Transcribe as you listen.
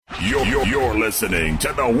You're listening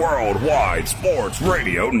to the Worldwide Sports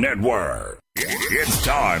Radio Network. It's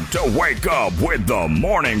time to wake up with the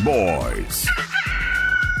Morning Boys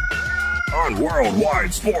on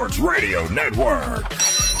Worldwide Sports Radio Network.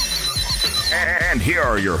 And here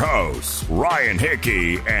are your hosts, Ryan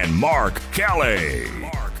Hickey and Mark Kelly.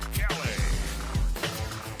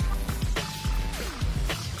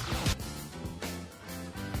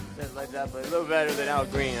 Like that, but a little better than Al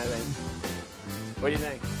Green, I think. What do you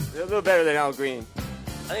think? A little better than Al Green.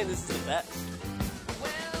 I think this is the best.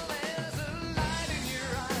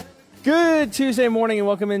 Good Tuesday morning and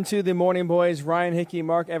welcome into the Morning Boys. Ryan Hickey,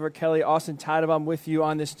 Mark Everett Kelly, Austin Titlebaum with you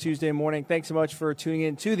on this Tuesday morning. Thanks so much for tuning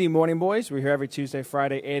in to the Morning Boys. We're here every Tuesday,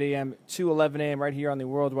 Friday, 8 a.m. to 11 a.m. right here on the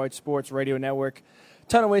Worldwide Sports Radio Network.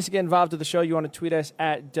 Ton of ways to get involved with the show. You want to tweet us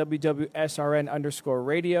at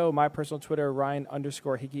WWSRN_radio. My personal Twitter,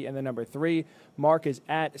 Ryan_Hickey and the number 3. Mark is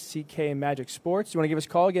at CK Magic Sports. You want to give us a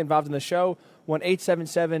call, get involved in the show,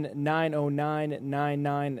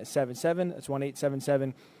 1-877-909-9977. That's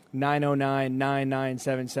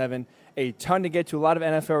 1-877-909-9977. A ton to get to, a lot of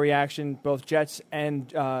NFL reaction. Both Jets and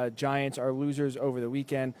Giants are losers over the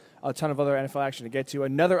weekend. A ton of other NFL action to get to.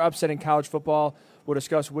 Another upset in college football. We'll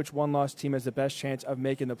discuss which one-loss team has the best chance of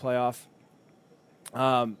making the playoff.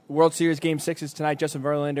 World Series Game 6 is tonight. Justin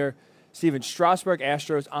Verlander, Steven Strasburg,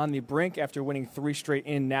 Astros on the brink after winning 3 straight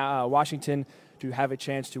in Washington to have a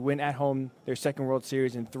chance to win at home their second World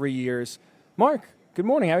Series in 3 years. Mark, good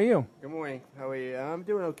morning. How are you? Good morning. How are you? I'm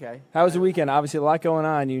doing okay. How was the weekend? Obviously, a lot going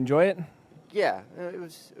on. You enjoy it? Yeah, it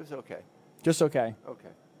was okay. Just okay. Okay.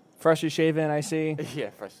 Freshly shaven, I see.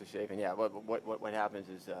 Yeah, freshly shaven. Yeah. What happens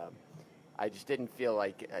is I just didn't feel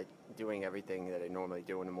like doing everything that I normally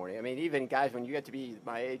do in the morning. I mean, even guys, when you get to be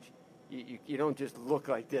my age, you don't just look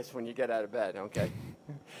like this when you get out of bed. Okay.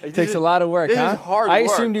 It takes a lot of work, this huh? Is hard I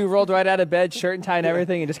work. assumed you rolled right out of bed, shirt and tie and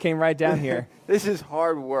everything, and just came right down here. This is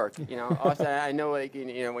hard work, Also, I know, like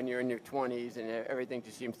when you're in your 20s and everything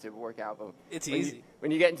just seems to work out, but it's easy. When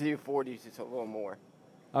you get into your 40s, it's a little more.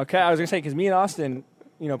 Okay, I was gonna say because me and Austin,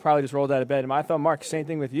 probably just rolled out of bed. And I thought, Mark, same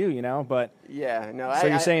thing with you, but yeah, no. So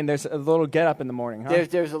you're saying there's a little get up in the morning, huh?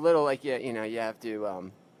 There's a little you have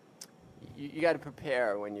to. You got to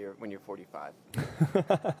prepare when you're 45.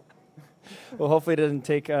 Well, hopefully it doesn't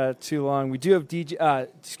take too long. We do have CJ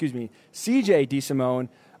DeSimone,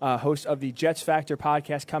 host of the Jets Factor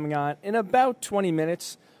podcast, coming on in about 20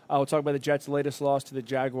 minutes. We'll talk about the Jets' latest loss to the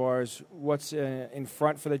Jaguars, what's in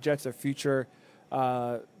front for the Jets, their future,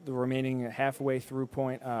 the remaining halfway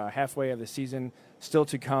of the season still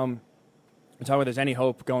to come. We'll talk about if there's any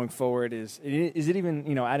hope going forward. Is it even,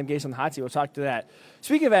 Adam Gase on the hot seat? We'll talk to that.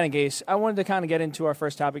 Speaking of Adam Gase, I wanted to kind of get into our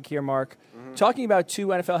first topic here, Mark. Mm-hmm. Talking about 2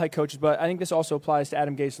 NFL head coaches, but I think this also applies to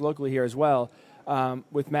Adam Gase locally here as well,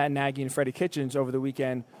 with Matt Nagy and Freddie Kitchens over the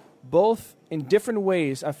weekend. Both in different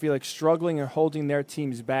ways, I feel like struggling and holding their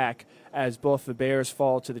teams back as both the Bears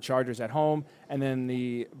fall to the Chargers at home and then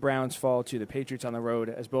the Browns fall to the Patriots on the road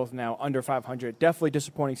as both now under 500. Definitely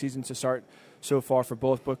disappointing seasons to start so far for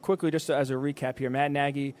both. But quickly, just as a recap here, Matt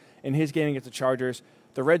Nagy in his game against the Chargers,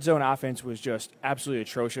 the red zone offense was just absolutely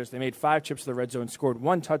atrocious. They made 5 trips to the red zone, scored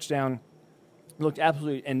 1 touchdown, looked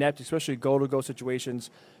absolutely inept, especially goal-to-goal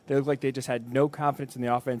situations. They looked like they just had no confidence in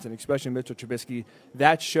the offense, and especially Mitchell Trubisky.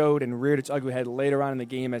 That showed and reared its ugly head later on in the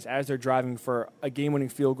game as they're driving for a game-winning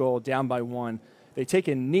field goal down by 1. They take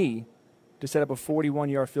a knee to set up a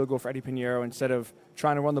 41-yard field goal for Eddie Pinheiro instead of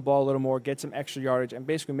trying to run the ball a little more, get some extra yardage, and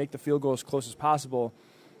basically make the field goal as close as possible.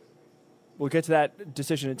 We'll get to that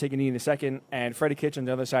decision to take a knee in a second. And Freddie Kitchens on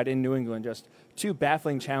the other side in New England, just 2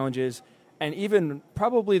 baffling challenges. And even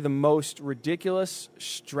probably the most ridiculous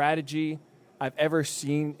strategy I've ever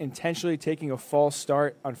seen, intentionally taking a false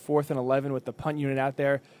start on 4th and 11 with the punt unit out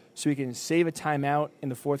there so he can save a timeout in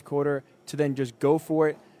the 4th quarter to then just go for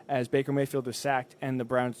it as Baker Mayfield was sacked and the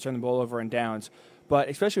Browns turned the ball over in downs. But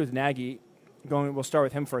especially with Nagy, we'll start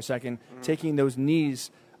with him for a second, taking those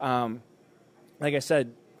knees, like I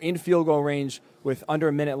said, in field goal range with under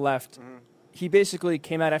a minute left. He basically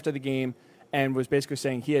came out after the game and was basically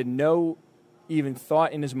saying he had no even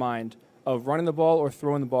thought in his mind of running the ball or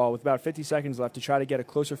throwing the ball with about 50 seconds left to try to get a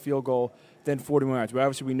closer field goal than 41 yards. But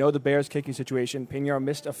obviously we know the Bears' kicking situation. Pinheiro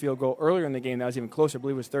missed a field goal earlier in the game that was even closer. I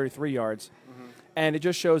believe it was 33 yards. And it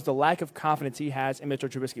just shows the lack of confidence he has in Mitchell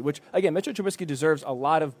Trubisky, which, again, Mitchell Trubisky deserves a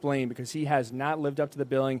lot of blame because he has not lived up to the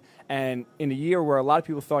billing. And in a year where a lot of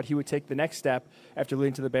people thought he would take the next step after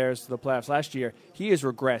leading to the Bears to the playoffs last year, he has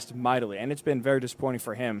regressed mightily, and it's been very disappointing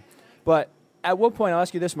for him. But at what point, I'll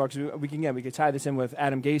ask you this, Mark, because we can tie this in with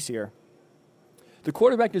Adam Gase here. The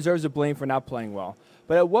quarterback deserves the blame for not playing well.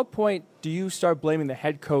 But at what point do you start blaming the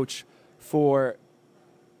head coach for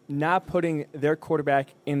not putting their quarterback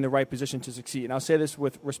in the right position to succeed. And I'll say this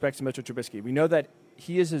with respect to Mitchell Trubisky. We know that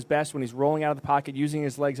he is his best when he's rolling out of the pocket, using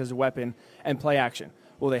his legs as a weapon, and play action.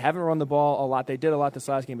 Well, they haven't run the ball a lot. They did a lot this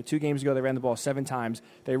last game, but 2 games ago they ran the ball 7 times.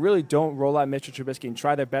 They really don't roll out Mitchell Trubisky and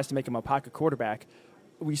try their best to make him a pocket quarterback.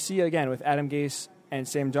 We see, again, with Adam Gase and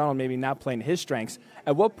Sam Darnold maybe not playing his strengths.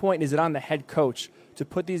 At what point is it on the head coach to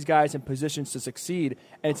put these guys in positions to succeed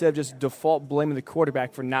instead of just default blaming the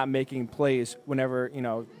quarterback for not making plays whenever,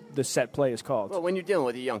 the set play is called? Well, when you're dealing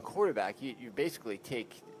with a young quarterback, you basically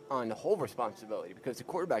take on the whole responsibility because the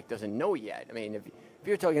quarterback doesn't know yet. I mean, if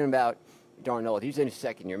you're talking about Darnold, he's in his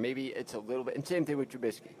second year. Maybe it's a little bit, and same thing with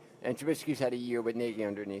Trubisky. And Trubisky's had a year with Nagy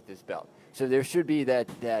underneath his belt. So there should be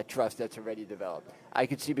that trust that's already developed. I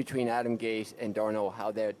could see between Adam Gase and Darnold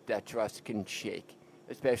how that trust can shake,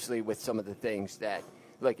 especially with some of the things that,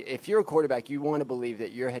 look, if you're a quarterback, you want to believe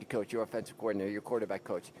that your head coach, your offensive coordinator, your quarterback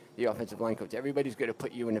coach, the offensive line coach, everybody's going to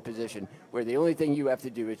put you in a position where the only thing you have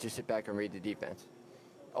to do is just sit back and read the defense.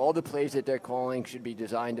 All the plays that they're calling should be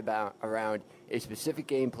designed around a specific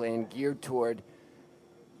game plan geared toward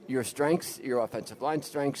your strengths, your offensive line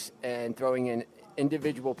strengths, and throwing in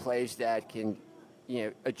individual plays that can,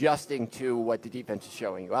 adjusting to what the defense is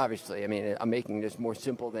showing you. Obviously, I mean, I'm making this more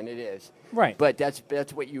simple than it is. Right. But that's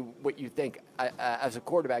what you think as a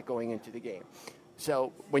quarterback going into the game.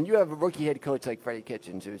 So when you have a rookie head coach like Freddie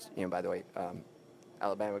Kitchens, who's, by the way,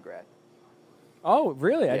 Alabama grad. Oh,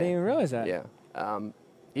 really? Yeah. I didn't even realize that. Yeah.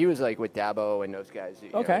 He was like with Dabo and those guys.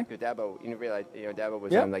 Okay. Because Dabo, realize, Dabo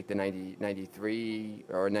was Yep. on like the 93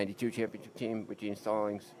 or 92 championship team with Gene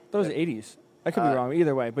Stallings. Those are 80s. I could be wrong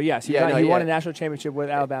either way. But yes, he won a national championship with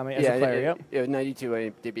Alabama as a player. Yep. It was 92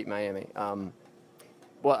 and they beat Miami.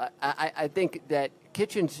 Well, I think that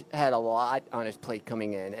Kitchens had a lot on his plate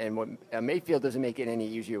coming in, and what, Mayfield doesn't make it any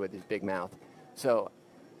easier with his big mouth. So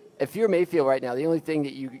if you're Mayfield right now, the only thing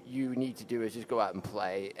that you need to do is just go out and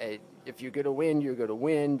play. If you're going to win, you're going to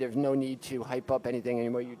win. There's no need to hype up anything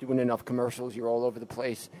anymore. You're doing enough commercials. You're all over the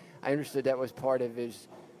place. I understood that was part of his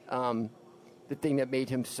the thing that made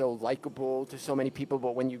him so likable to so many people.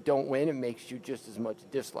 But when you don't win, it makes you just as much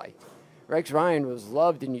disliked. Rex Ryan was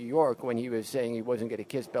loved in New York when he was saying he wasn't going to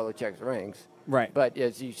kiss Belichick's rings. Right. But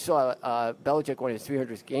as you saw, Belichick won his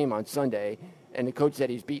 300th game on Sunday, and the coach that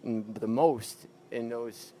he's beaten the most in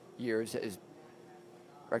those years is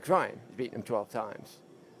Rex Ryan. He's beaten him 12 times.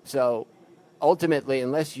 So ultimately,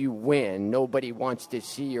 unless you win, nobody wants to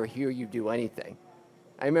see or hear you do anything.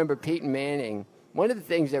 I remember Peyton Manning. One of the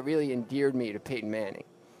things that really endeared me to Peyton Manning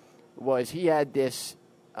was he had this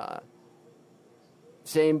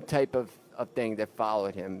same type of thing that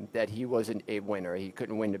followed him, that he wasn't a winner. He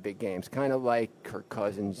couldn't win the big games, kind of like Kirk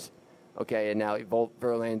Cousins. Okay, and now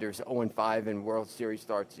Verlander's 0-5 in World Series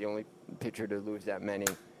starts, the only pitcher to lose that many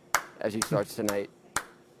as he starts tonight.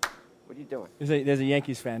 What are you doing? There's a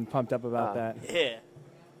Yankees fan pumped up about that. Yeah.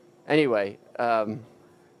 Anyway,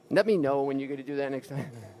 let me know when you're going to do that next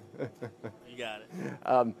time. You got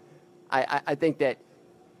it. I think that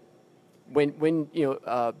when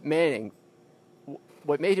Manning,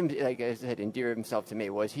 what made him, like I said, endear himself to me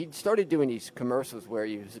was he started doing these commercials where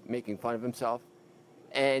he was making fun of himself,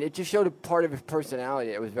 and it just showed a part of his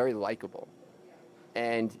personality that was very likable.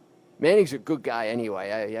 And Manning's a good guy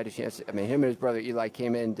anyway. I had a chance. Him and his brother Eli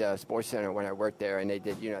came into SportsCenter when I worked there, and they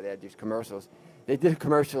did. They had these commercials. They did a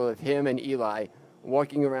commercial of him and Eli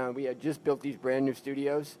walking around. We had just built these brand new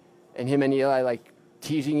studios, and him and Eli like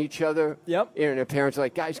teasing each other. Yep. And their parents were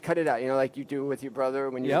like, "Guys, cut it out," like you do with your brother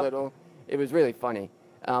when you're little. It was really funny.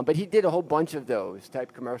 But he did a whole bunch of those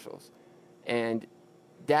type commercials, and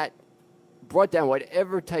that brought down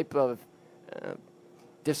whatever type of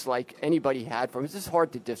dislike anybody had for him. It's just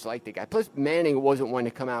hard to dislike the guy. Plus, Manning wasn't one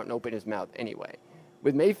to come out and open his mouth anyway.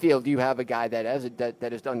 With Mayfield, you have a guy that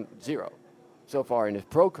has done zero so far in his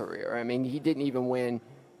pro career. I mean, he didn't even win.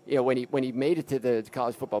 When he made it to the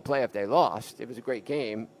college football playoff, they lost. It was a great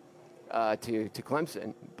game to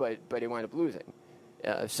Clemson, but he wound up losing.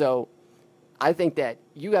 So I think that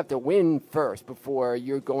you have to win first before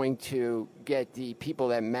you're going to get the people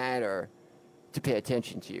that matter to pay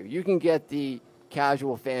attention to you. You can get the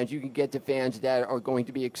casual fans. You can get the fans that are going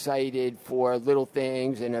to be excited for little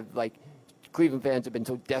things, and like Cleveland fans have been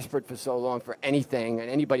so desperate for so long for anything and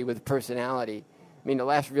anybody with a personality. I mean, the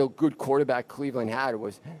last real good quarterback Cleveland had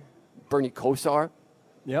was Bernie Kosar.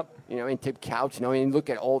 Yep. And Tim Couch. Look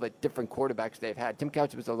at all the different quarterbacks they've had. Tim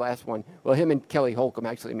Couch was the last one. Well, him and Kelly Holcomb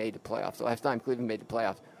actually made the playoffs. The last time Cleveland made the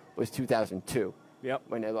playoffs was 2002. Yep.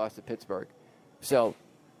 When they lost to Pittsburgh. So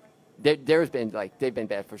there's been they've been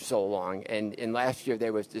bad for so long, and last year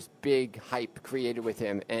there was this big hype created with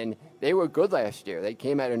him, and they were good last year. They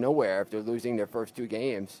came out of nowhere after losing their first 2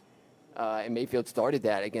 games, and Mayfield started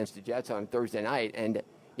that against the Jets on Thursday night, and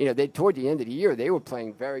toward the end of the year they were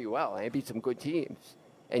playing very well. They beat some good teams,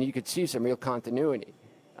 and you could see some real continuity.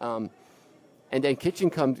 And then Kitchen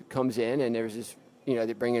comes in, and there's this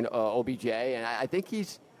they bring in OBJ, and I think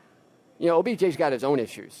he's. OBJ's got his own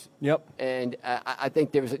issues. Yep. And I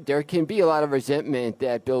think there can be a lot of resentment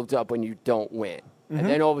that builds up when you don't win. Mm-hmm. And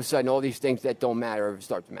then all of a sudden, all these things that don't matter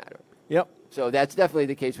start to matter. Yep. So that's definitely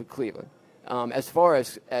the case with Cleveland. As far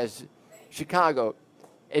as Chicago,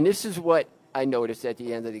 and this is what I noticed at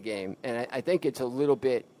the end of the game, and I think it's a little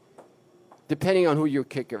bit depending on who your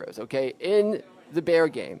kicker is, okay? In the Bear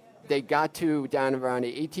game, they got down around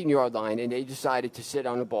the 18-yard line, and they decided to sit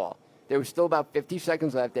on the ball. There was still about 50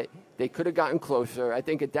 seconds left. They could have gotten closer. I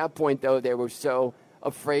think at that point, though, they were so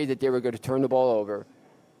afraid that they were going to turn the ball over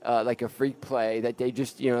like a freak play that they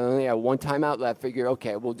just, only had 1 timeout left, figured,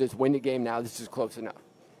 okay, we'll just win the game now. This is close enough.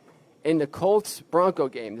 In the Colts-Bronco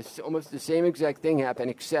game, this almost the same exact thing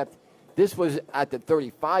happened, except this was at the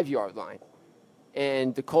 35-yard line.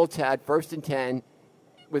 And the Colts had 1st and 10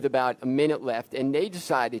 with about a minute left, and they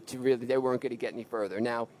decided they weren't going to get any further.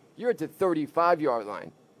 Now, you're at the 35-yard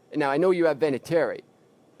line. Now, I know you have Vinatieri,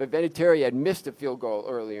 but Vinatieri had missed a field goal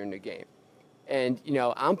earlier in the game. And,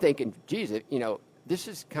 I'm thinking, geez, this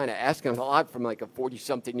is kind of asking a lot from like a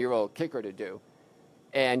 40-something-year-old kicker to do.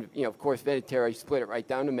 And, of course, Vinatieri split it right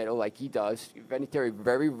down the middle like he does. Vinatieri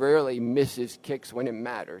very rarely misses kicks when it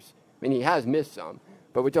matters. I mean, he has missed some,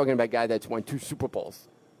 but we're talking about a guy that's won 2 Super Bowls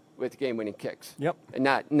with game-winning kicks. Yep. And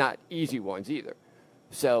not easy ones either.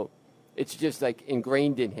 So it's just like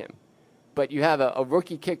ingrained in him. But you have a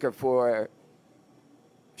rookie kicker for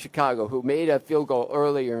Chicago who made a field goal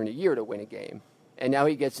earlier in the year to win a game. And now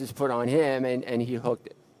he gets this put on him, and he hooked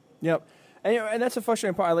it. Yep. And that's a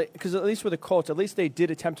frustrating part, because at least with the Colts, at least they did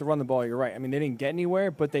attempt to run the ball. You're right. I mean, they didn't get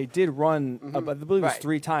anywhere, but they did run, I believe it was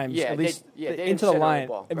 3 times, at least into the line.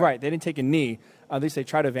 Right. They didn't take a knee. At least they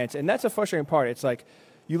tried to advance. And that's a frustrating part. It's like,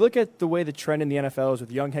 you look at the way the trend in the NFL is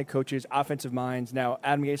with young head coaches, offensive minds. Now,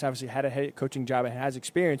 Adam Gase obviously had a head coaching job and has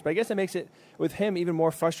experience, but I guess that makes it, with him, even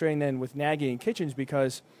more frustrating than with Nagy and Kitchens,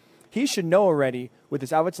 because he should know already, with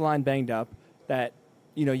his offensive line banged up, that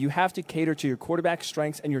you have to cater to your quarterback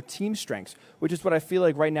strengths and your team strengths, which is what I feel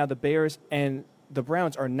like right now the Bears and the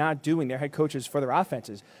Browns are not doing, their head coaches, for their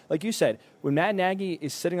offenses. Like you said, when Matt Nagy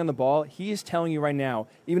is sitting on the ball, he is telling you right now,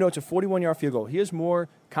 even though it's a 41-yard field goal, he has more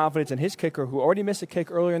confidence in his kicker, who already missed a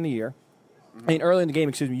kick earlier in the year. Earlier in the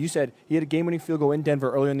game, you said he had a game-winning field goal in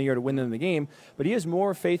Denver earlier in the year to win them the game, but he has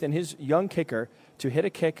more faith in his young kicker to hit a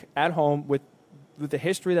kick at home with the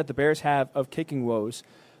history that the Bears have of kicking woes,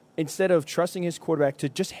 instead of trusting his quarterback to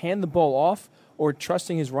just hand the ball off or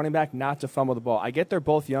trusting his running back not to fumble the ball. I get they're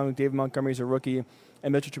both young. David Montgomery's a rookie,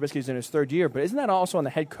 and Mitchell Trubisky's in his 3rd year. But isn't that also on the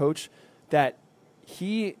head coach that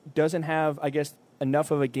he doesn't have, I guess, enough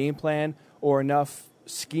of a game plan or enough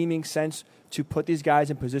scheming sense to put these guys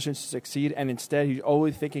in positions to succeed, and instead he's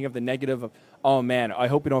always thinking of the negative of, oh, man, I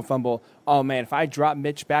hope we don't fumble. Oh, man, if I drop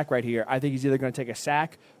Mitch back right here, I think he's either going to take a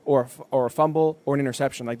sack or a fumble or an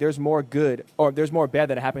interception. Like, there's more good, or there's more bad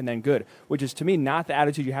that happened than good, which is, to me, not the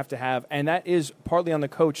attitude you have to have. And that is partly on the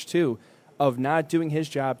coach, too, of not doing his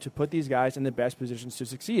job to put these guys in the best positions to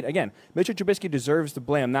succeed. Again, Mitchell Trubisky deserves the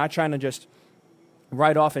blame. I'm not trying to just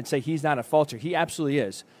write off and say he's not a faulter. He absolutely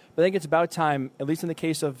is. But I think it's about time, at least in the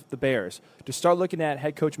case of the Bears, to start looking at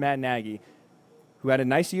head coach Matt Nagy, who had a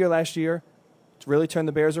nice year last year, to really turn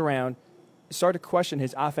the Bears around, start to question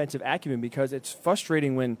his offensive acumen, because it's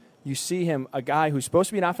frustrating when you see him, a guy who's supposed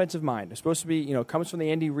to be an offensive mind, who's supposed to be, comes from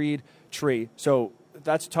the Andy Reid tree. So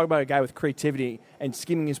that's talk about a guy with creativity and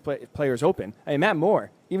scheming his players open. I mean, Matt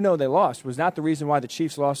Moore, even though they lost, was not the reason why the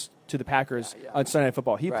Chiefs lost to the Packers on Sunday Night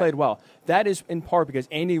Football. He played well. That is in part because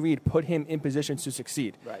Andy Reid put him in positions to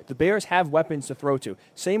succeed. Right. The Bears have weapons to throw to.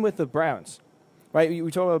 Same with the Browns. Right? We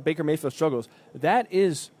talk about Baker Mayfield struggles. That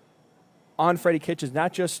is on Freddie Kitchens,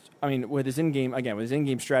 not just, with his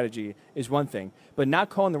in-game strategy is one thing, but not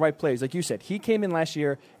calling the right plays. Like you said, he came in last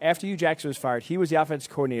year after Hugh Jackson was fired. He was the offensive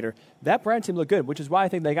coordinator. That Browns team looked good, which is why I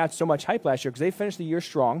think they got so much hype last year, because they finished the year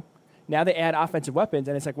strong. Now they add offensive weapons,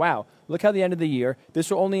 and it's like, wow, look how the end of the year, this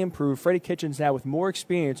will only improve. Freddie Kitchens now with more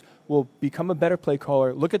experience will become a better play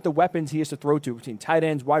caller. Look at the weapons he has to throw to between tight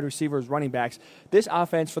ends, wide receivers, running backs. This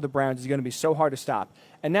offense for the Browns is going to be so hard to stop.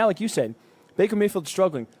 And now, like you said, Baker Mayfield's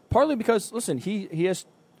struggling, partly because, listen, he has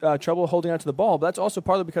trouble holding on to the ball, but that's also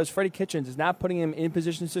partly because Freddie Kitchens is not putting him in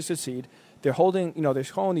positions to succeed. They're holding, they're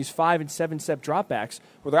calling these 5- and 7-step dropbacks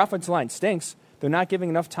where their offensive line stinks, They're not giving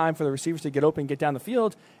enough time for the receivers to get open and get down the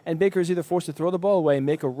field, and Baker is either forced to throw the ball away,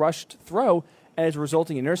 make a rushed throw, and it's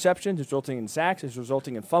resulting in interceptions, it's resulting in sacks, it's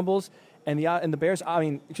resulting in fumbles, and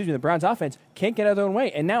the Browns offense can't get out of their own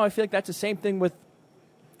way. And now I feel like that's the same thing with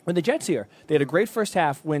the Jets here. They had a great first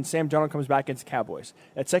half when Sam Darnold comes back against the Cowboys.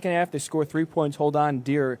 At second half, they score 3 points, hold on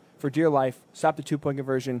for dear life, stop the 2-point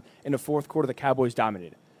conversion. In the fourth quarter, the Cowboys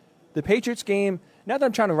dominated. The Patriots game, not that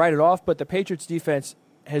I'm trying to write it off, but the Patriots defense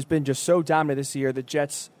has been just so dominant this year. The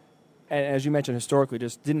Jets, and as you mentioned historically,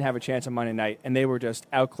 just didn't have a chance on Monday night, and they were just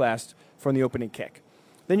outclassed from the opening kick.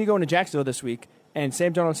 Then you go into Jacksonville this week, and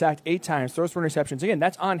Sam Darnold sacked 8 times, throws 4 interceptions. Again,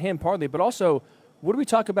 that's on him partly, but also, what do we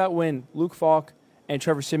talk about when Luke Falk and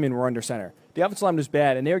Trevor Siemian were under center? The offensive line was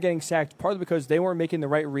bad, and they were getting sacked partly because they weren't making the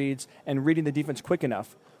right reads and reading the defense quick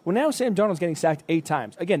enough. Well, now Sam Darnold's getting sacked 8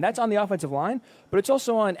 times. Again, that's on the offensive line, but it's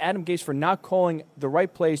also on Adam Gase for not calling the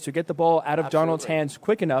right plays to get the ball out of Darnold's hands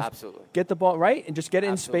quick enough. Get the ball right and just get it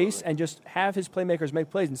in space and just have his playmakers make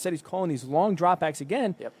plays. Instead, he's calling these long dropbacks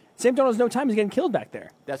again. Sam Darnold has no time. He's getting killed back there.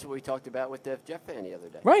 That's what we talked about with Jeff Fan the other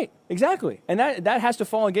day. Right, exactly. And that has to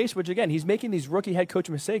fall on Gase, which, again, he's making these rookie head coach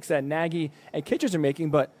mistakes that Nagy and Kitchens are making,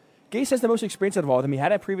 but Gase has the most experience out of all of them. He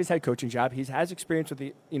had a previous head coaching job. He has experience with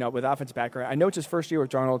with offensive background. I know it's his first year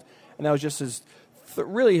with Darnold, and that was just his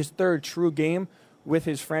third true game with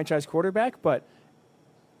his franchise quarterback. But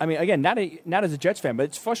I mean, again, not as a Jets fan, but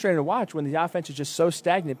it's frustrating to watch when the offense is just so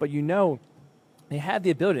stagnant. But they have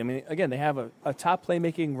the ability. I mean, again, they have a top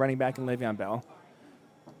playmaking running back in Le'Veon Bell.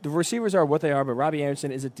 The receivers are what they are, but Robbie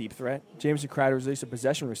Anderson is a deep threat. Jameson Crowder is at least a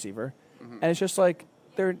possession receiver, and it's just like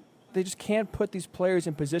they just can't put these players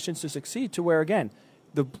in positions to succeed to where, again,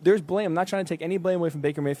 there's blame. I'm not trying to take any blame away from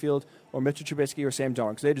Baker Mayfield or Mitchell Trubisky or Sam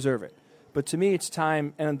Darnold because they deserve it. But to me, it's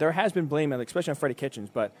time, and there has been blame, especially on Freddie Kitchens,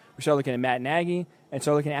 but we start looking at Matt Nagy and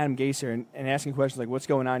start looking at Adam Gase here and asking questions like, what's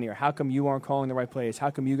going on here? How come you aren't calling the right plays? How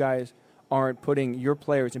come you guys aren't putting your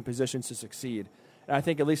players in positions to succeed? And I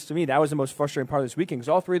think, at least to me, that was the most frustrating part of this weekend because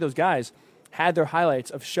all 3 of those guys had their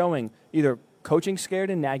highlights of showing either coaching scared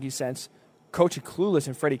in Nagy's sense, coaching clueless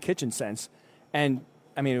in Freddie Kitchens' sense. And,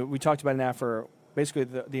 I mean, we talked about it now for basically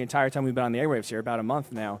the entire time we've been on the airwaves here, about a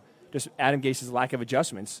month now, just Adam Gase's lack of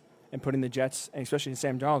adjustments and putting the Jets, and especially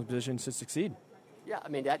Sam Darnold, in positions to succeed. Yeah, I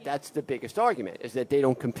mean, that's the biggest argument, is that they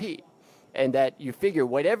don't compete. And that you figure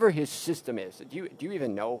whatever his system is, do you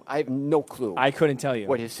even know? I have no clue. I couldn't tell you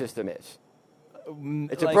what his system is.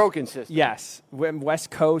 It's a broken system. Yes. West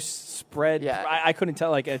Coast spread. Yeah. I couldn't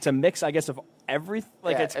tell. Like, it's a mix, I guess, of everything.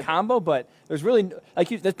 Like, it's a combo, but there's really,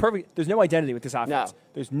 that's perfect. There's no identity with this offense. No.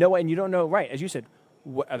 There's no, and you don't know, right, as you said,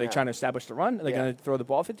 are they trying to establish the run? Are they going to throw the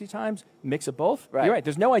ball 50 times? Mix of both? Right. You're right.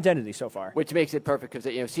 There's no identity so far. Which makes it perfect because,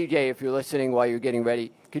 CJ, if you're listening while you're getting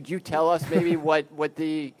ready, could you tell us maybe what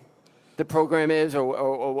the program is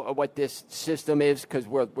or what this system is? Because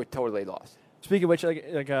we're totally lost. Speaking of which,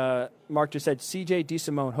 like Mark just said, CJ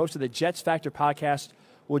DeSimone, host of the Jets Factor podcast,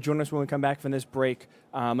 will join us when we come back from this break.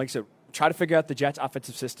 Like I said, try to figure out the Jets'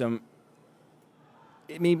 offensive system.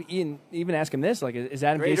 Maybe even ask him this: like, is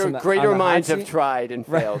Adam Gase on the greater minds hot seat? have tried and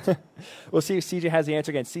failed. We'll see if CJ has the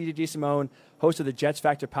answer again. CJ DeSimone, host of the Jets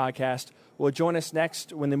Factor podcast, will join us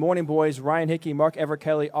next when the Morning Boys, Ryan Hickey, Mark Everett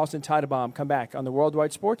Kelly, Austin Teidebaum, come back on the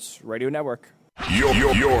Worldwide Sports Radio Network.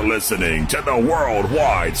 You're listening to the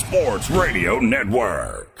Worldwide Sports Radio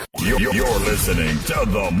Network. You're listening to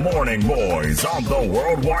the Morning Boys on the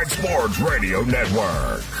Worldwide Sports Radio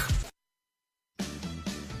Network.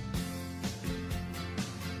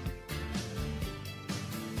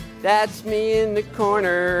 That's me in the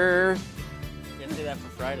corner. You have to do that for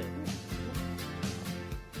Friday.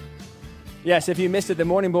 Yes, if you missed it, the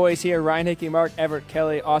Morning Boys here, Ryan Hickey, Mark Everett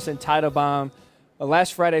Kelly, Austin Teidebaum.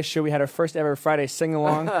 Last Friday's show, we had our first ever Friday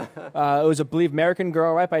sing-along. It was a Believe American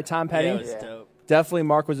Girl, right, by Tom Petty. Yeah, it was dope. Definitely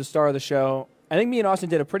Mark was the star of the show. I think me and Austin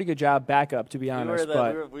did a pretty good job backup, to be honest. We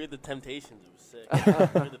were the Temptations. It was sick. We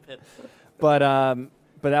were the Pips. But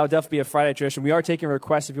that would definitely be a Friday tradition. We are taking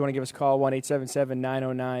requests if you want to give us a call,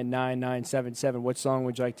 1-877-909-9977. What song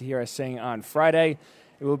would you like to hear us sing on Friday?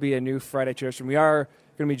 It will be a new Friday tradition. We are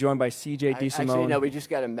going to be joined by CJ DeSimone. Actually, no, we just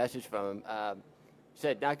got a message from him.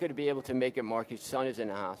 Said not going to be able to make it, Mark. His son is in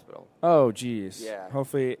the hospital. Oh, geez. Yeah.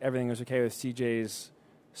 Hopefully everything was okay with CJ's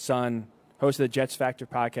son, host of the Jets Factor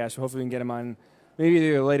podcast. So hopefully we can get him on maybe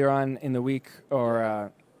either later on in the week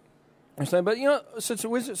or something. But, since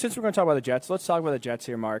we're going to talk about the Jets, let's talk about the Jets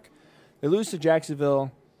here, Mark. They lose to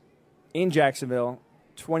Jacksonville, in Jacksonville,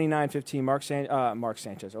 29-15. Mark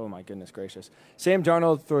Sanchez. Oh, my goodness gracious. Sam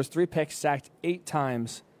Darnold throws 3 picks, sacked 8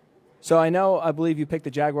 times. So I believe you picked the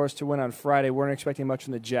Jaguars to win on Friday. Weren't expecting much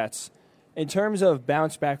from the Jets. in terms of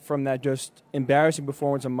bounce back from that just embarrassing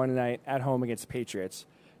performance on Monday night at home against the Patriots,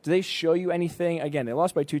 do they show you anything? Again, they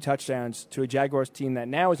lost by 2 touchdowns to a Jaguars team that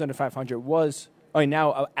now is under 500,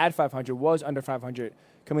 now at 500, was under 500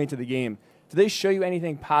 coming into the game. Do they show you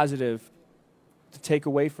anything positive to take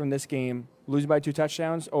away from this game, losing by 2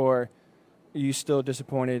 touchdowns, or are you still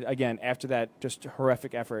disappointed, again, after that just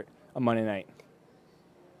horrific effort on Monday night?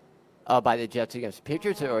 By the Jets against the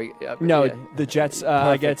Patriots? Or No, yeah. the Jets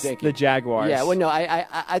against thinking. the Jaguars. Yeah, well, no,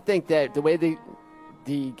 I think that the way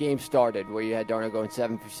the game started, where you had Darnold going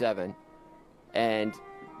 7 for 7 and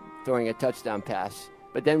throwing a touchdown pass,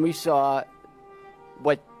 but then we saw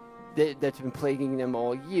what that's been plaguing them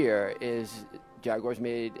all year is Jaguars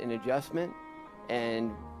made an adjustment,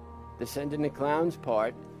 and the sending the clowns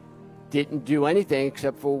part didn't do anything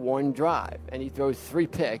except for one drive, and he throws 3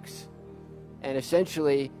 picks, and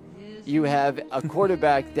essentially you have a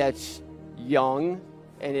quarterback that's young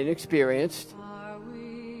and inexperienced,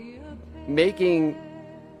 making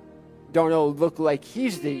Darnold look like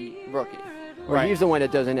he's the rookie, or Right. he's the one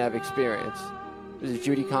that doesn't have experience. Is it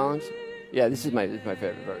Judy Collins? Yeah, this is my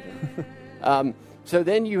favorite version. So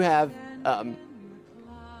then you have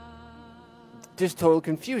just total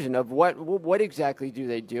confusion of what exactly do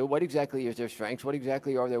they do? What exactly is their strengths? What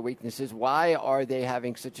exactly are their weaknesses? Why are they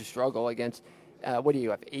having such a struggle against? What do you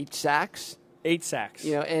have? 8 sacks. 8 sacks.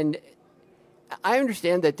 You know, and I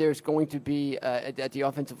understand that there's going to be that the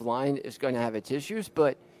offensive line is going to have its issues,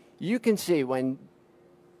 but you can see when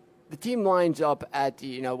the team lines up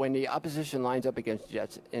when the opposition lines up against the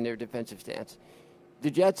Jets in their defensive stance, the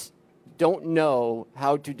Jets don't know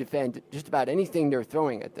how to defend just about anything they're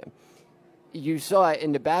throwing at them. You saw it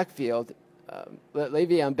in the backfield,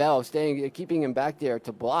 Le'Veon Bell keeping him back there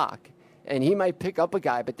to block, and he might pick up a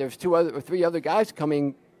guy, but there's 2 or 3 other guys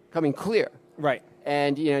coming clear. Right.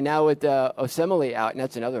 And now with Osemele out, and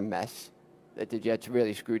that's another mess that the Jets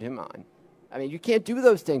really screwed him on. I mean, you can't do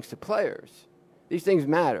those things to players. These things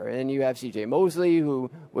matter. And you have C.J. Mosley,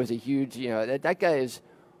 who was a huge, that guy is,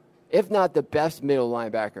 if not the best middle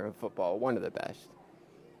linebacker in football, one of the best.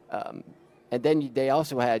 And then they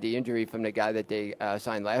also had the injury from the guy that they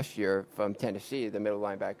signed last year from Tennessee, the middle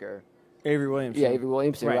linebacker. Avery Williamson. Yeah, Avery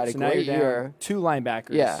Williamson. Right. Had a So now great you're down year. 2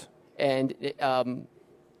 linebackers. Yeah. And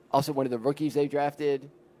also one of the rookies they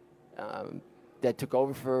drafted that took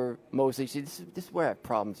over for Mosley. See, this is where I have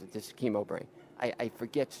problems with this chemo brain. I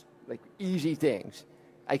forget, easy things.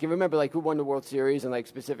 I can remember, who won the World Series and,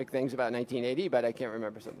 specific things about 1980, but I can't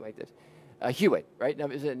remember something like this. Hewitt, right?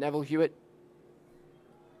 Is it Neville Hewitt?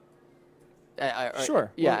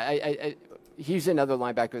 Sure. Yeah, he's another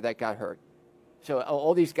linebacker that got hurt. So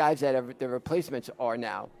all these guys that are the replacements are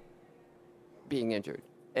now being injured.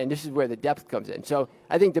 And this is where the depth comes in. So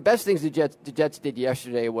I think the best things the Jets did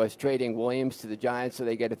yesterday was trading Williams to the Giants so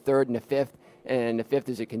they get a 3rd and a 5th. And the 5th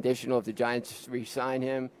is a conditional. If the Giants re-sign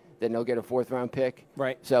him, then they'll get a 4th-round pick.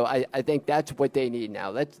 Right. So I think that's what they need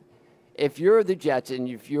now. If you're the Jets and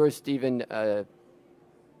if you're Stephen Joe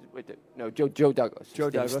Douglas.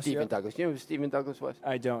 Stephen Douglas. You know who Stephen Douglas was?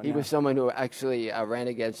 I don't know. He was someone who actually ran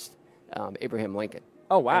against Abraham Lincoln.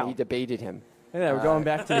 Oh, wow. And he debated him. Yeah, we're going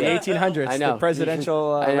back to the 1800s, I know. the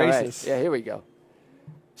presidential I know, races. Right. Yeah, here we go.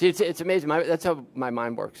 See, it's amazing. That's how my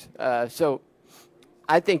mind works. So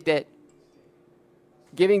I think that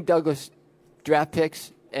giving Douglas draft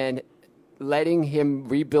picks and letting him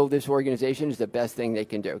rebuild this organization is the best thing they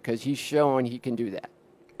can do because he's shown he can do that.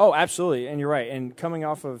 Oh, absolutely, and you're right. And coming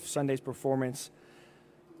off of Sunday's performance,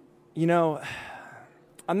 I'm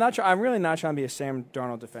really not trying to be a Sam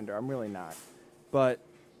Darnold defender. I'm really not. But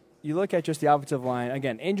you look at just the offensive line.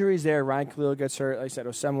 Again, injuries there. Ryan Khalil gets hurt. Like I said,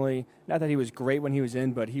 Osemele, not that he was great when he was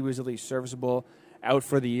in, but he was at least serviceable. Out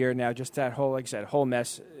for the year now. Just that whole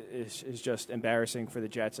mess is just embarrassing for the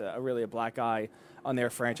Jets. Really a black eye on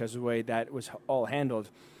their franchise, the way that was all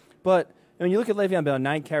handled. But when you look at Le'Veon Bell,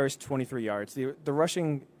 9 carries, 23 yards. The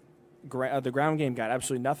rushing, the ground game got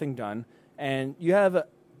absolutely nothing done. And you have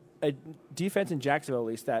a defense in Jacksonville, at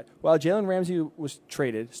least, that while Jalen Ramsey was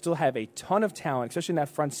traded, still have a ton of talent, especially in that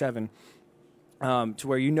front 7, to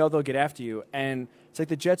where they'll get after you. And it's like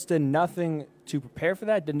the Jets did nothing to prepare for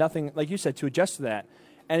that, did nothing, like you said, to adjust to that.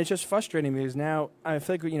 And it's just frustrating because now I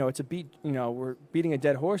feel like, it's a beat, we're beating a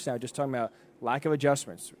dead horse now, just talking about lack of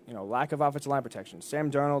adjustments, lack of offensive line protection. Sam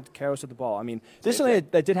Darnold, careless at the ball. I mean, this is something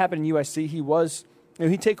that did happen in USC. He was,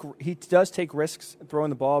 he does take risks throwing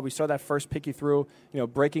the ball. We saw that first pick he threw,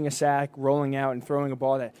 breaking a sack, rolling out, and throwing a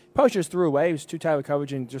ball that probably just threw away. He was too tight with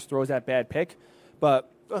coverage and just throws that bad pick. But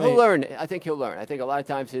he'll learn. I think he'll learn. I think a lot of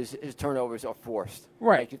times his turnovers are forced.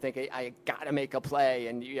 Right. Like you think, I got to make a play,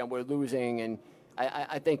 and we're losing, and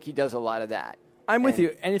I think he does a lot of that. I'm with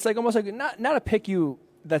you, and it's like almost like not a pick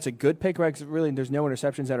that's a good pick, right? 'Cause really, there's no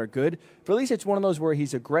interceptions that are good. But at least it's one of those where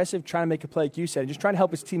he's aggressive, trying to make a play, like you said, just trying to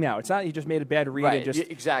help his team out. It's not he just made a bad read and just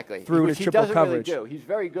exactly threw Which his triple coverage. Really do. He's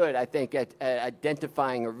very good, I think, at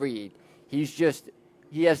identifying a read. He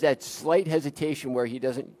has that slight hesitation where he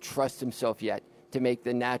doesn't trust himself yet to make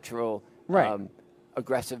the natural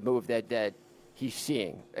aggressive move that he's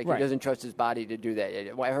seeing. Like he doesn't trust his body to do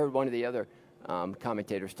that. I heard one of the other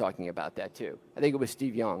commentators talking about that too. I think it was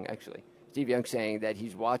Steve Young, actually. Steve Young saying that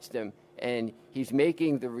he's watched him and he's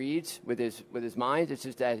making the reads with his mind. It's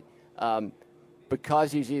just that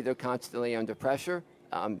because he's either constantly under pressure,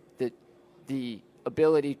 that the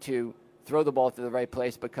ability to throw the ball to the right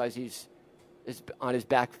place because he's on his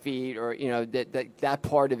back feet, or that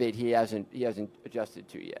part of it he hasn't adjusted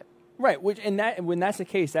to yet. Right, when that's the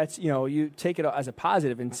case, that's you take it as a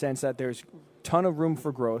positive in the sense that there's a ton of room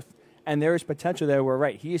for growth. And there is potential there where,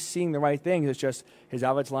 he is seeing the right things. It's just his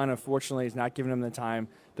offensive line, unfortunately, is not giving him the time.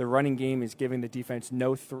 The running game is giving the defense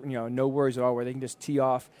no worries at all, where they can just tee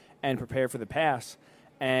off and prepare for the pass.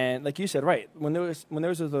 And like you said, when there was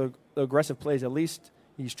the aggressive plays, at least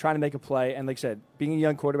he's trying to make a play. And like I said, being a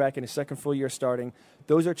young quarterback in his second full year starting,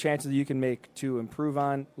 those are chances that you can make to improve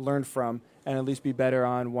on, learn from, and at least be better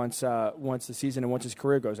on once the season and once his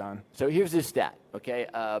career goes on. So here's the stat,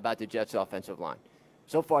 about the Jets' offensive line.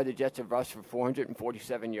 So far, the Jets have rushed for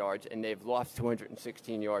 447 yards, and they've lost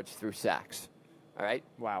 216 yards through sacks. All right?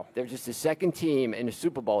 Wow. They're just the second team in the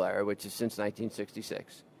Super Bowl era, which is since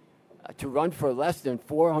 1966, to run for less than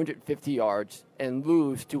 450 yards and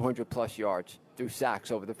lose 200-plus yards through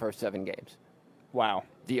sacks over the first 7 games. Wow.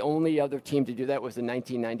 The only other team to do that was the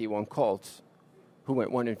 1991 Colts, who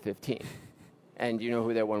went 1-15. And you know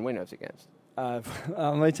who their one win was against?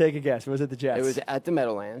 Let me take a guess. Was it the Jets? It was at the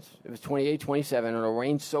Meadowlands. It was 28-27 on a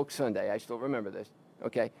rain-soaked Sunday. I still remember this.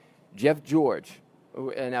 Okay, Jeff George.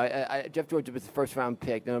 And Jeff George was the first-round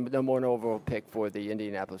pick, the number one overall pick for the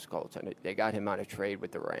Indianapolis Colts. And they got him on a trade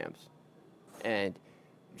with the Rams. And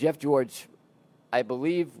Jeff George, I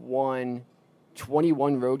believe, won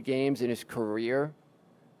 21 road games in his career.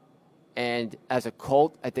 And as a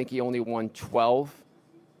Colt, I think he only won 12.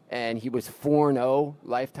 And he was 4-0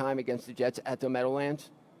 lifetime against the Jets at the Meadowlands.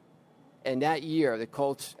 And that year, the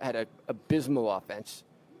Colts had an abysmal offense.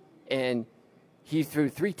 And he threw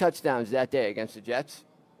 3 touchdowns that day against the Jets,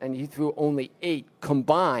 and he threw only 8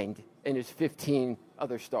 combined in his 15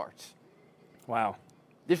 other starts. Wow.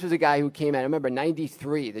 This was a guy who came out. I remember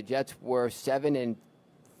 93, the Jets were 7-4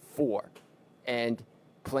 and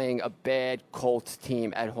playing a bad Colts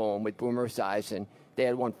team at home with Boomer Esiason. They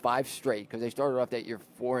had won 5 straight because they started off that year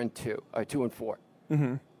 4-2 or 2-4.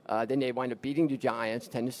 Mm-hmm. Then they wound up beating the Giants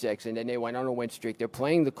 10-6, and then they went on a win streak. They're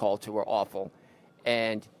playing the Colts, who were awful,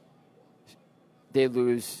 and they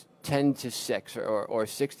lose 10-6 or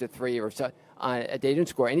 6-3 or so. They didn't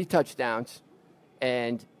score any touchdowns,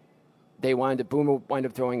 and Boomer wound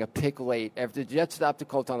up throwing a pick late after the Jets stopped the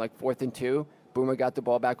Colts on 4th and 2. Boomer got the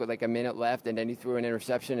ball back with a minute left, and then he threw an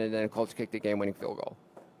interception, and then the Colts kicked the game-winning field goal.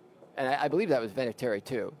 And I believe that was Vinatieri,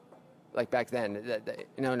 too. Back then.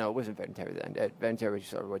 No, it wasn't Vinatieri then. Vinatieri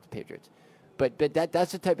started with the Patriots. But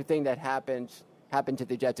that's the type of thing that happened to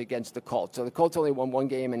the Jets against the Colts. So the Colts only won 1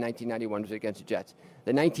 game in 1991, was against the Jets.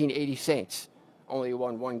 The 1980 Saints only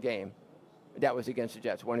won 1 game. That was against the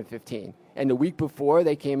Jets, 1-15. And the week before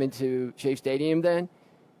they came into Shea Stadium then,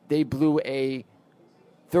 they blew a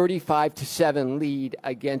 35-7 lead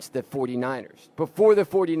against the 49ers. Before the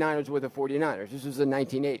 49ers were the 49ers. This was in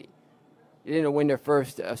 1980. They didn't win their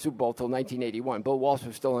first Super Bowl until 1981. Bill Walsh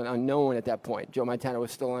was still an unknown at that point. Joe Montana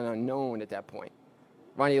was still an unknown at that point.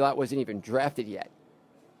 Ronnie Lott wasn't even drafted yet.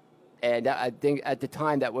 And I think at the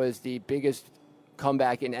time that was the biggest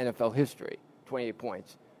comeback in NFL history, 28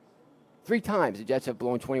 points. 3 times the Jets have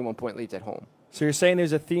blown 21-point leads at home. So you're saying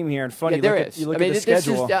there's a theme here, and funny. Yeah, there is. You look at the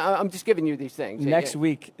schedule. I'm just giving you these things. Next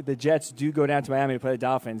week, the Jets do go down to Miami to play the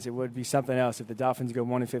Dolphins. It would be something else if the Dolphins go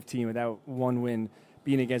 1-15 without 1 win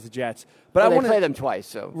being against the Jets. But I want to play them twice,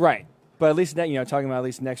 so right. But at least talking about at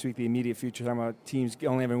least next week, the immediate future, talking about teams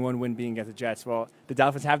only having 1 win being against the Jets. Well, the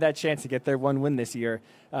Dolphins have that chance to get their 1 win this year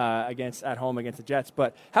at home against the Jets.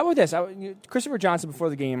 But how about this? Christopher Johnson before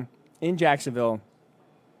the game in Jacksonville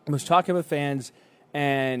was talking with fans,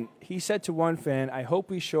 and he said to one fan, "I hope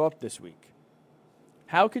we show up this week."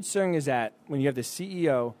 How concerning is that when you have the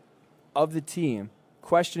CEO of the team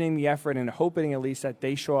questioning the effort and hoping at least that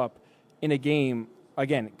they show up in a game?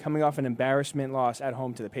 Again, coming off an embarrassment loss at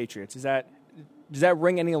home to the Patriots. Does that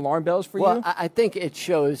ring any alarm bells for you? Well, I think it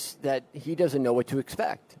shows that he doesn't know what to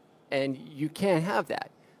expect, and you can't have that.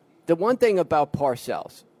 The one thing about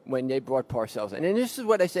Parcells, when they brought Parcells in, and this is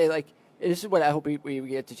what I say, this is what I hope we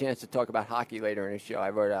get the chance to talk about hockey later in the show.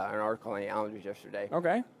 I wrote an article on the Islanders yesterday.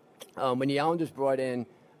 Okay. When the Islanders brought in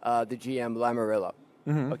the GM Lamoriello,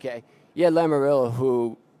 okay, you had Lamoriello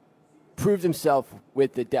who proved himself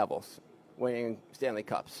with the Devils, winning Stanley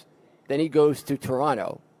Cups. Then he goes to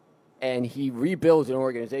Toronto, and he rebuilds an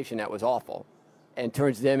organization that was awful and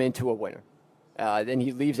turns them into a winner. Then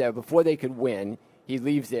he leaves there. Before they could win, he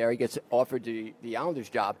leaves there. He gets offered the Islanders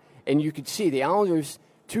job. And you could see the Islanders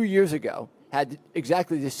 2 years ago had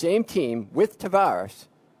exactly the same team with Tavares,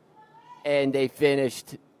 and they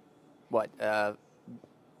finished,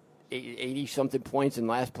 80-something points in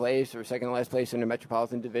last place or second to last place in the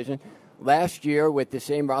Metropolitan Division. Last year, with the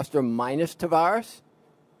same roster minus Tavares,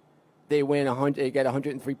 they get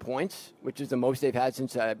 103 points, which is the most they've had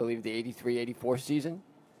since, I believe, the 83-84 season,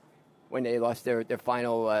 when they lost their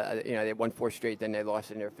final, they won 4 straight, then they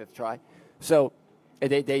lost in their 5th try. So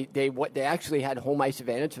they actually had home ice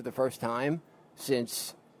advantage for the first time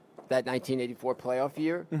since that 1984 playoff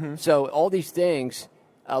year. Mm-hmm. So all these things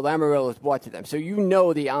Lamoriello has brought to them. So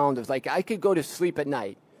the Islanders. Like, I could go to sleep at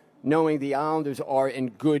night knowing the Islanders are in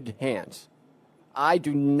good hands. I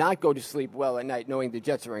do not go to sleep well at night knowing the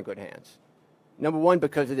Jets are in good hands. Number one,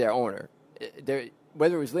 because of their owner.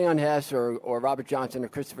 Whether it was Leon Hess or Robert Johnson or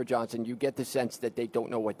Christopher Johnson, you get the sense that they don't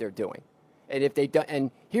know what they're doing. And if they don't,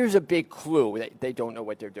 and here's a big clue that they don't know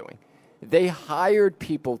what they're doing. They hired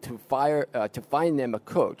people to find them a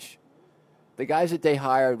coach. The guys that they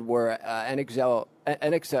hired were NFL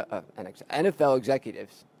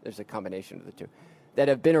executives. There's a combination of the two that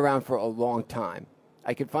have been around for a long time.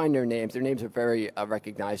 I could find their names. Their names are very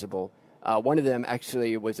recognizable. One of them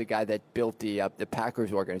actually was the guy that built the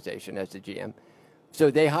Packers organization as the GM. So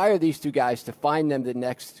they hire these two guys to find them the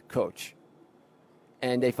next coach,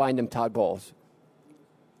 and they find them Todd Bowles.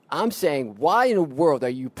 I'm saying, why in the world are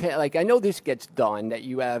you paying? Like, I know this gets done, that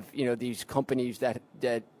you have these companies that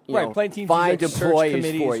find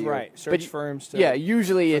employees for you, right? Search firms.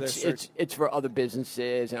 Usually it's for other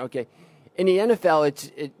businesses, and okay. In the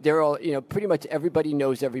NFL, they're all pretty much everybody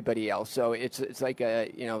knows everybody else, so it's like a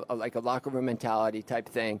locker room mentality type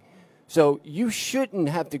thing. So you shouldn't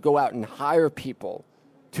have to go out and hire people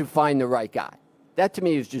to find the right guy. That to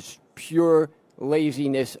me is just pure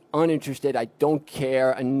laziness, uninterested. I don't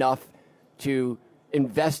care enough to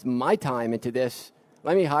invest my time into this.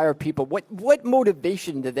 Let me hire people. What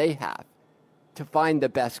motivation do they have to find the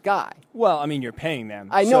best guy? Well, I mean, you're paying them.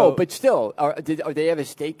 I know, but still, do they have a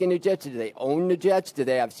stake in the Jets? Do they own the Jets? Do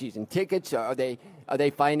they have season tickets? Are they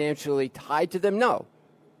financially tied to them? No.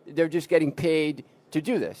 They're just getting paid to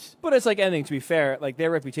do this. But it's like anything, to be fair, like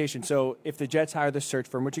their reputation. So if the Jets hire the search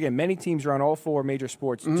firm, which again, many teams around all 4 major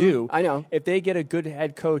sports do. I know. If they get a good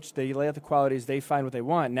head coach, they lay out the qualities, they find what they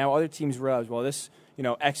want. Now other teams realize, well, this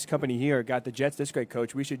X company here got the Jets this great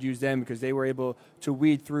coach. We should use them because they were able to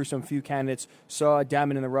weed through some few candidates, saw a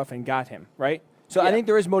diamond in the rough, and got him, right? So I think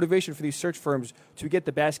there is motivation for these search firms to get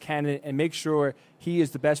the best candidate and make sure he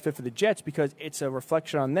is the best fit for the Jets, because it's a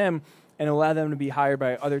reflection on them and allow them to be hired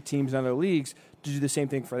by other teams in other leagues to do the same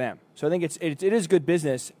thing for them. So I think it is good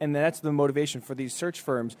business, and that's the motivation for these search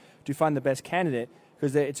firms to find the best candidate,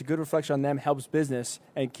 because it's a good reflection on them, helps business,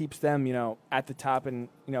 and keeps them, at the top and,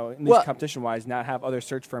 at least competition-wise, not have other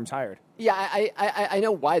search firms hired. Yeah, I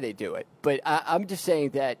know why they do it, but I'm just saying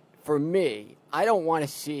that for me, I don't want to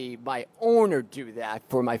see my owner do that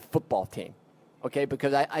for my football team, okay?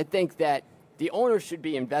 Because I think that the owner should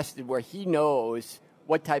be invested where he knows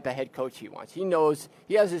what type of head coach he wants. He knows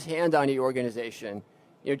he has his hand on the organization.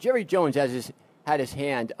 Jerry Jones had his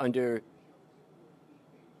hand under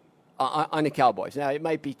on the Cowboys. Now, it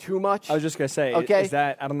might be too much. I was just going to say, okay? Is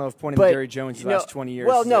that, I don't know if pointing to Jerry Jones the last 20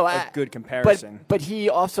 years is a good comparison. But he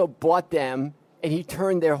also bought them, and he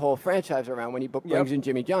turned their whole franchise around when he brings in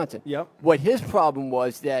Jimmy Johnson. Yep. What his problem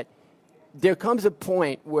was that there comes a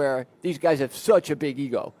point where these guys have such a big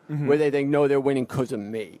ego, where they think, no, they're winning because of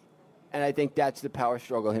me. And I think that's the power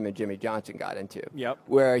struggle him and Jimmy Johnson got into. Yep.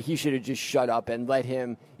 Where he should have just shut up and let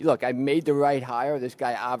him, look, I made the right hire. This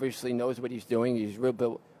guy obviously knows what he's doing. He's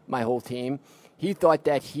rebuilt my whole team. He thought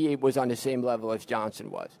that he was on the same level as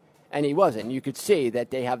Johnson was. And he wasn't. You could see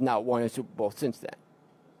that they have not won a Super Bowl since then.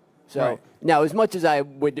 So now, as much as I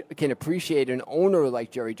can appreciate an owner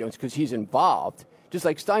like Jerry Jones, because he's involved, just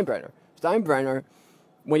like Steinbrenner. Steinbrenner,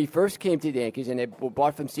 when he first came to the Yankees and they were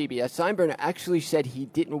bought from CBS, Steinbrenner actually said he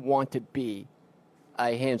didn't want to be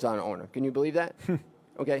a hands-on owner. Can you believe that?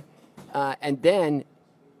 Okay. And then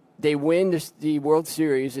they win the World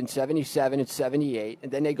Series in 77 and 78,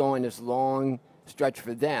 and then they go on this long stretch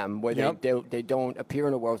for them where they don't appear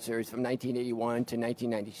in a World Series from 1981 to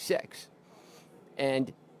 1996.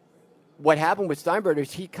 And what happened with Steinbrenner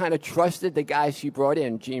is he kind of trusted the guys he brought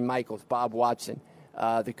in, Gene Michaels, Bob Watson,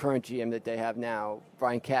 the current GM that they have now,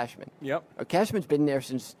 Brian Cashman. Yep. Cashman's been there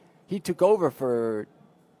since he took over for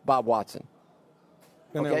Bob Watson.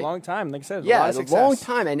 Been there a long time. Like I said, yeah, a lot of success. long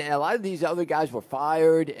time. And a lot of these other guys were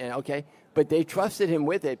fired, but they trusted him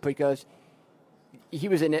with it because he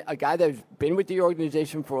was a guy that's been with the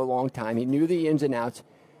organization for a long time. He knew the ins and outs.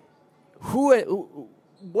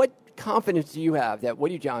 What confidence do you have that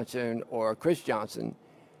Woody Johnson or Chris Johnson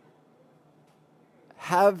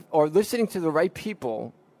are listening to the right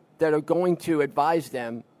people that are going to advise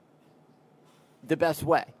them the best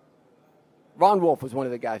way? Ron Wolf was one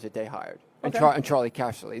of the guys that they hired, and Charlie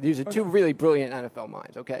Casserly. These are two really brilliant NFL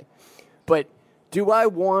minds, okay? But do I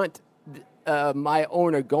want my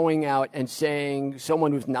owner going out and saying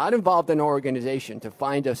someone who's not involved in our organization to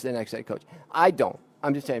find us the next head coach? I don't.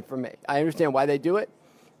 I'm just saying for me. I understand why they do it,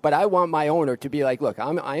 but I want my owner to be like, look,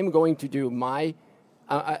 I am going to do my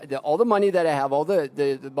all the money that I have, all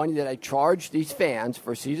the money that I charge these fans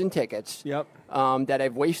for season tickets. Yep. That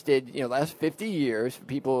I've wasted, last 50 years for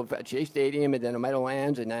people at Shea Stadium and then the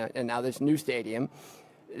Meadowlands and now this new stadium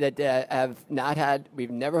that have not had.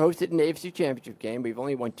 We've never hosted an AFC Championship game. We've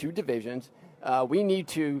only won 2 divisions. We need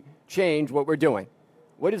to change what we're doing.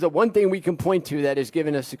 What is the one thing we can point to that has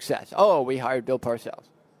given us success? Oh, we hired Bill Parcells.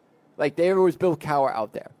 Like there was Bill Cowher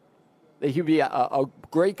out there. That he'd be a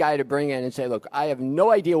great guy to bring in and say, look, I have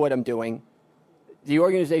no idea what I'm doing. The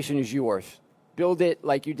organization is yours. Build it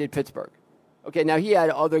like you did Pittsburgh. Okay, now he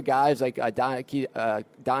had other guys like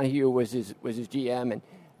Donahue was his GM, and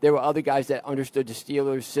there were other guys that understood the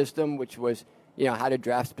Steelers system, which was how to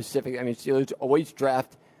draft specific. I mean, Steelers always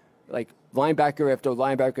draft like linebacker after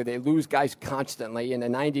linebacker. They lose guys constantly. In the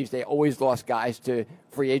 90s, they always lost guys to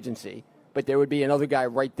free agency, but there would be another guy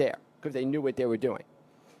right there because they knew what they were doing.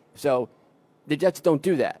 So the Jets don't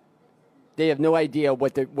do that. They have no idea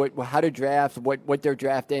how to draft, what they're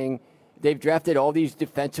drafting. They've drafted all these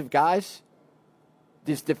defensive guys,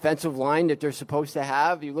 this defensive line that they're supposed to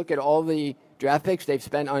have. You look at all the draft picks they've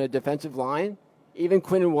spent on a defensive line. Even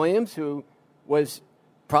Quinnen Williams, who was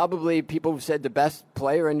probably people have said the best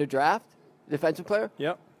player in the draft, defensive player.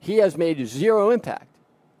 Yep. He has made zero impact.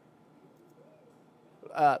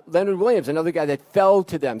 Leonard Williams, another guy that fell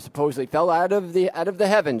to them, supposedly fell out of the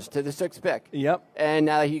heavens to the 6th pick. Yep. And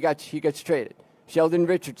now he gets traded. Sheldon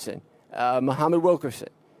Richardson, Muhammad Wilkerson,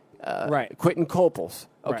 Quentin Copels.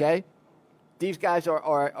 Okay, right. These guys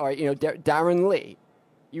are Darren Lee.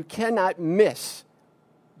 You cannot miss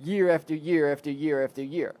year after year after year after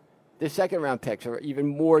year. The second-round picks are even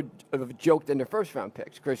more of a joke than the first-round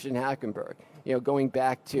picks. Christian Hackenberg, going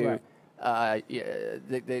back to. Right.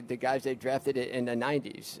 The guys they drafted in the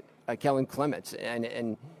 90s, Kellen Clements,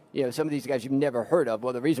 and some of these guys you've never heard of.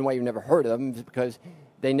 Well, the reason why you've never heard of them is because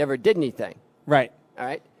they never did anything. Right. All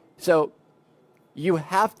right. So you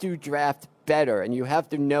have to draft better, and you have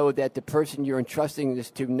to know that the person you're entrusting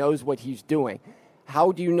this to knows what he's doing.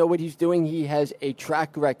 How do you know what he's doing? He has a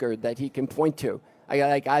track record that he can point to. I got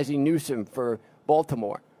like Ozzie Newsome for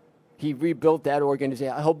Baltimore. He rebuilt that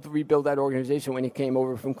organization. I helped rebuild that organization when he came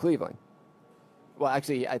over from Cleveland. Well,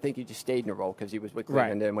 actually, I think he just stayed in a role because he was with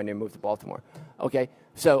Cleveland and when they moved to Baltimore. Okay,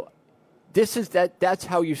 so that's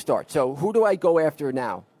how you start. So who do I go after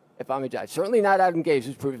now if I'm a Giant? Certainly not Adam Gase,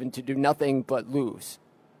 who's proven to do nothing but lose.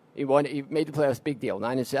 He made the playoffs, big deal.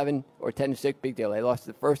 9-7 or 10-6, big deal. They lost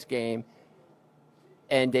the first game,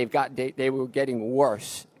 and they were getting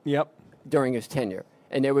worse. Yep. During his tenure,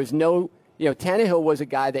 and there was no. Tannehill was a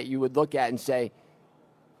guy that you would look at and say,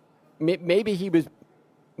 maybe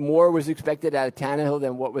more was expected out of Tannehill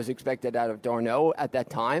than what was expected out of Darno at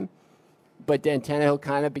that time. But then Tannehill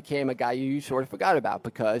kind of became a guy you sort of forgot about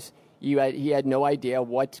because he had no idea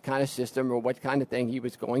what kind of system or what kind of thing he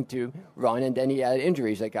was going to run, and then he had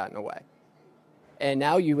injuries that got in the way. And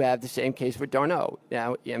now you have the same case with Darno.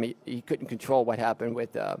 Now, I mean, he couldn't control what happened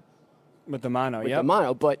with the mono. The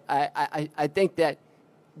mono, but I think that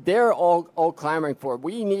they're all clamoring for.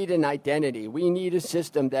 We need an identity. We need a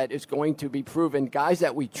system that is going to be proven. Guys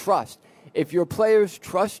that we trust. If your players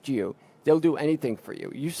trust you, they'll do anything for you.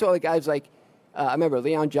 You saw the guys like, I remember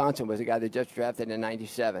Leon Johnson was a guy that just drafted in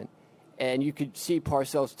 '97, and you could see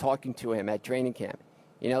Parcells talking to him at training camp.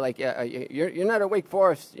 You're not at Wake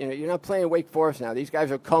Forest. You're not playing Wake Forest now. These guys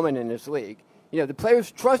are coming in this league. The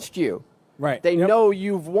players trust you. Right. They know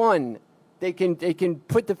you've won. They can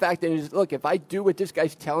put the fact in, look, if I do what this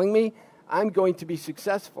guy's telling me, I'm going to be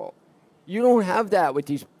successful. You don't have that with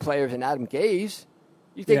these players in Adam Gase.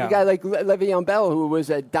 You take a guy like Le'Veon Bell, who was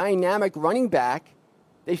a dynamic running back.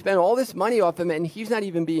 They spent all this money off him, and he's not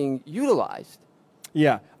even being utilized.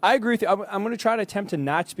 Yeah, I agree with you. I'm going to try to attempt to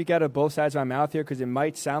not speak out of both sides of my mouth here because it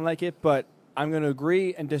might sound like it, but I'm going to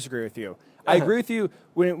agree and disagree with you. I agree with you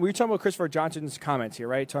when we were talking about Christopher Johnson's comments here,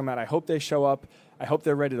 right? Talking about, I hope they show up. I hope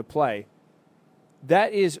they're ready to play.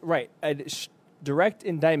 That is, right, a direct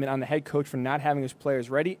indictment on the head coach for not having his players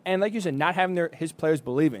ready. And like you said, not having his players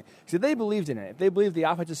believing. So if they believed in it, if they believed the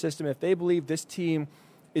offensive system, if they believe this team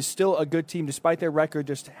is still a good team despite their record,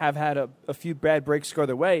 just have had a few bad breaks go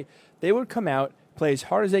their way, they would come out, play as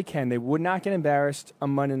hard as they can. They would not get embarrassed on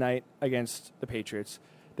Monday night against the Patriots.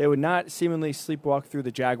 They would not seemingly sleepwalk through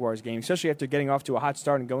the Jaguars game, especially after getting off to a hot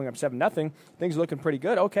start and going up 7-0. Things are looking pretty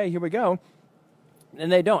good. Okay, here we go. And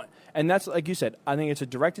they don't. And that's, like you said, I think it's a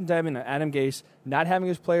direct indictment on Adam Gase not having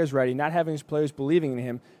his players ready, not having his players believing in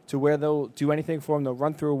him to where they'll do anything for him. They'll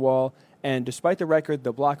run through a wall. And despite the record,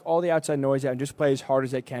 they'll block all the outside noise out and just play as hard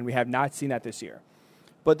as they can. We have not seen that this year.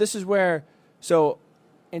 But this is where, so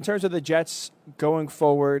in terms of the Jets going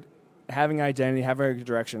forward, having identity, having a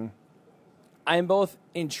direction, I am both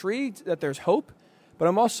intrigued that there's hope, but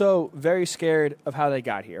I'm also very scared of how they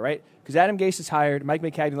got here, right? Because Adam Gase is hired. Mike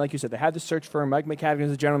Maccagnan, like you said, they have the search firm. Mike Maccagnan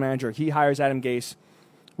is the general manager. He hires Adam Gase.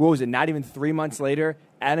 What was it, not even 3 months later,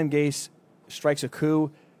 Adam Gase strikes a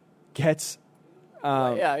coup, gets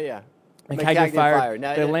Maccagnan fired.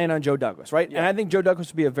 Now, they land on Joe Douglas, right? Yeah. And I think Joe Douglas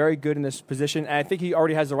would be very good in this position, and I think he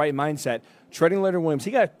already has the right mindset. Trading Leonard Williams,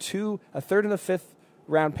 he got a third and a fifth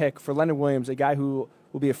round pick for Leonard Williams, a guy who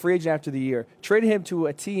will be a free agent after the year. Traded him to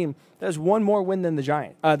a team that has one more win than the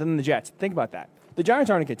Jets. Think about that. The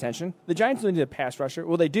Giants aren't in contention. The Giants don't need a pass rusher.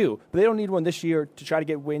 Well, they do, but they don't need one this year to try to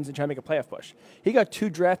get wins and try to make a playoff push. He got 2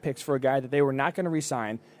 draft picks for a guy that they were not going to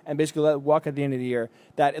re-sign and basically let walk at the end of the year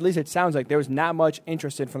that, at least it sounds like, there was not much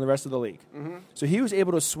interest in from the rest of the league. Mm-hmm. So he was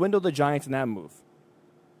able to swindle the Giants in that move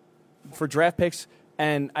for draft picks,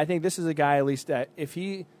 and I think this is a guy, at least, that if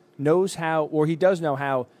he knows how, or he does know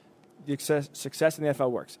how, the success in the NFL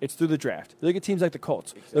works. It's through the draft. Look at teams like the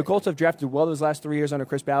Colts. Exactly. The Colts have drafted well those last 3 years under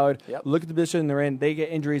Chris Ballard. Yep. Look at the position they're in. They get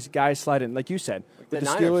injuries. Guys slide in. Like you said, with the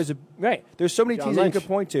Steelers. Right. There's so many teams that you could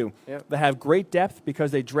point to that have great depth because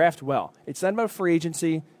they draft well. It's not about free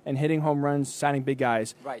agency and hitting home runs, signing big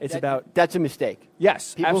guys. Right. It's about... That's a mistake.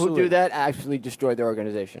 Yes, People absolutely. who do that actually destroy their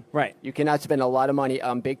organization. Right. You cannot spend a lot of money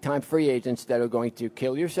on big-time free agents that are going to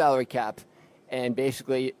kill your salary cap and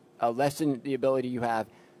basically lessen the ability you have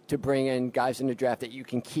to bring in guys in the draft that you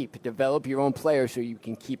can keep. Develop your own players so you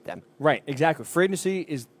can keep them. Right, exactly. Free agency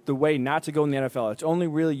is the way not to go in the NFL. It's only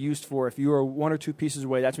really used for if you are 1 or 2 pieces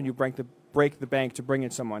away, that's when you break the bank to bring in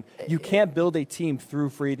someone. You can't build a team through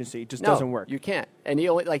free agency. It just doesn't work. You can't. And the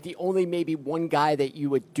only maybe one guy that you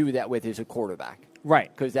would do that with is a quarterback.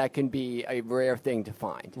 Right. Because that can be a rare thing to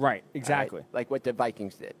find. Right, exactly. Right? Like what the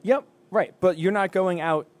Vikings did. Yep, right. But you're not going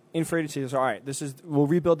out in free agency, all right, we'll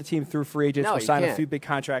rebuild the team through free agents, we'll sign a few big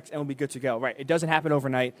contracts, and we'll be good to go. Right, it doesn't happen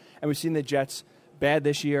overnight, and we've seen the Jets bad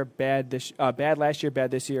this year, bad last year,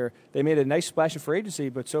 bad this year. They made a nice splash in free agency,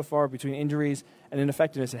 but so far between injuries and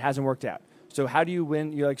ineffectiveness, it hasn't worked out. So how do you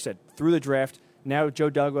win? Like I said, through the draft. Now Joe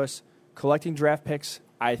Douglas collecting draft picks.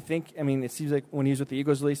 It seems like when he was with the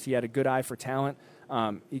Eagles, at least, he had a good eye for talent.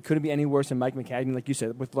 He couldn't be any worse than Mike Maccagnan, like you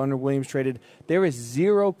said, with Leonard Williams traded. There is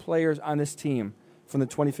 0 players on this team from the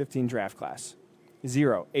 2015 draft class.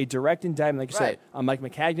 0. A direct indictment, like you said, on Mike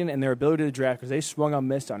Maccagnan and their ability to draft because they swung on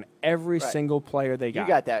missed on every single player they got. You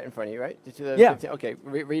got that in front of you, right? Yeah. Okay,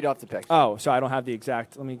 read off the picks. Oh, so I don't have the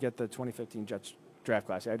exact. Let me get the 2015 Jets draft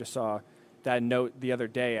class. I just saw that note the other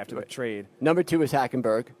day after the trade. Number 2 was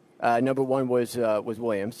Hackenberg. Number 1 was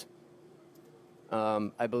Williams.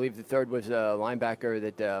 I believe the third was a linebacker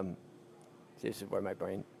that this is where my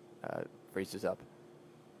brain freezes up.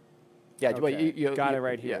 Yeah, okay. you got it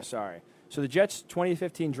right here. Yeah. Sorry. So the Jets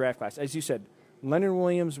 2015 draft class, as you said, Leonard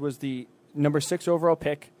Williams was the number 6 overall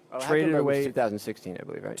pick, traded away 2016, I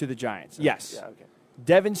believe, right? to the Giants. Yes. Yeah, okay.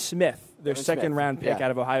 Devin Smith, their second-round pick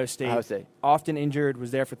out of Ohio State, often injured,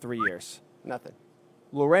 was there for 3 years. Nothing.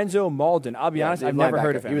 Lorenzo Malden, I'll be honest, I've never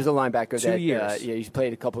heard of him. He was a linebacker. 2 years. He's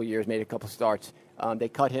played a couple of years, made a couple starts. They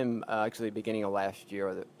cut him actually beginning of last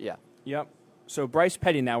year. Yep. So Bryce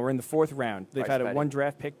Petty now, we're in the 4th round. They've had a 1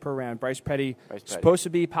 draft pick per round. Bryce Petty, supposed to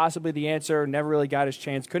be possibly the answer, never really got his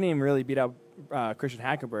chance. Couldn't even really beat out Christian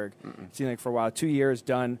Hackenberg, it seemed like, for a while. 2 years,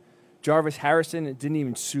 done. Jarvis Harrison didn't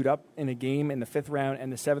even suit up in a game in the 5th round, and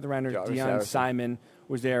the 7th rounder, Deion Simon,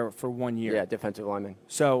 was there for 1 year. Yeah, defensive lineman.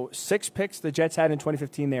 So 6 picks the Jets had in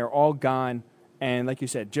 2015, they are all gone. And like you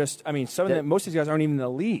said, most of these guys aren't even in the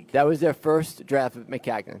league. That was their first draft of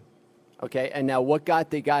Maccagnan. Okay, and now what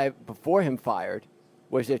got the guy before him fired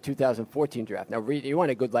was their 2014 draft. Now, you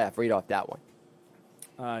want a good laugh, read off that one.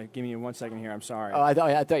 Give me 1 second here. I'm sorry. Oh, I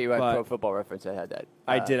thought you were But- at Pro Football Reference. I had that.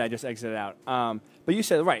 I did. I just exited out. But you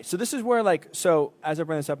said, right. So this is where, so as I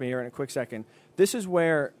bring this up in here in a quick second, this is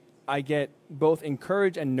where I get both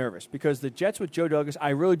encouraged and nervous because the Jets with Joe Douglas, I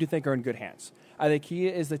really do think are in good hands. I think he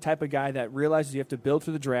is the type of guy that realizes you have to build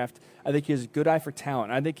through the draft. I think he has a good eye for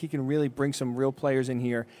talent. I think he can really bring some real players in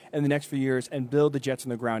here in the next few years and build the Jets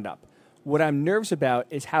from the ground up. What I'm nervous about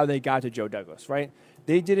is how they got to Joe Douglas, right?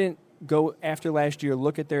 They didn't go after last year,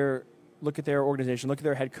 look at their organization, look at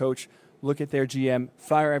their head coach, look at their GM,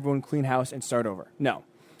 fire everyone, clean house, and start over. No.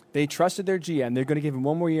 They trusted their GM. They're going to give him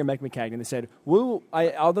one more year, Mike Maccagnan. They said,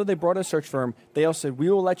 although they brought a search firm, they also said, we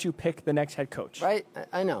will let you pick the next head coach. Right?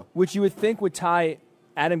 I know. Which you would think would tie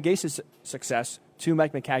Adam Gase's success to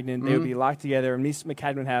Mike Maccagnan. They would be locked together, and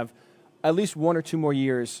Maccagnan would have at least 1 or 2 more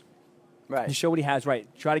years to show what he has, right.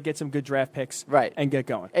 Try to get some good draft picks and get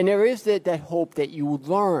going. And there is that hope that you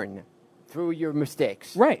learn through your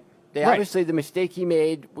mistakes. Right. Obviously, the mistake he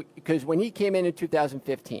made, because when he came in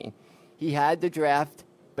 2015, he had the draft,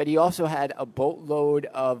 but he also had a boatload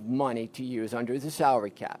of money to use under the salary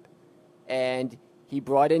cap. And he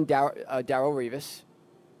brought in Darrelle Revis,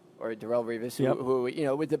 who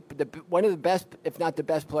was one of the best, if not the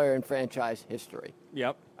best player in franchise history.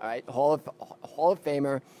 Yep. All right, Hall of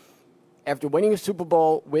Famer. After winning a Super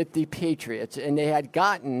Bowl with the Patriots, and they had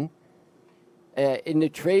gotten, in the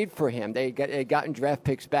trade for him, they had gotten draft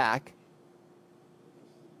picks back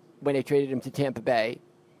when they traded him to Tampa Bay.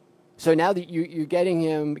 So now that you're getting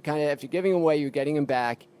him, kind of after giving him away, you're getting him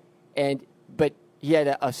back. But he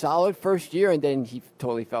had a solid first year, and then he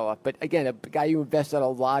totally fell off. But again, a guy you invested a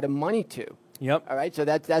lot of money to. Yep. All right, so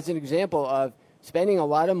that's an example of spending a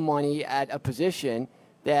lot of money at a position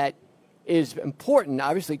that is important.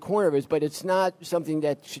 Obviously, corner is, but it's not something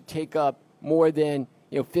that should take up more than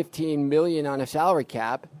 $15 million on a salary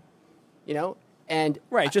cap. And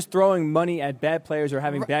just throwing money at bad players or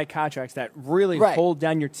having bad contracts that really hold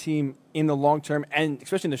down your team in the long term, and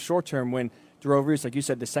especially in the short term when Darrelle Revis, like you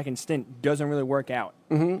said, the second stint doesn't really work out.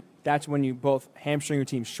 Mm-hmm. That's when you both hamstring your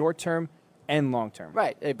team short term and long term.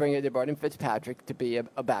 Right. They brought in Fitzpatrick to be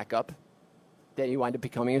a backup. Then he wound up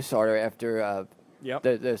becoming a starter after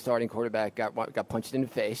the starting quarterback got punched in the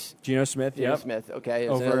face. Geno Smith. Geno Smith. Okay.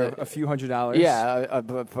 Over a few $100s. Yeah,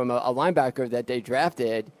 from a linebacker that they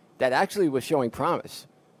drafted that actually was showing promise,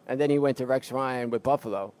 and then he went to Rex Ryan with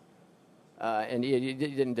Buffalo, and he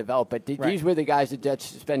didn't develop. But these were the guys that Jets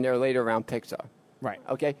spend their later round picks on. Right.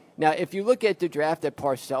 Okay. Now, if you look at the draft that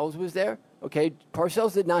Parcells was there, okay,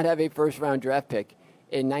 Parcells did not have a first round draft pick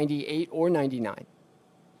in '98 or '99.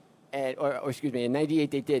 Or excuse me, in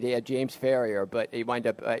 '98 they did. They had James Ferrier, but they wind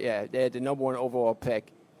up, they had the number 1 overall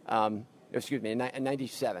pick. In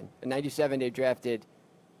 '97. In '97 they drafted,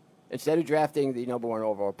 instead of drafting the number 1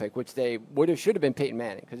 overall pick, which they should have been Peyton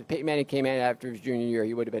Manning, because if Peyton Manning came in after his junior year,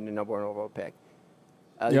 he would have been the number 1 overall pick.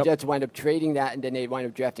 The Jets wind up trading that, and then they wind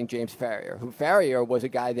up drafting James Ferrier, who Ferrier was a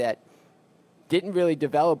guy that didn't really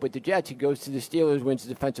develop with the Jets. He goes to the Steelers, wins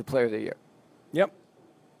the Defensive Player of the Year. Yep.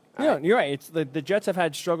 Yeah, you're right. It's the Jets have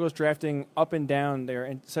had struggles drafting up and down their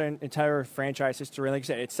entire franchise history. Like I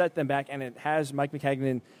said, it set them back, and it has. Mike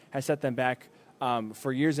Maccagnan has set them back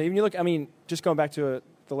for years. And even you look, just going back to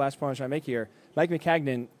the last point I'm trying to make here, Mike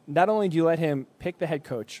Maccagnan, not only do you let him pick the head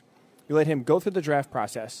coach, you let him go through the draft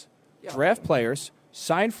process, draft players,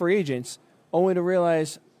 sign free agents, only to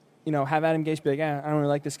realize, have Adam Gase be like, I don't really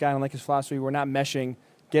like this guy, I don't like his philosophy, we're not meshing,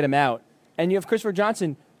 get him out. And you have Christopher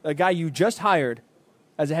Johnson, a guy you just hired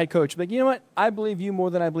as a head coach, like, you know what, I believe you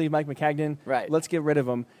more than I believe Mike Maccagnan. Right. Let's get rid of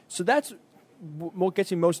him. So that's what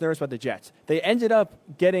gets me most nervous about the Jets. They ended up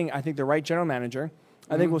getting, I think, the right general manager.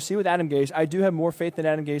 I think we'll see with Adam Gase. I do have more faith in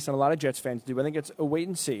Adam Gase than a lot of Jets fans do. I think it's a wait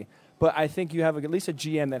and see. But I think you have at least a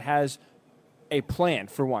GM that has a plan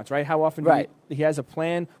for once, right? How often he has a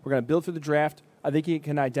plan. We're going to build through the draft. I think he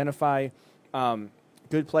can identify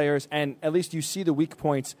good players, and at least you see the weak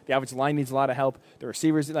points. The offensive line needs a lot of help. The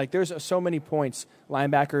receivers, there's so many points,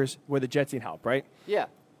 linebackers, where the Jets need help, right? Yeah.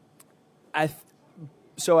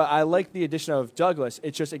 So I like the addition of Douglas.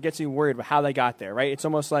 It's just it gets me worried about how they got there, right? It's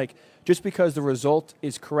almost like just because the result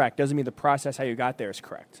is correct doesn't mean the process how you got there is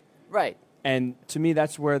correct. Right. And to me,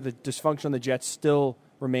 that's where the dysfunction of the Jets still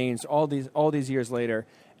remains all these years later.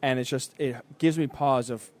 And it gives me pause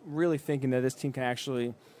of really thinking that this team can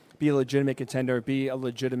actually be a legitimate contender, be a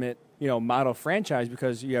legitimate model franchise,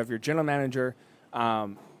 because you have your general manager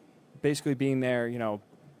basically being there,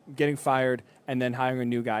 getting fired and then hiring a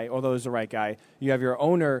new guy, although he's the right guy. You have your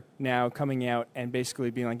owner now coming out and basically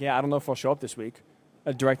being like, I don't know if I'll show up this week.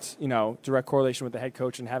 A direct correlation with the head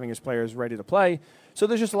coach and having his players ready to play. So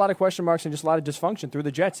there's just a lot of question marks and just a lot of dysfunction through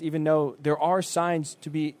the Jets, even though there are signs to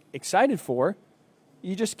be excited for.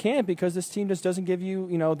 You just can't because this team just doesn't give you,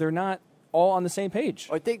 they're not all on the same page.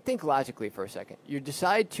 Or think logically for a second. You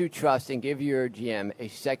decide to trust and give your GM a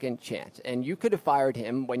second chance. And you could have fired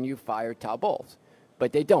him when you fired Todd Bowles.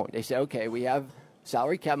 But they don't. They say, okay, we have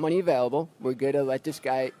salary cap money available. We're going to let this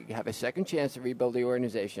guy have a second chance to rebuild the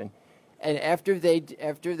organization. And after they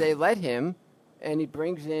let him, and he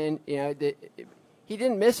brings in, he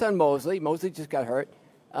didn't miss on Mosley. Mosley just got hurt.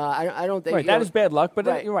 I don't think. Right, that is bad luck,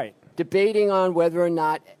 but you're right. Debating on whether or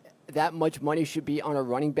not that much money should be on a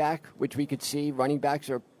running back, which we could see running backs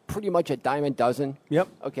are pretty much a dime a dozen. Yep.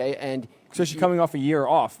 Okay, and especially coming off a year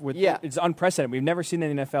off. It's unprecedented. We've never seen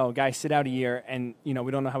in the NFL a guy sit out a year, and we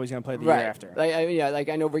don't know how he's going to play the year after.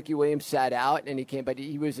 I know Ricky Williams sat out and he came, but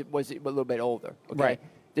he was a little bit older. Okay? Right.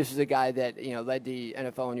 This is a guy that led the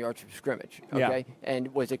NFL in yards from scrimmage. Okay,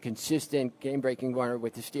 and was a consistent game-breaking runner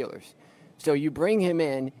with the Steelers. So you bring him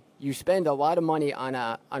in. You spend a lot of money on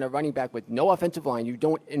a running back with no offensive line. You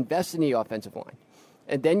don't invest in the offensive line.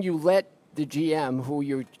 And then you let the GM, who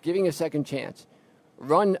you're giving a second chance,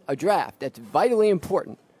 run a draft that's vitally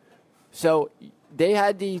important. So they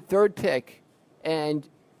had the third pick, and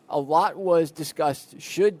a lot was discussed.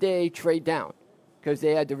 Should they trade down? Because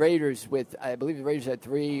they had the Raiders I believe the Raiders had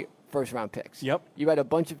 3 first-round picks. Yep. You had a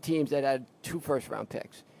bunch of teams that had 2 first-round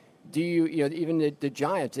picks. Even the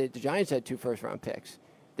Giants, the Giants had 2 first-round picks.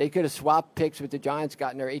 They could have swapped picks with the Giants,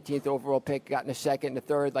 gotten their 18th overall pick, gotten a second and a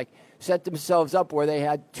third, set themselves up where they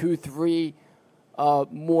had 2, 3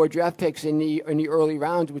 more draft picks in the early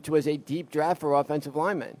rounds, which was a deep draft for offensive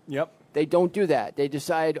linemen. Yep. They don't do that. They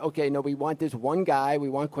decide, okay, no, we want this one guy. We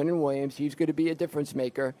want Quinnen Williams. He's going to be a difference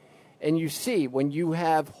maker. And you see, when you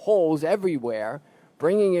have holes everywhere,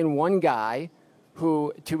 bringing in one guy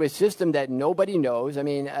to a system that nobody knows. I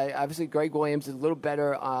mean, obviously Greg Williams is a little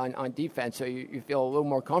better on defense, so you feel a little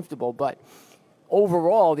more comfortable. But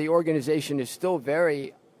overall, the organization is still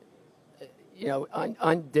very,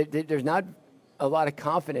 there's not a lot of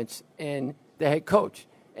confidence in the head coach.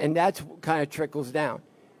 And that's what kind of trickles down.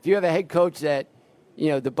 If you have a head coach that,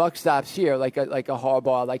 the buck stops here, like a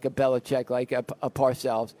Harbaugh, like a Belichick, like a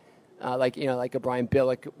Parcells, like a Brian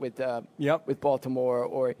Billick with Baltimore,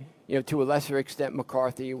 or to a lesser extent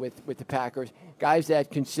McCarthy with the Packers, guys that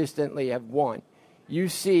consistently have won. You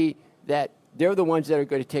see that they're the ones that are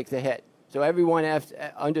going to take the hit. So everyone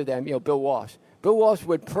under them, Bill Walsh. Bill Walsh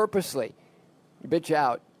would purposely bitch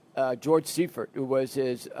out George Seifert, who was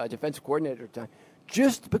his defensive coordinator at the time,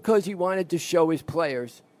 just because he wanted to show his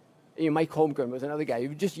players. Mike Holmgren was another guy. He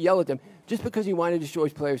would just yell at them just because he wanted to show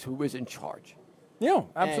his players who was in charge. Yeah,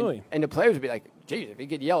 absolutely. And the players would be like, geez, if he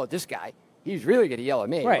could yell at this guy, he's really going to yell at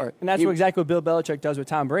me. Right, and that's exactly what Bill Belichick does with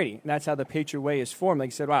Tom Brady. And that's how the Patriot way is formed. Like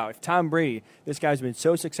you said, wow, if Tom Brady, this guy's been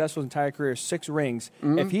so successful his entire career, 6 rings,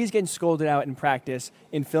 if he's getting scolded out in practice,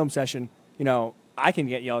 in film session, I can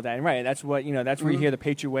get yelled at. And right, that's what that's where you hear the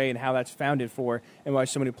Patriot way and how that's founded for, and why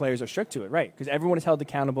so many players are strict to it. Right, because everyone is held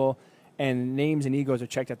accountable, and names and egos are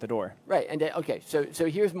checked at the door. Right, and so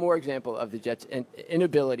here's more example of the Jets'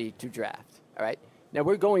 inability to draft. All right. Now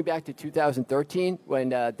we're going back to 2013 when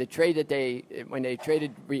they traded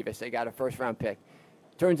Revis. They got a first-round pick.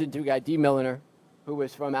 Turns into a guy, D. Milliner, who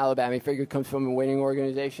was from Alabama. He figured comes from a winning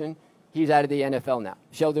organization. He's out of the NFL now.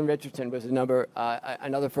 Sheldon Richardson was another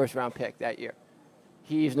first-round pick that year.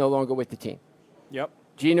 He's no longer with the team. Yep.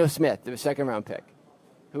 Geno Smith, the second-round pick,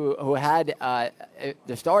 who had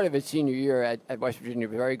the start of his senior year at West Virginia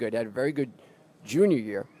was very good. Had a very good junior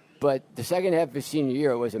year, but the second half of his senior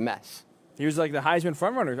year was a mess. He was like the Heisman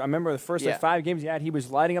frontrunner. I remember the first 5 games he had, he was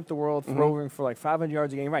lighting up the world, throwing for 500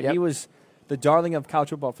 yards a game. Right, He was the darling of college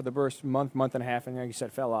football for the first month and a half, and like you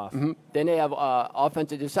said, fell off. Then they have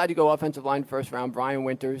offensive. Decided to go offensive line first round. Brian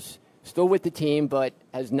Winters, still with the team, but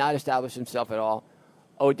has not established himself at all.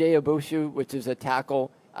 Oday Abushu, which is a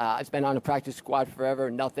tackle, has been on the practice squad forever,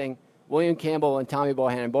 nothing. William Campbell and Tommy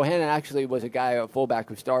Bohannon. Bohannon actually was a fullback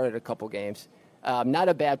who started a couple games. Not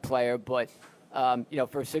a bad player, but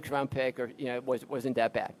for a 6th-round pick, wasn't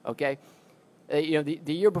that bad. Okay, the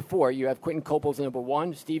year before you have Quentin Coples number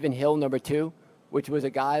 1, Stephen Hill number 2, which was a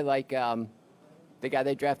guy like the guy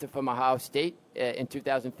they drafted from Ohio State in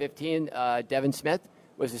 2015. Devin Smith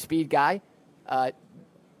was a speed guy,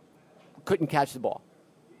 couldn't catch the ball.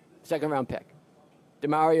 2nd-round pick.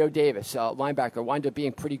 Demario Davis, linebacker, wound up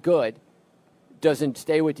being pretty good, doesn't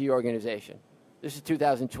stay with the organization. This is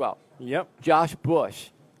 2012. Yep. Josh Bush,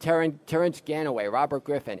 Terrence Ganaway, Robert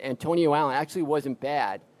Griffin, Antonio Allen actually wasn't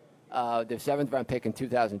bad, the 7th-round pick in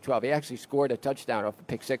 2012. He actually scored a touchdown off a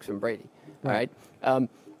pick 6 from Brady. All right.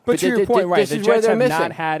 But to your point, right, this the is where Jets they're have missing.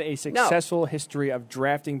 not had a successful history of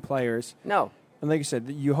drafting players. No. And like you said,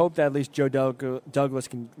 you hope that at least Joe Douglas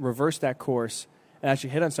can reverse that course and actually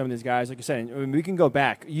hit on some of these guys. Like you said, I mean, we can go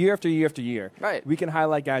back year after year after year. Right. We can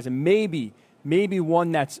highlight guys, and maybe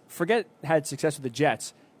one that's had success with the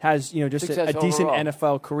Jets has just a decent overall.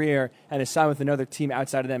 NFL career and is signed with another team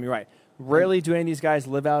outside of them. You're right. Rarely do any of these guys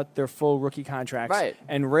live out their full rookie contracts. Right.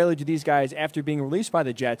 And rarely do these guys, after being released by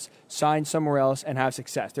the Jets, sign somewhere else and have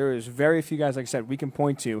success. There is very few guys, like I said, we can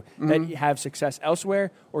point to that have success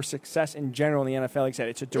elsewhere or success in general in the NFL. Like I said,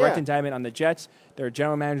 it's a direct indictment on the Jets. They're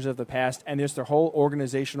general managers of the past, and there's their whole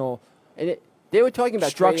organizational they were talking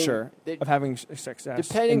about structure of having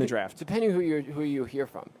success in the draft. Depending who you hear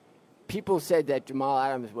from. People said that Jamal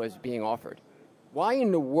Adams was being offered. Why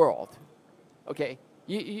in the world? Okay.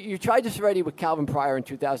 You tried this already with Calvin Pryor in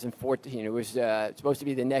 2014. It was supposed to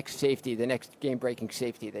be the next safety, the next game-breaking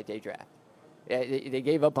safety that they draft. They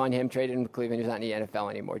gave up on him, traded him to Cleveland. He's not in the NFL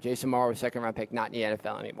anymore. Jason Morrow, second-round pick, not in the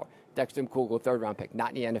NFL anymore. Dexter McCougal, third-round pick,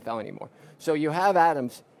 not in the NFL anymore. So you have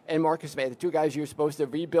Adams and Marcus May, the two guys you're supposed to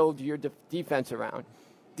rebuild your defense around.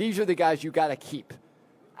 These are the guys you got to keep.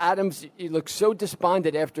 Adams, he looks so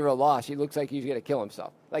despondent after a loss. He looks like he's going to kill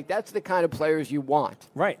himself. Like, that's the kind of players you want.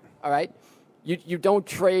 Right. All right? You don't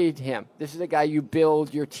trade him. This is a guy you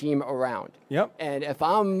build your team around. Yep. And if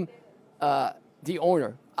I'm the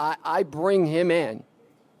owner, I bring him in,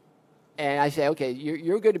 and I say, okay,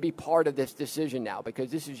 you're going to be part of this decision now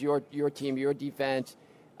because this is your team, your defense.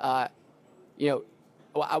 We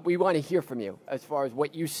want to hear from you as far as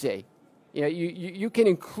what you see. You can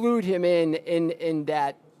include him in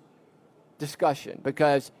that discussion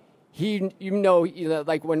because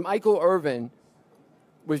like when Michael Irvin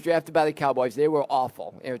was drafted by the Cowboys. They were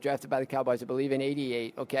awful. They were drafted by the Cowboys, I believe, in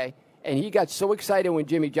 '88, okay? And he got so excited when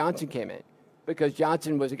Jimmy Johnson came in because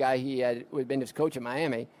Johnson was a guy he had been his coach in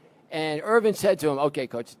Miami. And Irvin said to him, okay,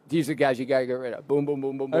 coach, these are guys you got to get rid of. Boom, boom,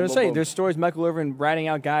 boom, boom, boom, boom, boom. There's stories Michael Irvin ratting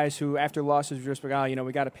out guys who, after losses, were just like,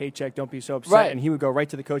 we got a paycheck, don't be so upset. Right. And he would go right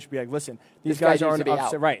to the coach and be like, listen, these This guy guys needs aren't to be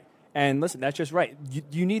upset. out. Right. And listen, that's just right.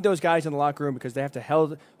 You need those guys in the locker room because they have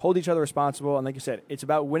to hold each other responsible. And like you said, it's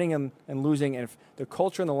about winning and losing. And if the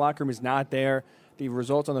culture in the locker room is not there, the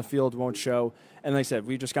results on the field won't show. And like I said,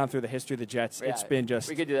 we've just gone through the history of the Jets. Yeah, it's been just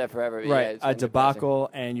we could do that forever. Right, Yeah, a debacle.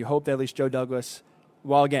 And you hope that at least Joe Douglas,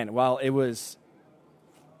 while it was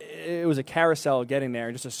a carousel getting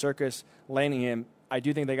there, just a circus landing him, I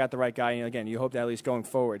do think they got the right guy. And again, you hope that at least going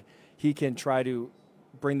forward, he can try to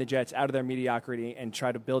bring the Jets out of their mediocrity and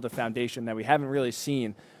try to build a foundation that we haven't really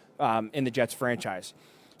seen in the Jets franchise.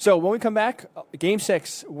 So when we come back, Game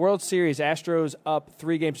 6, World Series, Astros up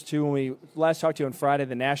 3-2. When we last talked to you on Friday,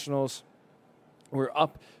 the Nationals were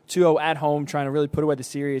up 2-0 at home, trying to really put away the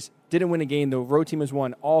series. Didn't win a game. The road team has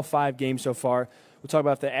won all 5 games so far. We'll talk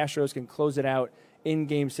about if the Astros can close it out in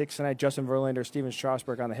Game 6 tonight. Justin Verlander, Steven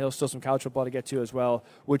Strasburg on the hill. Still some college football to get to as well.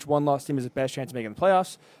 Which one-loss team has the best chance of making the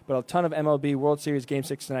playoffs? But a ton of MLB World Series Game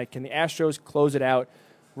 6 tonight. Can the Astros close it out?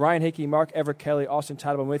 Ryan Hickey, Mark Everett Kelly, Austin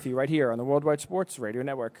Tottenham with you right here on the Worldwide Sports Radio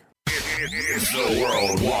Network. It's the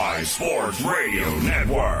Worldwide Sports Radio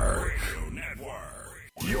Network.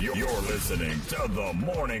 You're listening to the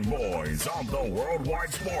Morning Boys on the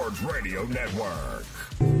Worldwide Sports Radio Network.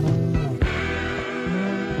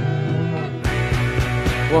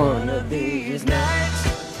 One of these nights.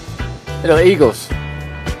 Hello, Eagles.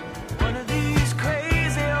 One of these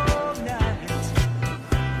crazy old nights.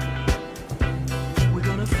 We're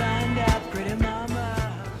gonna find out, pretty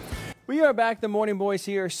mama. We are back, the Morning Boys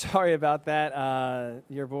here. Sorry about that.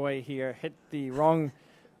 Your boy here hit the wrong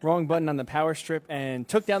button on the power strip and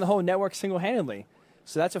took down the whole network single-handedly.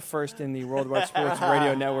 So that's a first in the Worldwide Sports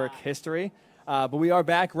Radio Network history. But we are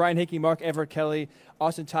back. Ryan Hickey, Mark Everett Kelly,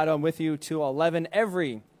 Austin Tottenham with you till 11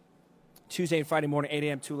 every Tuesday and Friday morning, 8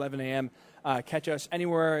 a.m. to 11 a.m. Catch us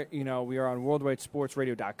anywhere. We are on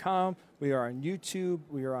worldwidesportsradio.com. We are on YouTube.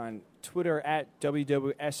 We are on Twitter at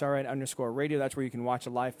WWSRN_radio. That's where you can watch a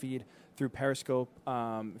live feed through Periscope.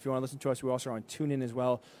 If you want to listen to us, we also are on TuneIn as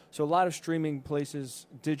well. So a lot of streaming places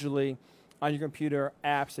digitally on your computer,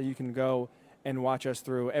 apps that you can go and watch us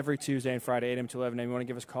through every Tuesday and Friday, 8 a.m. to 11 a.m. You want to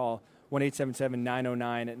give us a call,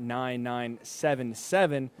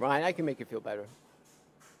 1-877-909-9977. Ryan, I can make you feel better.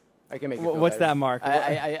 I can make you feel What's better. that, Mark?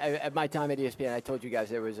 At my time at ESPN, I told you guys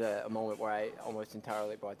there was a moment where I almost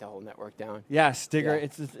entirely brought the whole network down. Yes, Digger.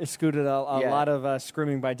 Yeah. It's scooted a lot of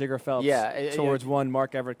screaming by Digger Phelps towards one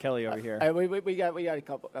Mark Everett Kelly over here. We got a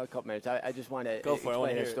couple minutes. I just want to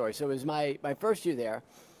explain a story. So it was my first year there,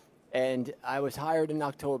 and I was hired in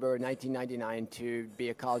October 1999 to be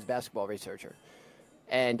a college basketball researcher.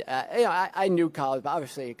 And I knew college.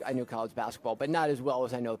 Obviously, I knew college basketball, but not as well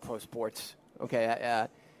as I know pro sports. Okay,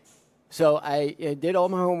 so I did all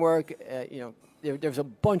my homework. There's a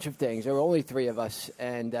bunch of things. There were only 3 of us,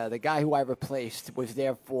 and the guy who I replaced was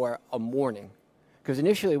there for a morning. Because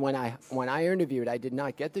initially, when I interviewed, I did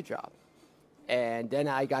not get the job, and then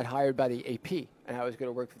I got hired by the AP, and I was going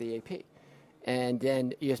to work for the AP. And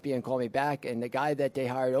then ESPN called me back, and the guy that they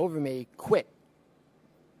hired over me quit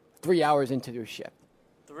 3 hours into their shift.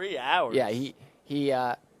 3 hours? Yeah,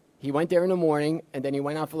 he went there in the morning, and then he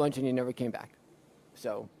went out for lunch, and he never came back.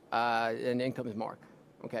 So, and in comes Mark,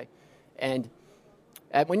 okay? And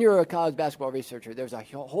when you're a college basketball researcher, there's a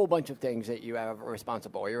whole bunch of things that you have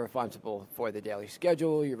responsible. You're responsible for the daily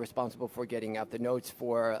schedule. You're responsible for getting out the notes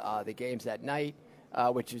for the games that night,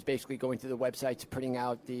 which is basically going to the websites, printing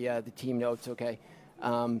out the team notes, okay?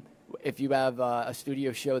 If you have a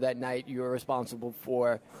studio show that night, you're responsible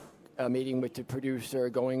for a meeting with the producer,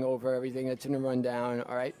 going over everything that's in the rundown,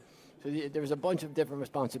 all right? So there's a bunch of different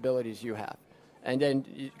responsibilities you have. And then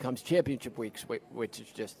it comes championship weeks, which is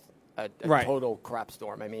just a total crap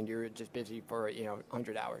storm. I mean, you're just busy for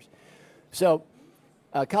 100 hours. So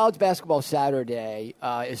college basketball Saturday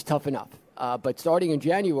is tough enough. But starting in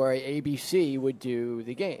January, ABC would do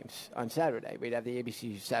the games on Saturday. We'd have the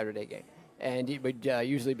ABC Saturday game. And it would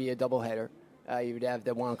usually be a doubleheader. You would have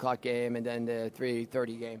the 1 o'clock game and then the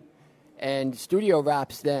 3:30 game. And studio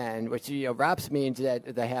wraps then, which wraps means that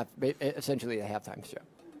essentially the halftime show.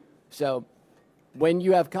 So when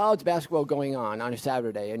you have college basketball going on a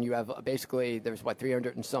Saturday, and you have basically there's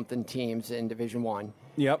 300 and something teams in Division I.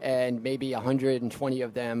 Yep. And maybe 120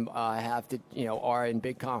 of them have to are in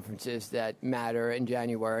big conferences that matter in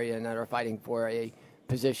January and that are fighting for a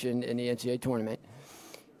position in the NCAA tournament.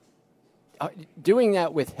 Doing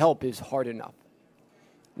that with help is hard enough.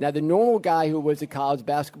 Now, the normal guy who was a college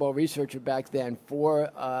basketball researcher back then for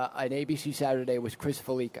an ABC Saturday was Chris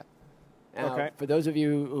Felica. Now, okay. For those of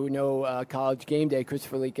you who know College Game Day, Chris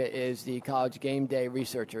Felica is the College Game Day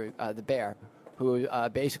researcher, the Bear, who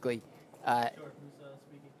basically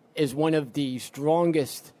is one of the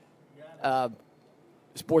strongest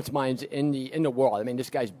sports minds in the world. I mean, this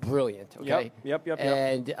guy's brilliant, okay? Yep.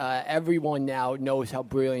 And everyone now knows how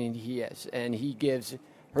brilliant he is. And he gives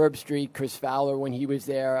Herb Street, Chris Fowler when he was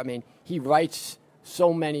there. I mean, he writes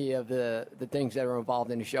so many of the things that are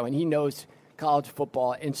involved in the show. And he knows college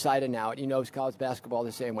football inside and out. He knows college basketball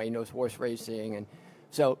the same way. He knows horse racing. And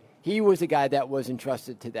so he was the guy that was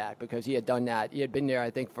entrusted to that because he had done that. He had been there,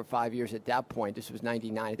 I think, for 5 years at that point. This was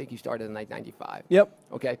 99. I think he started in 95. Yep.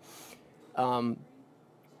 Okay.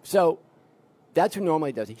 So that's who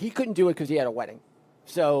normally does it. He couldn't do it because he had a wedding.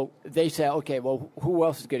 So they said, okay, well, who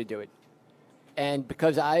else is going to do it? And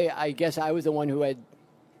because I guess I was the one who had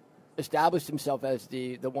established himself as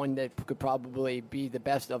the one that could probably be the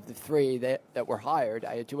best of the 3 that were hired.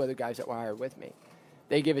 I had 2 other guys that were hired with me.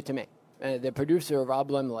 They give it to me. The producer, Rob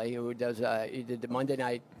Lemley, who he did the Monday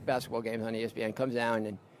night basketball games on ESPN, comes down,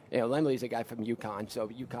 and Lemley's a guy from UConn, so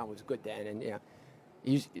UConn was good then, and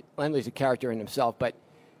Lemley's a character in himself. But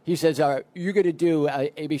he says, "All right, you're going to do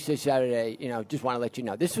ABC Saturday. Just want to let you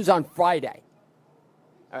know this was on Friday."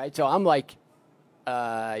 All right, so I'm like,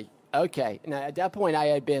 okay. Now at that point, I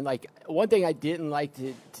had been like, one thing I didn't like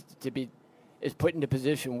to be is put in a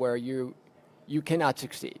position where you cannot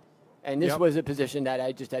succeed. And this was a position that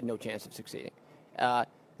I just had no chance of succeeding.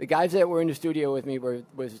 The guys that were in the studio with me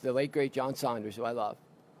was the late, great John Saunders, who I love,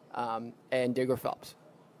 and Digger Phelps.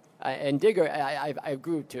 And Digger, I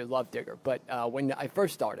grew to love Digger. But when I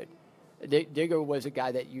first started, Digger was a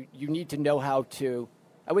guy that you need to know how to,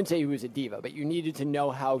 I wouldn't say he was a diva, but you needed to know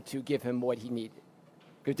how to give him what he needed.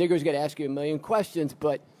 Because Digger's going to ask you a million questions,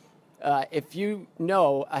 but if you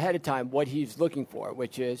know ahead of time what he's looking for,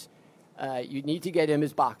 which is, you need to get him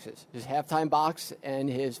his boxes, his halftime box and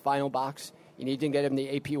his final box. You need to get him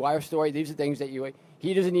the AP Wire story. These are things that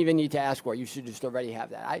he doesn't even need to ask for. You should just already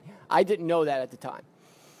have that. I didn't know that at the time.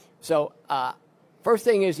 So first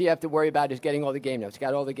thing is you have to worry about is getting all the game notes.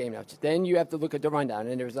 Got all the game notes. Then you have to look at the rundown,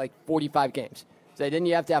 and there's like 45 games. So then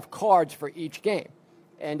you have to have cards for each game.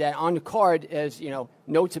 And on the card is,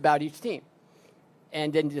 notes about each team.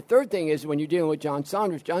 And then the third thing is when you're dealing with John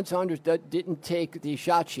Saunders didn't take the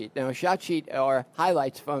shot sheet. Now, a shot sheet are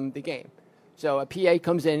highlights from the game. So a PA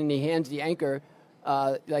comes in and he hands the anchor.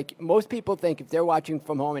 Like most people think if they're watching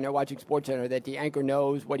from home and they're watching SportsCenter that the anchor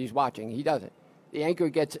knows what he's watching. He doesn't. The anchor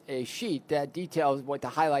gets a sheet that details what the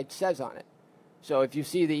highlight says on it. So if you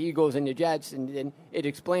see the Eagles and the Jets, and then it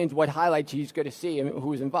explains what highlights he's going to see and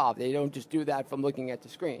who's involved. They don't just do that from looking at the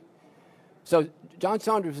screen. So John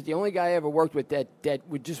Saunders was the only guy I ever worked with that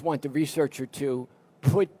would just want the researcher to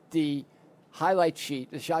put the highlight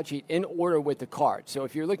sheet, the shot sheet, in order with the cards. So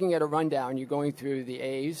if you're looking at a rundown, you're going through the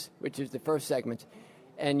A's, which is the first segment,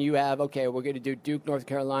 and you have, okay, we're going to do Duke, North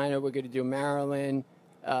Carolina, we're going to do Maryland,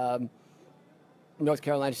 North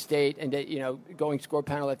Carolina State, and then, going score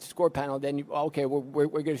panel after score panel. Then, we're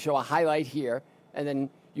going to show a highlight here, and then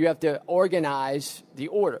you have to organize the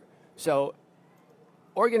order. So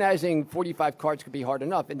organizing 45 cards could be hard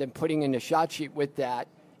enough, and then putting in a shot sheet with that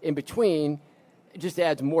in between, it just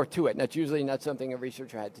adds more to it. And that's usually not something a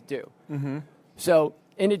researcher had to do. Mm-hmm. So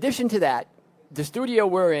in addition to that, the studio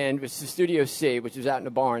we're in, which is Studio C, which is out in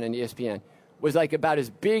the barn in ESPN, was like about as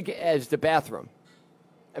big as the bathroom.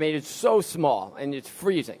 I mean, it's so small, and it's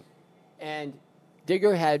freezing. And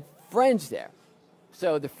Digger had friends there.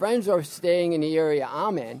 So the friends are staying in the area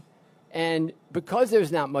I'm in, and because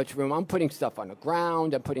there's not much room, I'm putting stuff on the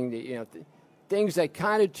ground. I'm putting the, things that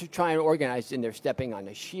kind of to try and organize in there, stepping on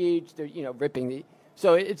the sheets, they're, ripping the.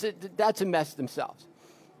 So that's a mess themselves.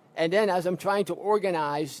 And then as I'm trying to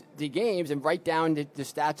organize the games and write down the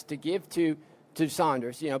stats to give to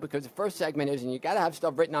Saunders, because the first segment is, and you got to have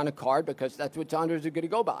stuff written on a card because that's what Saunders are going to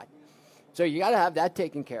go by. So you got to have that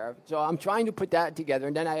taken care of. So I'm trying to put that together,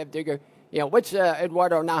 and then I have Digger. What's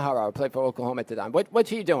Eduardo Najera, played for Oklahoma at the time? What's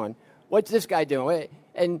he doing? What's this guy doing?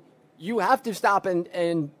 And you have to stop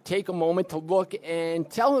and take a moment to look and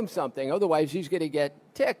tell him something. Otherwise, he's going to get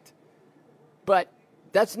ticked. But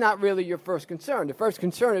that's not really your first concern. The first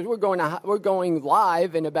concern is we're going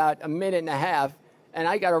live in about a minute and a half, and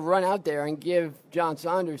I got to run out there and give John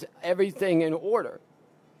Saunders everything in order.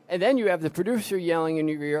 And then you have the producer yelling in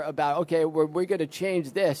your ear about, okay, we're going to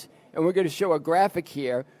change this, and we're going to show a graphic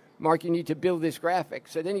here. Mark, you need to build this graphic.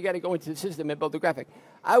 So then you got to go into the system and build the graphic.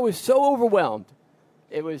 I was so overwhelmed.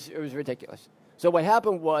 It was ridiculous. So what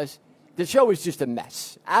happened was the show was just a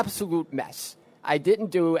mess, absolute mess. I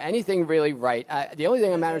didn't do anything really right. The only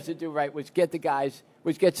thing I managed to do right was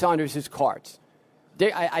get Saunders his cards.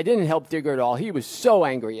 I didn't help Digger at all. He was so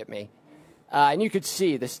angry at me. And you could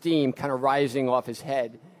see the steam kind of rising off his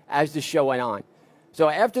head as the show went on. So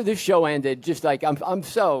after the show ended, just like I'm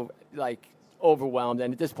so like overwhelmed,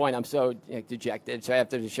 and at this point I'm so dejected. So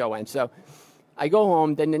after the show ends, so I go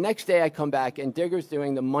home. Then the next day I come back, and Digger's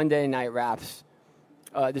doing the Monday night wraps.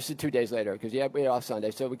 This is 2 days later because we had off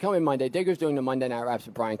Sunday. So we come in Monday. Digger's doing the Monday night wraps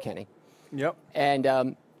with Brian Kenny. Yep.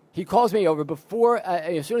 And he calls me over before.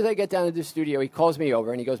 As soon as I get down to the studio, he calls me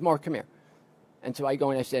over and he goes, "Mark, come here." And so I go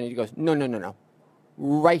and I stand, and he goes, "No,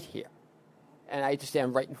 right here." And I just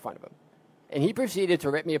stand right in front of him. And he proceeded to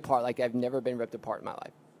rip me apart like I've never been ripped apart in my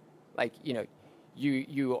life. Like, you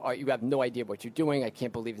have no idea what you're doing. I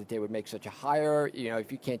can't believe that they would make such a hire.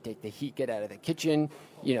 If you can't take the heat, get out of the kitchen.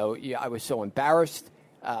 I was so embarrassed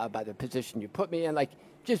by the position you put me in. Like,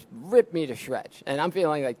 just rip me to shreds. And I'm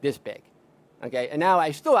feeling like this big. Okay, and now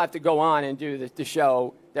I still have to go on and do the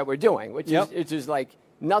show that we're doing, which is like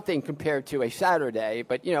nothing compared to a Saturday.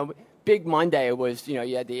 But, Big Monday was, you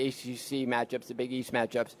had the ACC matchups, the Big East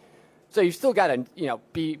matchups. So you still got to,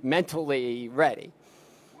 be mentally ready.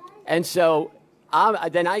 And so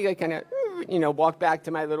then I kind of, walk back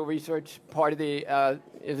to my little research part of the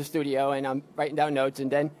studio, and I'm writing down notes.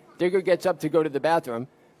 And then Digger gets up to go to the bathroom.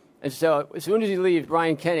 And so as soon as he leaves,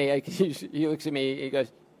 Brian Kenny, he looks at me, he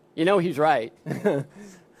goes, he's right. And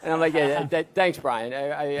I'm like, yeah, thanks, Brian.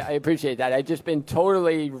 I appreciate that. I've just been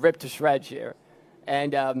totally ripped to shreds here.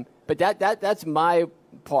 And but that's my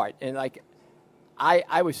part. And, like,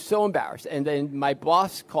 I was so embarrassed. And then my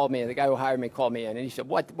boss called me, and the guy who hired me called me in, and he said,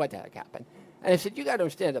 what the heck happened? And I said, you got to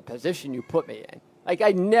understand the position you put me in. Like,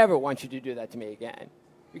 I never want you to do that to me again.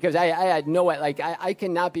 Because I had no way, like, I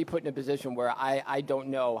cannot be put in a position where I don't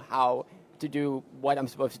know how to do what I'm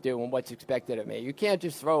supposed to do and what's expected of me. You can't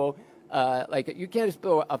just throw, you can't just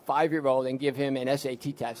throw a 5-year-old and give him an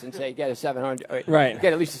SAT test and say, get a 700, right.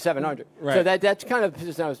 Get at least a 700. Right. So that's kind of the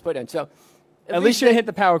position I was put in. So at least you didn't hit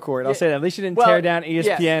the power cord. I'll say that. At least you didn't tear down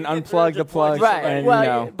ESPN, unplug the plug. Right.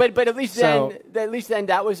 And, but at least then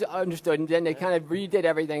that was understood. And then they kind of redid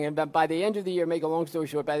everything. And by the end of the year, make a long story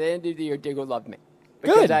short, by the end of the year, Digger loved me.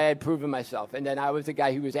 Because I had proven myself. And then I was the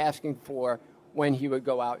guy he was asking for when he would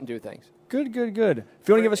go out and do things. Good. If you want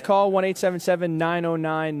to give us a call,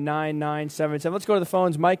 1-877-909-9977. Let's go to the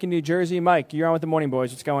phones. Mike in New Jersey. Mike, you're on with the Morning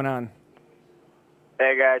Boys. What's going on?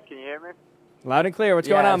 Hey, guys. Can you hear me? Loud and clear. What's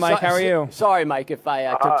going on, Mike? How are you? Sorry, Mike, if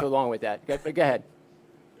I took too long with that. Go ahead.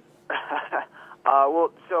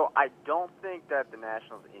 So I don't think that the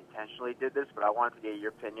Nationals intentionally did this, but I wanted to get your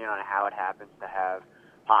opinion on how it happens to have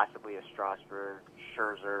possibly a Strasburg,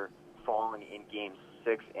 Scherzer falling in Game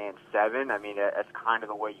 6 and 7. I mean, that's kind of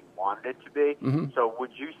the way you wanted it to be. Mm-hmm. So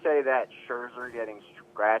would you say that Scherzer getting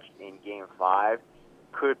scratched in Game 5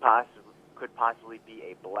 could could possibly be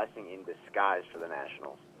a blessing in disguise for the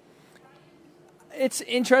Nationals. It's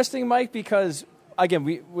interesting, Mike, because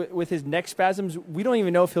again, with his neck spasms, we don't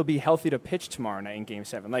even know if he'll be healthy to pitch tomorrow night in Game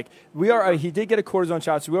 7. Like he did get a cortisone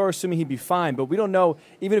shot, so we are assuming he'd be fine. But we don't know,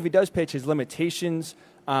 even if he does pitch, his limitations,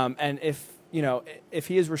 and if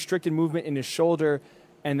he has restricted movement in his shoulder,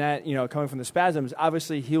 and that coming from the spasms,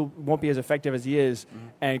 obviously he won't be as effective as he is,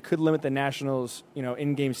 and could limit the Nationals,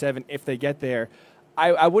 in Game 7 if they get there.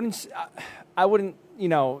 I wouldn't say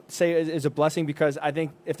it's a blessing, because I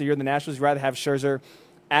think if you're the Nationals, you'd rather have Scherzer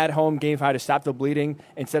at home Game 5 to stop the bleeding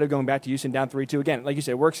instead of going back to Houston down 3-2. Again, like you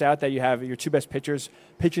said, it works out that you have your two best pitchers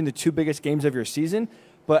pitching the two biggest games of your season,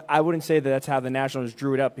 but I wouldn't say that that's how the Nationals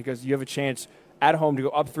drew it up, because you have a chance at home to go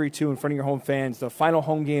up 3-2 in front of your home fans, the final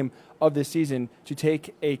home game of the season, to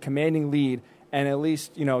take a commanding lead and at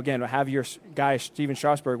least, again, have your guy Steven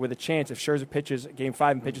Strasburg with a chance, if Scherzer pitches Game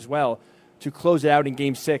 5 and pitches well, to close it out in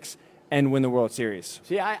Game 6 and win the World Series.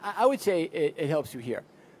 See, I would say it helps you here.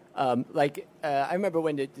 I remember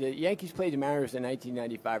when the Yankees played the Mariners in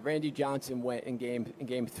 1995. Randy Johnson went in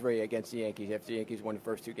game 3 against the Yankees after the Yankees won the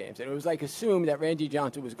first two games. And it was assumed that Randy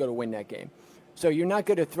Johnson was going to win that game. So you're not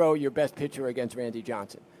going to throw your best pitcher against Randy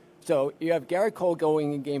Johnson. So you have Garrett Cole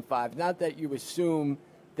going in Game 5. Not that you assume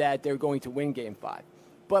that they're going to win Game 5.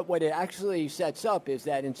 But what it actually sets up is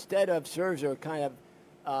that instead of Scherzer kind of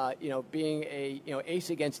being a ace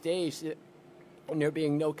against ace, and there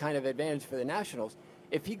being no kind of advantage for the Nationals,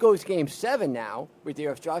 if he goes Game 7 now, with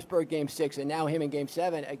your Strasburg Game 6, and now him in Game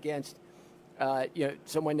 7 against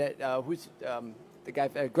someone that who's the guy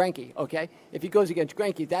Greinke, okay? If he goes against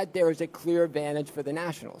Greinke, that there is a clear advantage for the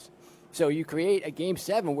Nationals. So you create a Game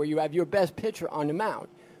 7 where you have your best pitcher on the mound.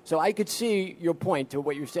 So I could see your point to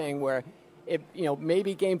what you're saying, where if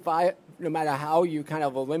maybe Game 5, no matter how you kind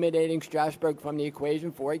of eliminating Strasburg from the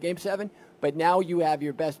equation for a Game 7, but now you have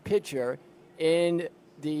your best pitcher in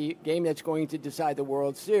the game that's going to decide the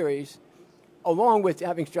World Series, along with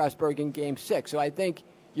having Strasburg in Game 6. So I think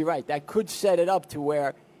you're right. That could set it up to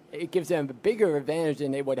where it gives them a bigger advantage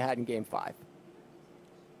than they would have had in Game 5.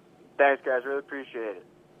 Thanks, guys. Really appreciate it.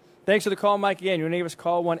 Thanks for the call, Mike. Again, you want to give us a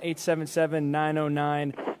call,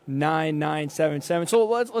 1-877-909-9977. So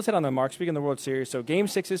let's hit on the mark. Speaking of the World Series, so Game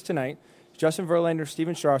 6 is tonight. Justin Verlander,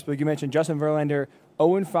 Steven Strasburg. You mentioned Justin Verlander,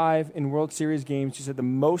 0-5 in World Series games. You said the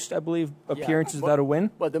most, I believe, appearances without a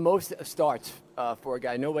win? Well, the most starts for a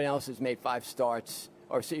guy. Nobody else has made 5 starts,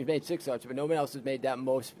 or he's made 6 starts, but nobody else has made that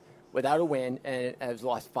most without a win and has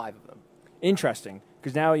lost 5 of them. Interesting,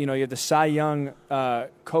 because now you have the Cy Young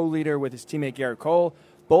co-leader with his teammate Garrett Cole.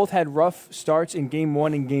 Both had rough starts in Game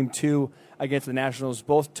 1 and Game 2 against the Nationals.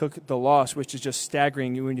 Both took the loss, which is just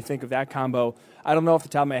staggering when you think of that combo. I don't know off the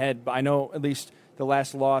top of my head, but I know at least the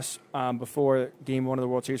last loss before Game 1 of the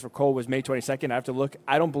World Series for Cole was May 22nd. I have to look.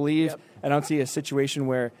 I don't believe, I don't see a situation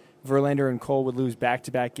where Verlander and Cole would lose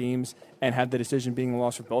back-to-back games and have the decision being a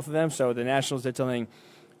loss for both of them. So the Nationals did something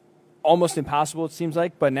almost impossible, it seems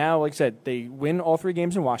like. But now, like I said, they win all 3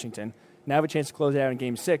 games in Washington. Now have a chance to close it out in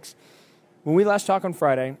Game 6. When we last talked on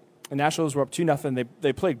Friday, the Nationals were up 2-0.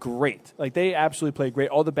 They played great. Like, they absolutely played great.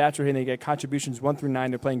 All the bats were hitting. They get contributions 1 through 9.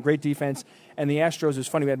 They're playing great defense. And the Astros, it's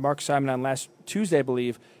funny, we had Mark Simon on last Tuesday, I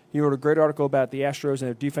believe. He wrote a great article about the Astros and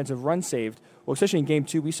their defensive run saved. Well, especially in Game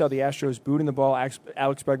 2, we saw the Astros booting the ball,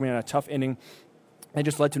 Alex Bregman in a tough inning. It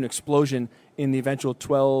just led to an explosion in the eventual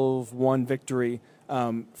 12-1 victory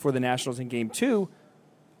for the Nationals in Game 2.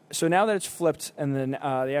 So now that it's flipped and then the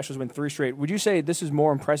Astros win 3 straight, would you say this is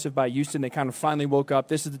more impressive by Houston? They kind of finally woke up.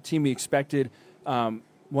 This is the team we expected, won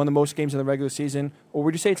the most games in the regular season. Or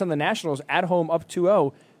would you say it's on the Nationals at home up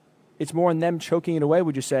 2-0? It's more on them choking it away,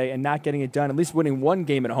 would you say, and not getting it done, at least winning 1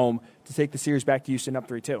 game at home to take the series back to Houston up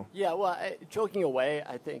 3-2? Yeah, well, choking away,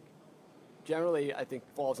 I think, generally,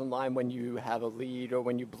 falls in line when you have a lead or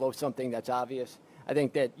when you blow something that's obvious. I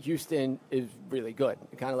think that Houston is really good.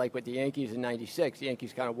 Kind of like with the Yankees in '96. The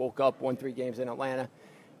Yankees kind of woke up, won 3 games in Atlanta,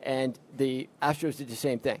 and the Astros did the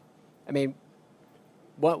same thing. I mean,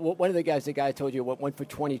 one of the guys, the guy I told you, went for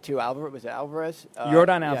 22. Alvarez?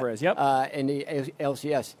 Yordan Alvarez, yep. In the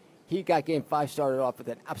LCS. He got Game 5 started off with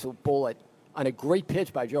an absolute bullet on a great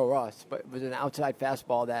pitch by Joe Ross, but it was an outside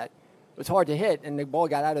fastball that was hard to hit, and the ball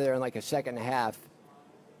got out of there in like a second and a half.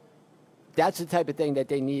 That's the type of thing that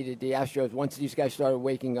they needed, the Astros, once these guys started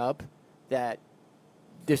waking up, that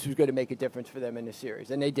this was going to make a difference for them in the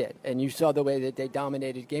series. And they did. And you saw the way that they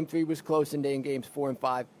dominated. Game 3 was close, and then in Games 4 and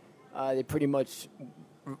 5, they pretty much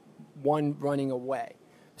won running away.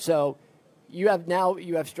 So you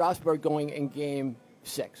have Strasburg going in Game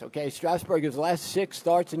 6, okay? Strasburg's last 6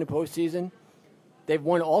 starts in the postseason, they've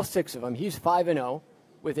won all 6 of them. He's 5-0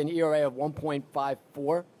 with an ERA of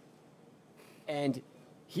 1.54. And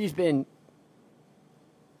he's been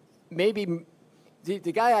maybe the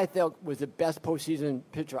guy I felt was the best postseason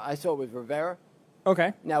pitcher I saw was Rivera.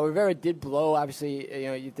 Okay. Now, Rivera did blow, obviously,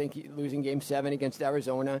 you think losing Game 7 against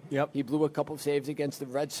Arizona. Yep. He blew a couple of saves against the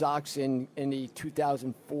Red Sox in the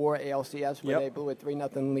 2004 ALCS where Yep. they blew a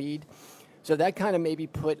 3-0 lead. So that kind of maybe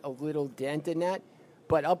put a little dent in that.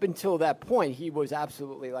 But up until that point, he was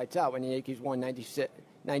absolutely lights out when the Yankees won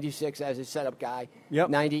 96 as a setup guy. Yep.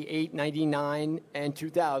 98, 99, and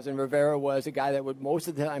 2000. Rivera was a guy that would most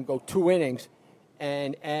of the time go 2 innings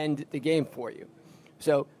and end the game for you.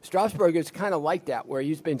 So Strasburg is kind of like that, where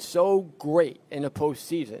he's been so great in the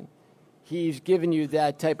postseason. He's given you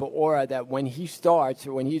that type of aura that when he starts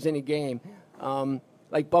or when he's in a game,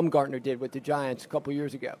 like Bumgarner did with the Giants a couple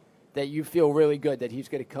years ago, that you feel really good that he's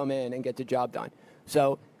going to come in and get the job done.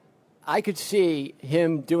 So I could see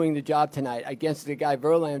him doing the job tonight against the guy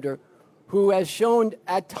Verlander, who has shown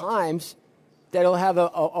at times that he'll have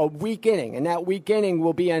a weak inning, and that weak inning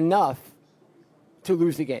will be enough to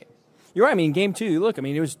lose the game. You're right. I mean, game 2, look,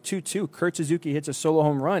 it was 2-2. Kurt Suzuki hits a solo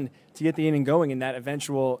home run to get the inning going in that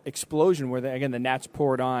eventual explosion where, the Nats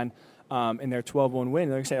poured on in their 12-1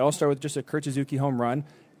 win. Like I said, it all started with just a Kurt Suzuki home run.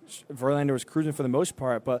 Verlander was cruising for the most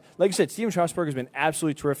part. But like I said, Steven Strasburg has been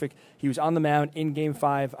absolutely terrific. He was on the mound in Game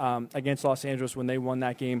 5 against Los Angeles when they won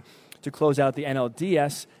that game to close out the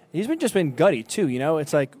NLDS. He's just been gutty, too.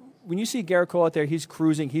 It's like when you see Garrett Cole out there, he's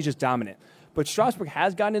cruising. He's just dominant. But Strasburg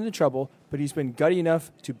has gotten into trouble, but he's been gutty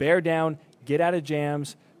enough to bear down, get out of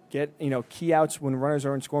jams, get key outs when runners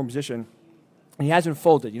are in scoring position. And he hasn't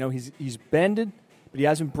folded. He's bended, but he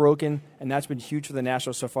hasn't broken, and that's been huge for the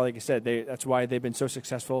Nationals so far. Like I said, that's why they've been so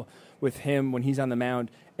successful with him when he's on the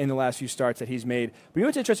mound in the last few starts that he's made. But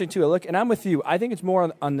what's interesting, too, look, and I'm with you, I think it's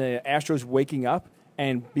more on the Astros waking up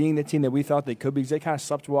and being the team that we thought they could be, because they kind of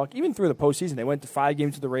slept-walk. Even through the postseason, they went to 5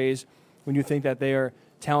 games with the Rays when you think that they are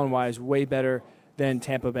talent-wise way better than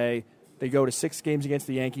Tampa Bay. They go to 6 games against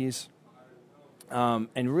the Yankees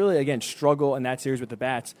and really, again, struggle in that series with the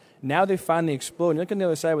bats. Now they finally explode. And look on the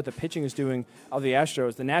other side what the pitching is doing of the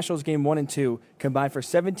Astros. The Nationals game 1 and 2 combined for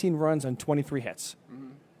 17 runs on 23 hits. Mm-hmm.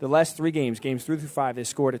 The last 3 games 3 through 5, they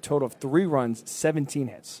scored a total of 3 runs, 17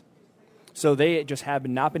 hits. So they just have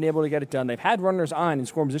not been able to get it done. They've had runners on in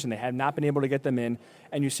scoring position. They have not been able to get them in.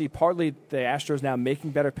 And you see partly the Astros now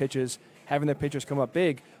making better pitches, having their pitchers come up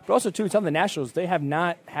big. But also, too, some of the Nationals, they have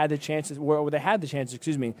not had the chances, or they had the chances,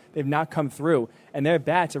 they've not come through. And their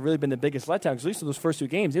bats have really been the biggest letdown, because at least in those first 2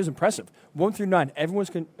 games, it was impressive. 1 through 9, everyone's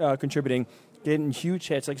contributing, getting huge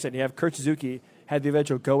hits. Like I said, you have Kurt Suzuki had the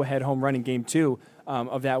eventual go-ahead home run in Game 2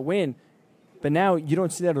 of that win. But now you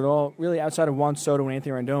don't see that at all, really, outside of Juan Soto and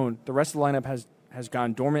Anthony Rendon. The rest of the lineup has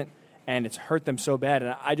gone dormant, and it's hurt them so bad.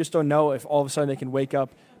 And I just don't know if all of a sudden they can wake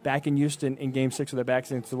up back in Houston in Game 6 with their backs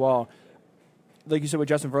against the wall. Like you said with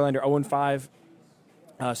Justin Verlander,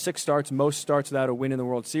 0-5, 6 starts, most starts without a win in the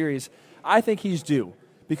World Series. I think he's due,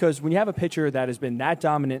 because when you have a pitcher that has been that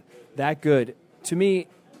dominant, that good, to me,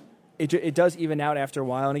 it does even out after a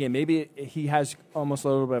while. And again, maybe he has almost a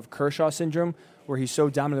little bit of Kershaw syndrome, where he's so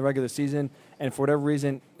dominant in the regular season, and for whatever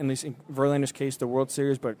reason, at least in Verlander's case, the World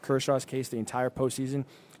Series, but Kershaw's case, the entire postseason,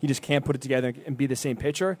 he just can't put it together and be the same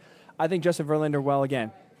pitcher. I think Justin Verlander, well,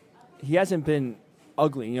 again, he hasn't been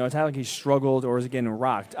ugly. It's not like he's struggled or is getting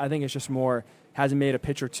rocked. I think it's just more hasn't made a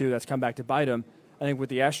pitch or two that's come back to bite him. I think with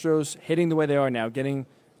the Astros hitting the way they are now, getting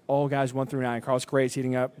all guys 1 through 9, Carlos Correa's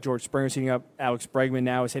heating up, George Springer's heating up, Alex Bregman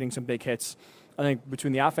now is hitting some big hits. I think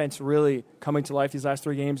between the offense really coming to life these last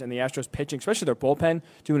 3 games and the Astros pitching, especially their bullpen,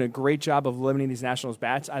 doing a great job of limiting these Nationals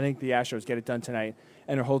bats, I think the Astros get it done tonight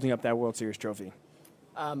and are holding up that World Series trophy.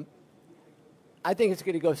 I think it's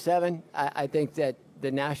going to go 7. I think that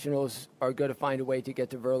the Nationals are going to find a way to get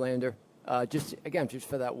to Verlander, just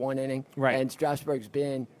for that 1 inning. Right. And Strasburg's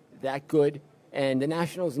been that good, and the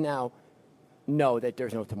Nationals now know that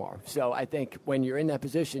there's no tomorrow. So I think when you're in that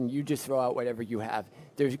position, you just throw out whatever you have.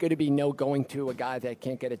 There's going to be no going to a guy that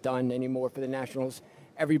can't get it done anymore for the Nationals.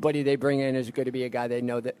 Everybody they bring in is going to be a guy they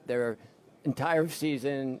know that their entire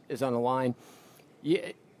season is on the line.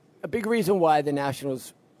 A big reason why the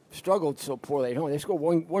Nationals struggled so poorly at home, they scored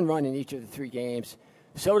one run in each of the 3 games.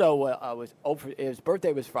 Soto was 0 for, his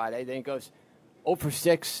birthday was Friday. Then he goes 0 for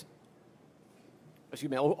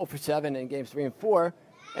 7 in games 3 and 4.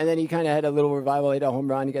 And then he kind of had a little revival. He had a home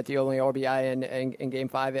run. He got the only RBI in Game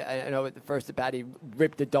 5. I know at the first at bat he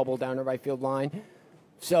ripped a double down the right field line.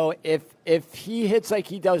 So if he hits like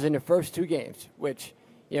he does in the first 2 games, which,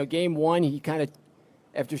 Game 1 he kind of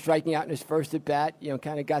after striking out in his first at bat,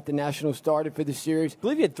 kind of got the Nationals started for the series. I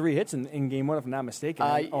believe he had 3 hits in game 1, if I'm not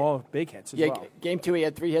mistaken. All big hits as well. Game 2 he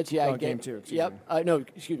had 3 hits. Yeah, game 2. Excuse me. No,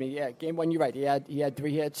 excuse me. Yeah, game 1 you're right. He had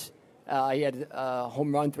 3 hits. He had a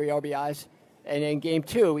home run, 3 RBIs, and in game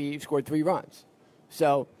 2 he scored 3 runs.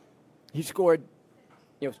 So he scored,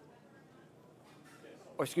 he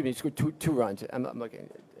scored two runs. I'm looking.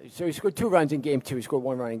 So he scored 2 runs in game 2. He scored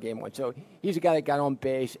 1 run in game 1. So he's a guy that got on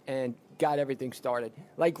base and got everything started.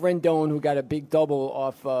 Like Rendon, who got a big double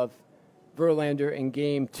off of Verlander in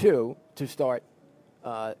game 2 to start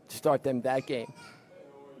them that game.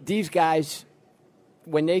 These guys,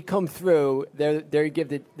 when they come through, they give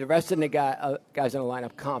the rest of the guys in the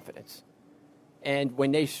lineup confidence. And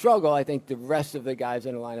when they struggle, I think the rest of the guys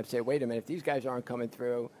in the lineup say, wait a minute, if these guys aren't coming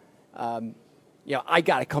through, I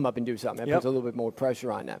got to come up and do something. That puts a little bit more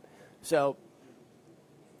pressure on them. So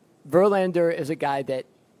Verlander is a guy that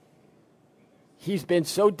he's been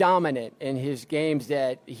so dominant in his games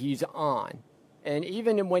that he's on. And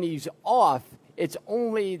even when he's off, it's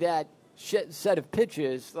only that set of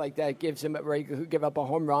pitches like that gives him who give up a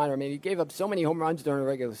home run. I mean, he gave up so many home runs during the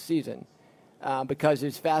regular season because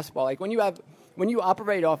his fastball. Like when you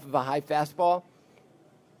operate off of a high fastball,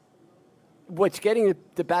 what's getting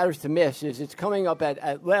the batters to miss is it's coming up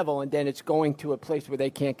at level, and then it's going to a place where they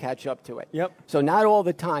can't catch up to it. Yep. So not all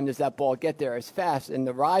the time does that ball get there as fast, and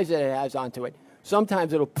the rise that it has onto it,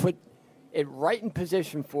 sometimes it'll put it right in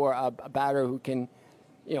position for a batter who can,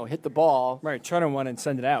 hit the ball. Right, turn on one and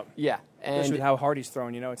send it out. Yeah. And especially with how hard he's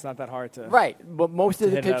throwing, it's not that hard to. Right, but most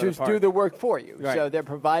of the pitchers the do the work for you. Right. So they're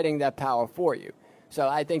providing that power for you. So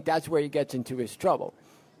I think that's where he gets into his trouble.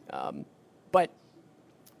 But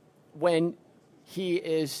when he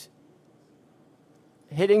is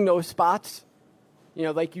hitting those spots,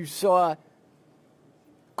 like you saw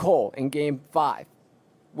Cole in Game 5,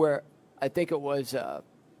 where I think it was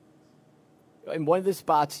in one of the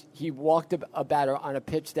spots he walked a batter on a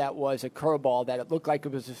pitch that was a curveball that it looked like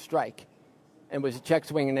it was a strike and was a check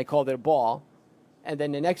swing, and they called it a ball. And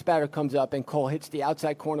then the next batter comes up, and Cole hits the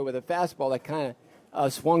outside corner with a fastball that kind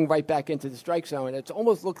of swung right back into the strike zone. And it's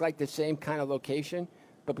almost looked like the same kind of location,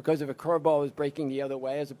 but because of a curveball was breaking the other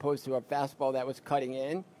way as opposed to a fastball that was cutting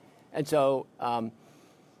in. And so I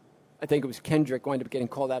think it was Kendrick wound up getting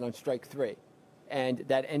called out on strike 3. And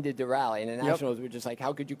that ended the rally. And the Nationals were just like,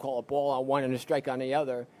 how could you call a ball on one and a strike on the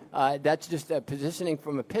other? That's just a positioning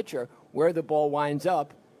from a pitcher where the ball winds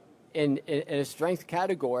up in a strength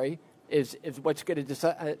category is what's going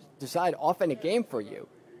to decide often a game for you.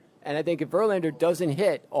 And I think if Verlander doesn't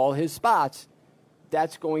hit all his spots,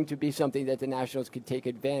 that's going to be something that the Nationals could take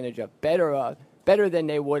advantage of better than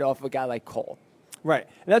they would off a guy like Cole. Right.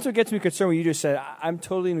 And that's what gets me concerned when you just said, I'm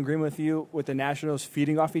totally in agreement with you with the Nationals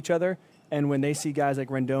feeding off each other. And when they see guys like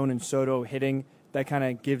Rendon and Soto hitting, that kind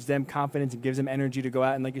of gives them confidence and gives them energy to go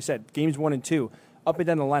out. And like you said, games 1 and 2, up and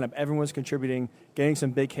down the lineup, everyone's contributing, getting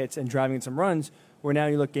some big hits and driving in some runs. Where now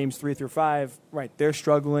you look games 3 through 5, right, they're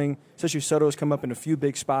struggling. Especially Soto's come up in a few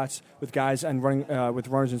big spots with guys and running with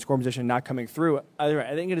runners in scoring position not coming through. I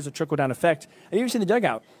think it is a trickle-down effect. And even see the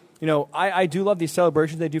dugout. I do love these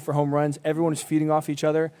celebrations they do for home runs. Everyone is feeding off each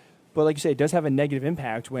other. But like you say, it does have a negative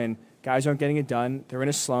impact when guys aren't getting it done. They're in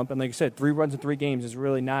a slump. And like you said, 3 runs in 3 games is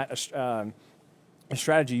really not a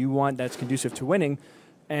strategy you want that's conducive to winning.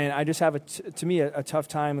 And I just have, to me, a tough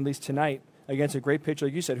time, at least tonight, against a great pitcher,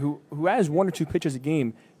 like you said, who has 1 or 2 pitches a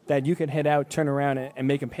game that you can hit out, turn around, and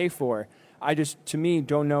make him pay for. I just, to me,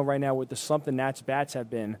 don't know right now what the slump the Nats' bats have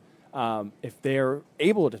been, if they're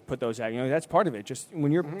able to put those out. That's part of it. Just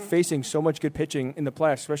when you're facing so much good pitching in the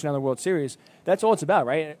playoffs, especially now in the World Series, that's all it's about,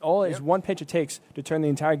 right? All is one pitch it takes to turn the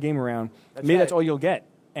entire game around. That's all you'll get.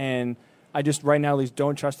 And I just, right now, at least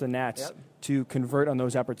don't trust the Nats to convert on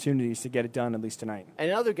those opportunities to get it done, at least tonight. And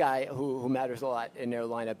another guy who matters a lot in their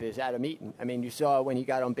lineup is Adam Eaton. I mean, you saw when he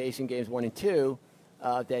got on base in games 1 and 2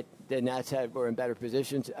 that the Nats were in better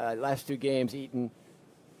positions. Last 2 games, Eaton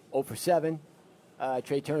 0 for 7.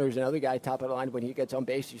 Trey Turner is another guy, top of the line. When he gets on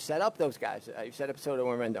base, you set up those guys. You set up Soto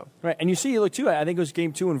and Rendon. Right, and you see, look, too, I think it was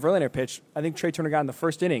game 2 when Verlander pitched. I think Trey Turner got in the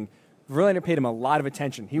first inning. Verlander paid him a lot of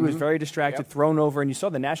attention. He was very distracted, thrown over, and you saw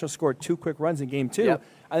the Nationals scored 2 quick runs in game 2.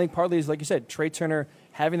 I think partly is, like you said, Trey Turner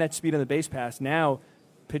having that speed on the base pass. Now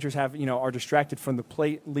pitchers are distracted from the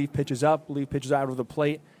plate, leave pitches up, leave pitches out of the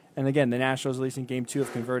plate. And again, the Nationals, at least in game 2,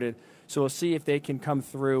 have converted. So we'll see if they can come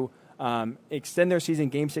through, extend their season.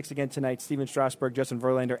 Game 6 again tonight. Steven Strasburg, Justin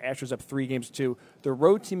Verlander, Astros up 3-2. The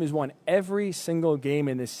road team has won every single game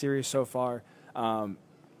in this series so far.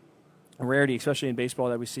 a rarity, especially in baseball,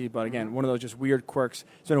 that we see. But again, one of those just weird quirks.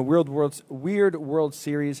 So in a weird World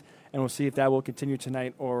Series, and we'll see if that will continue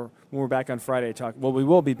tonight or when we're back on Friday. We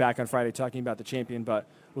will be back on Friday talking about the champion, but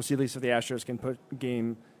we'll see at least if the Astros can put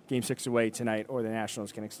Game 6 away tonight, or the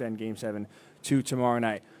Nationals can extend Game 7 to tomorrow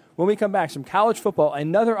night. When we come back, some college football,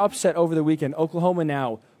 another upset over the weekend. Oklahoma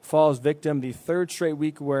now falls victim, the third straight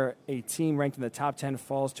week where a team ranked in the top 10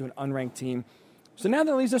 falls to an unranked team. So now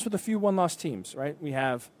that leaves us with a few one-loss teams, right? You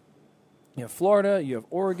have Florida, you have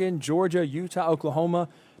Oregon, Georgia, Utah, Oklahoma.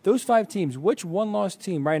 Those 5 teams, which one-loss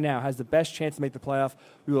team right now has the best chance to make the playoff?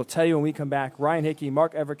 We will tell you when we come back. Ryan Hickey,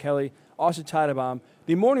 Mark Everkelly, Austin Titlebaum.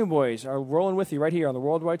 The Morning Boys are rolling with you right here on the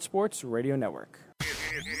Worldwide Sports Radio Network.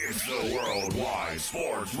 It's the Worldwide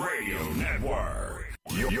Sports Radio Network.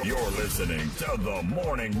 You're listening to the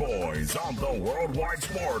Morning Boys on the Worldwide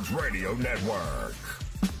Sports Radio Network.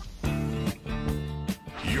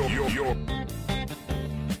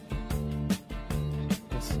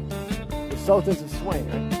 The Sultans of Swing,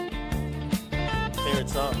 right? Favorite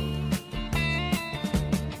song.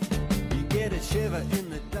 You get a shiver in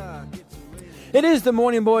the dark. It is the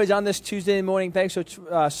Morning Boys on this Tuesday morning. Thanks so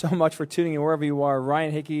much for tuning in wherever you are.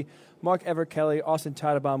 Ryan Hickey, Mark Everkelly, Austin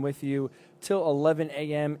Titlebaum with you till 11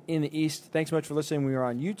 a.m. in the East. Thanks so much for listening. We are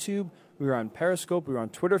on YouTube. We are on Periscope. We are on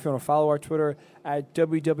Twitter. If you want to follow our Twitter at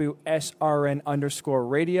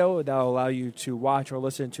WWSRN_radio, that will allow you to watch or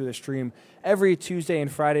listen to the stream every Tuesday and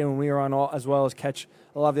Friday when we are on, as well as catch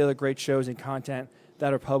a lot of the other great shows and content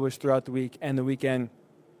that are published throughout the week and the weekend.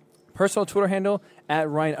 Personal Twitter handle at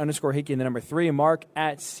Ryan_Hickey and the number 3, and Mark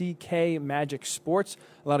at CK Magic Sports.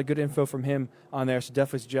 A lot of good info from him on there, so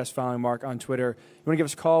definitely suggest following Mark on Twitter. You want to give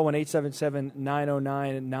us a call,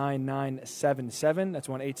 1-877-909-9977. That's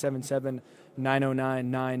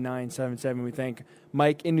 1-877-909-9977. We thank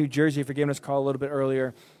Mike in New Jersey for giving us a call a little bit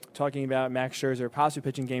earlier, talking about Max Scherzer possibly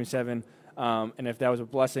pitching Game 7, and if that was a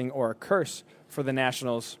blessing or a curse for the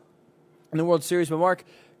Nationals in the World Series. But Mark,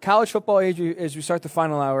 college football, as we start the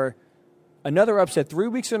final hour, another upset 3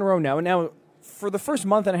 weeks in a row now. And now, for the first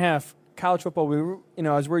month and a half, college football,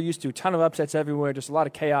 as we're used to, a ton of upsets everywhere, just a lot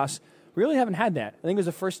of chaos. We really haven't had that. I think it was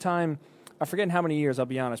the first time, I forget in how many years, I'll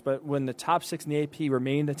be honest, but when the top 6 in the AP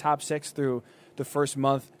remained the top 6 through the first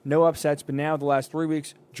month, no upsets. But now, the last 3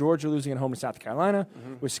 weeks, Georgia losing at home to South Carolina,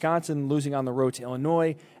 Wisconsin losing on the road to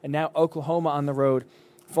Illinois, and now Oklahoma on the road,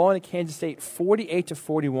 falling to Kansas State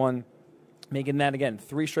 48-41. Making that, again,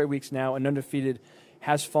 3 straight weeks now. An undefeated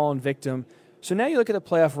has fallen victim. So now you look at the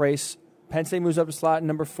playoff race. Penn State moves up to slot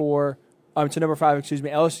number 5,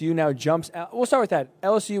 LSU now jumps out. We'll start with that.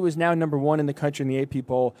 LSU is now number 1 in the country in the AP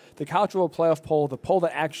poll. The College Football Playoff poll, the poll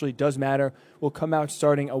that actually does matter, will come out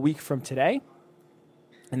starting a week from today.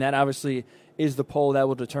 And that obviously is the poll that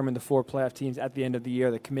will determine the 4 playoff teams at the end of the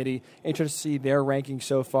year. The committee, interested to see their ranking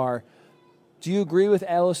so far. Do you agree with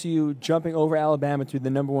LSU jumping over Alabama to the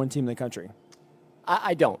number 1 team in the country?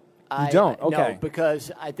 I don't. You don't? Okay. No,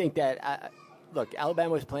 because I think that, look,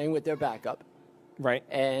 Alabama was playing with their backup. Right.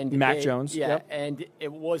 And Mac Jones. Yeah, yep. And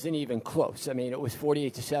it wasn't even close. I mean, it was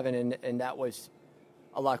 48-7, and that was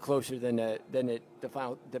a lot closer than the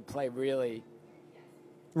play really.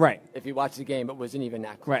 Right. If you watch the game, it wasn't even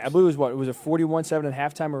that close. Right. I believe it was what? It was a 41-7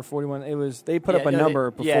 at halftime or 41. It was. They put up a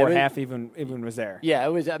number before half even was there. Yeah, it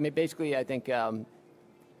was. I mean, basically, I think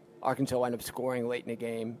Arkansas wound up scoring late in the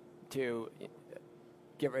game to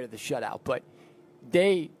get rid of the shutout, but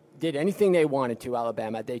they did anything they wanted to,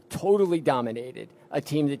 Alabama. They totally dominated a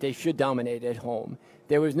team that they should dominate at home.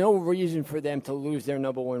 There was no reason for them to lose their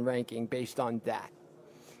number 1 ranking based on that.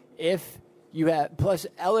 If you had, plus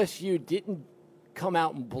LSU didn't come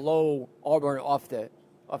out and blow Auburn off the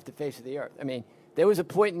face of the earth. I mean, there was a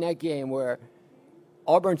point in that game where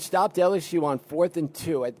Auburn stopped LSU on 4th and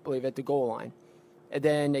 2, I believe, at the goal line. And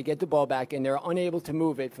then they get the ball back, and they're unable to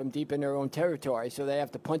move it from deep in their own territory, so they have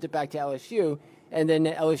to punt it back to LSU. And then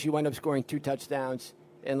LSU wound up scoring 2 touchdowns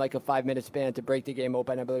in like a 5-minute span to break the game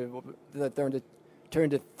open. I believe that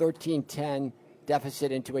turned a 13-10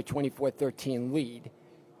 deficit into a 24-13 lead.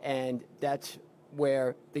 And that's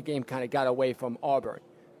where the game kind of got away from Auburn.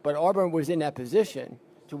 But Auburn was in that position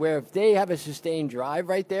to where if they have a sustained drive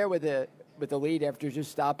right there with the lead after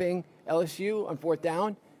just stopping LSU on 4th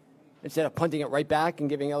down, instead of punting it right back and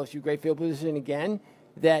giving LSU great field position again,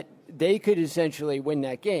 that they could essentially win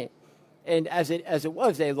that game. And as it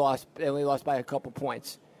was, they only lost by a couple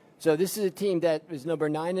points. So this is a team that was number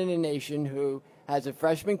 9 in the nation, who has a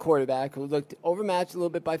freshman quarterback who looked overmatched a little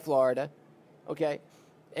bit by Florida. Okay,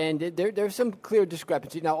 and there's some clear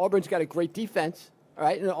discrepancy. Now Auburn's got a great defense, all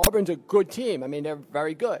right, and Auburn's a good team. I mean, they're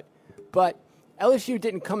very good, but LSU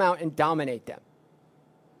didn't come out and dominate them.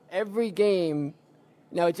 Every game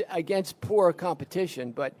Now, it's against poor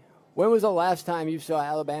competition, but when was the last time you saw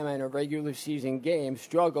Alabama in a regular season game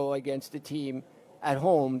struggle against a team at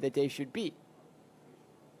home that they should beat?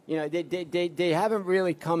 You know, they haven't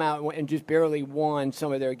really come out and just barely won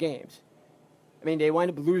some of their games. I mean, they wound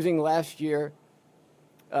up losing last year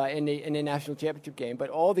in the national championship game, but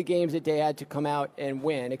all the games that they had to come out and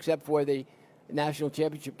win, except for the national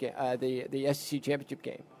championship game, the SEC championship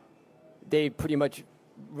game, they pretty much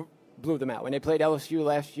blew them out. When they played LSU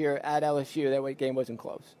last year at LSU, that game wasn't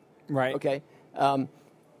close. Right. Okay.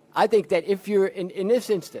 I think that if you're in this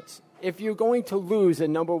instance, if you're going to lose a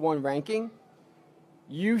number one ranking,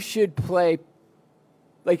 you should play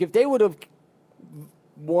like if they would have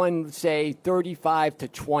won, say,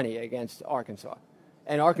 35-20 against Arkansas,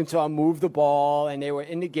 and Arkansas moved the ball and they were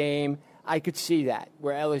in the game, I could see that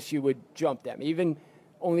where LSU would jump them, even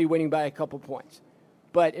only winning by a couple points.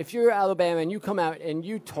 But if you're Alabama and you come out and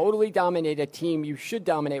you totally dominate a team you should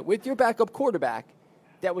dominate with your backup quarterback,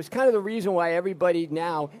 that was kind of the reason why everybody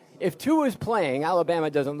now, if Tua is playing,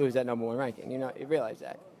 Alabama doesn't lose that number one ranking. You know, you realize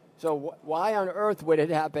that. So why on earth would it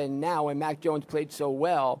happen now when Mac Jones played so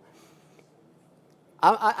well?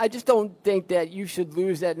 I just don't think that you should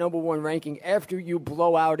lose that number one ranking after you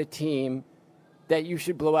blow out a team that you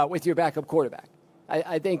should blow out with your backup quarterback.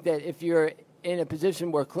 I think that if you're in a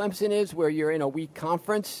position where Clemson is, where you're in a weak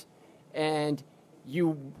conference, and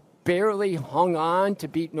you barely hung on to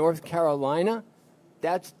beat North Carolina,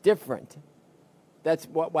 that's different. That's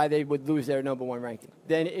why they would lose their number one ranking.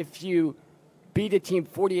 Then if you beat a team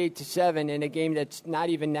 48-7 in a game that's not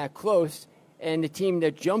even that close, and the team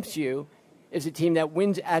that jumps you is a team that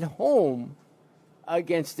wins at home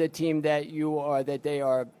against a team that they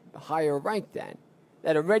are higher ranked than,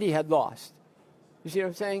 that already had lost. You see what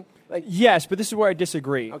I'm saying? Like, yes, but this is where I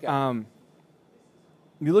disagree. Okay.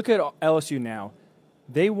 You look at LSU now;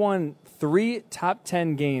 they won 3 top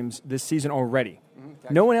 10 games this season already.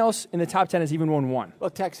 No one else in the top 10 has even won one. Well,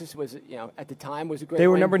 Texas was, at the time was a great They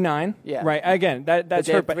were win. number 9. Yeah. Right. Again, that's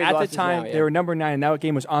they hurt. have But 3 at the losses time, now, yeah. they were number 9, and that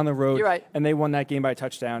game was on the road. You're right. And they won that game by a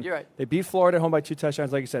touchdown. You're right. They beat Florida at home by 2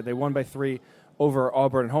 touchdowns. Like you said, they won by 3 over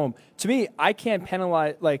Auburn at home. To me, I can't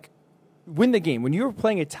penalize, win the game. When you're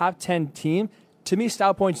playing a top 10 team, to me,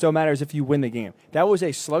 style points don't matter as if you win the game. That was a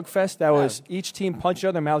slugfest. That was each team punched each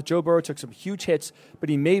other in the mouth. Joe Burrow took some huge hits, but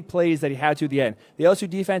he made plays that he had to at the end. The LSU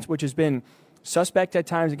defense, which has been suspect at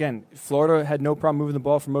times, again, Florida had no problem moving the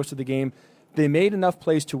ball for most of the game. They made enough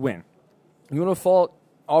plays to win. You want to fault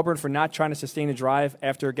Auburn for not trying to sustain a drive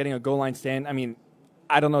after getting a goal line stand? I mean,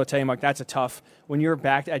 I don't know what to tell you, Mark. That's a tough. When you're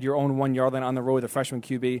backed at your own 1 yard line on the road with a freshman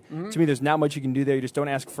QB, to me, there's not much you can do there. You just don't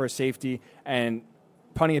ask for a safety and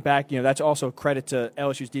punting it back. That's also credit to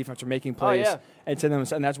LSU's defense for making plays and to them,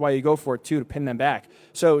 and that's why you go for it too, to pin them back.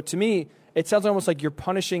 So to me, it sounds almost like you're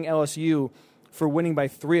punishing LSU for winning by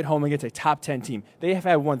 3 at home against a top 10 team. They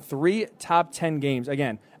have won 3 top 10 games.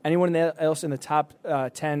 Again, anyone else in the top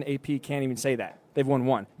 10 AP can't even say that. They've won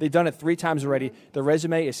 1. They've done it 3 times already. The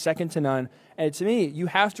resume is second to none. And to me, you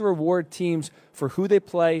have to reward teams for who they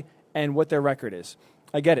play and what their record is.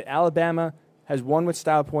 I get it. Alabama has won with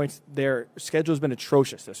style points. Their schedule has been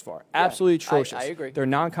atrocious this far. Yeah, absolutely atrocious. I agree. Their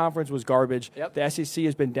non-conference was garbage. Yep. The SEC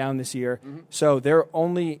has been down this year. So their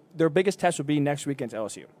biggest test will be next week against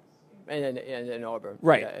LSU. And Auburn.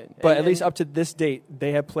 Right. Yeah, but at least up to this date,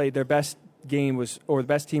 they have played their best game the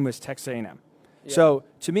best team was Texas A&M. Yeah. So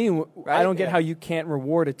to me, I don't get how you can't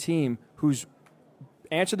reward a team who's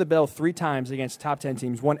answered the bell 3 times against top 10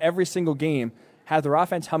 teams, won every single game, have their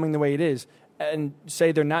offense humming the way it is, and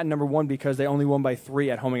say they're not number 1 because they only won by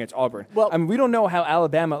 3 at home against Auburn. Well, I mean, we don't know how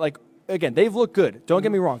Alabama, again, they've looked good. Don't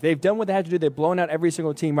get me wrong. They've done what they had to do. They've blown out every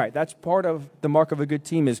single team. Right. That's part of the mark of a good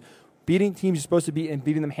team is beating teams you're supposed to beat and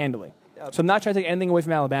beating them handily. So I'm not trying to take anything away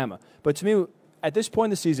from Alabama. But to me, at this point in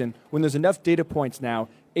the season, when there's enough data points now,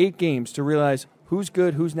 8 games to realize who's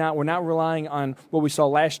good, who's not, we're not relying on what we saw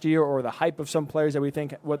last year or the hype of some players that we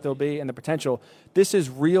think what they'll be and the potential. This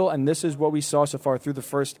is real, and this is what we saw so far through the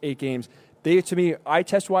first 8 games. They, to me, eye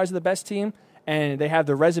test-wise, are the best team, and they have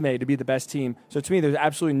the resume to be the best team. So to me, there's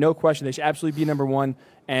absolutely no question. They should absolutely be number 1,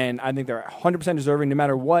 and I think they're 100% deserving no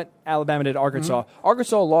matter what Alabama did to Arkansas.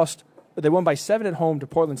 Arkansas lost. They won by 7 at home to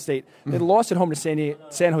Portland State. They lost at home to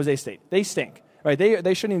San Jose State. They stink. Right?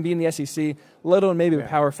 They shouldn't even be in the SEC, let alone maybe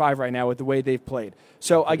Power 5 right now with the way they've played.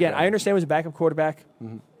 So, again, I understand it was a backup quarterback.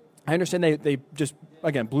 I understand they just,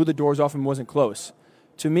 again, blew the doors off and wasn't close.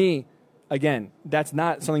 To me, again, that's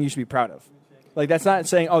not something you should be proud of. That's not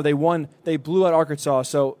saying, they won, they blew out Arkansas,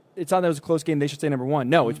 so it's not that it was a close game, they should stay number one.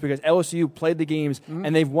 No, it's because LSU played the games,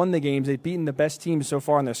 and they've won the games. They've beaten the best teams so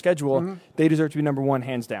far on their schedule. They deserve to be number one,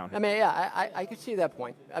 hands down. I mean, yeah, I could see that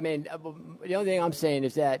point. I mean, the only thing I'm saying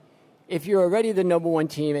is that if you're already the number one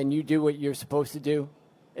team and you do what you're supposed to do,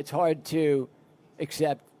 it's hard to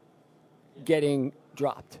accept getting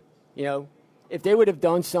dropped. You know, if they would have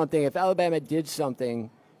done something, if Alabama did something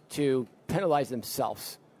to penalize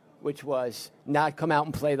themselves, which was not come out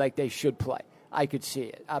and play like they should play, I could see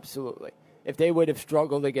it, absolutely. If they would have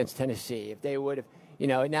struggled against Tennessee, if they would have,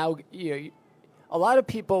 now, a lot of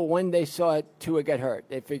people, when they saw Tua get hurt,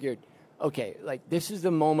 they figured, okay, like this is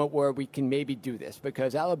the moment where we can maybe do this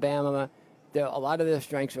because Alabama, a lot of their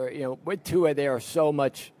strengths are, with Tua, they are so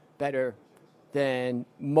much better than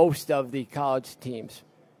most of the college teams.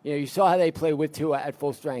 You saw how they play with Tua at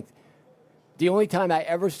full strength. The only time I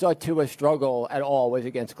ever saw Tua struggle at all was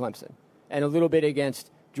against Clemson and a little bit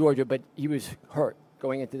against Georgia, but he was hurt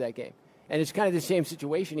going into that game. And it's kind of the same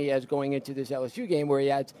situation he has going into this LSU game where he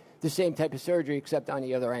had the same type of surgery except on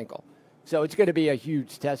the other ankle. So it's going to be a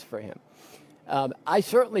huge test for him. I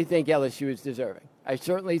certainly think LSU is deserving. I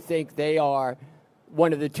certainly think they are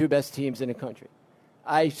one of the two best teams in the country.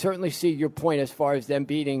 I certainly see your point as far as them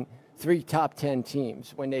beating 3 top 10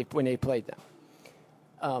 teams when they played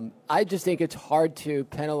them. I just think it's hard to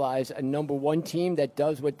penalize a number one team that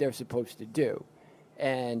does what they're supposed to do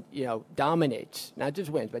and, dominates, not just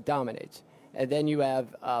wins, but dominates. And then you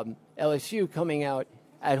have LSU coming out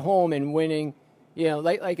at home and winning.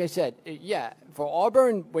 Like I said, for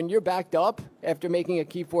Auburn, when you're backed up after making a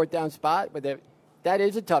key fourth down spot, that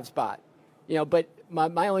is a tough spot. But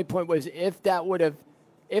my only point was if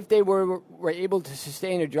they were able to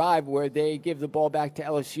sustain a drive where they give the ball back to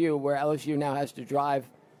LSU, where LSU now has to drive,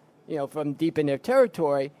 from deep in their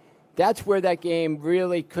territory, that's where that game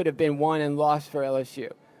really could have been won and lost for LSU.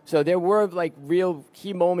 So there were real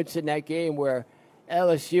key moments in that game where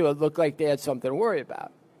LSU, it looked like they had something to worry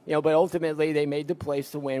about. But ultimately they made the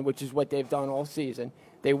plays to win, which is what they've done all season.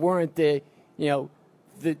 They weren't the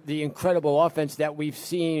incredible offense that we've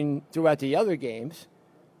seen throughout the other games.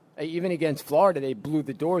 Even against Florida, they blew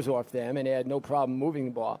the doors off them, and they had no problem moving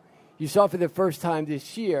the ball. You saw for the first time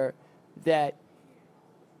this year that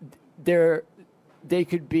they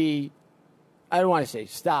could be, I don't want to say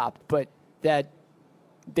stopped, but that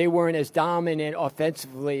they weren't as dominant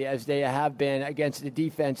offensively as they have been against the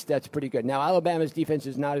defense that's pretty good. Now, Alabama's defense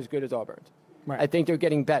is not as good as Auburn's. Right. I think they're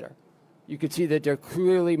getting better. You could see that they're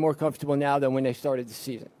clearly more comfortable now than when they started the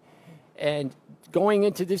season. And going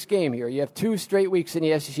into this game here, you have 2 straight weeks in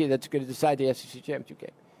the SEC that's going to decide the SEC championship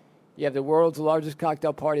game. You have the world's largest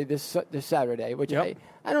cocktail party this Saturday, which I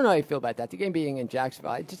don't know how you feel about that. The game being in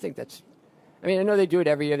Jacksonville, I just think that's – I mean, I know they do it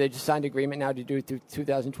every year. They just signed an agreement now to do it through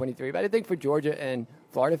 2023. But I think for Georgia and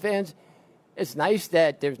Florida fans, it's nice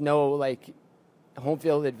that there's no, home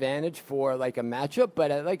field advantage for, a matchup.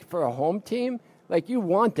 But, for a home team, you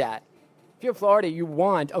want that. If you're Florida, you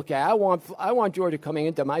want, okay, I want Georgia coming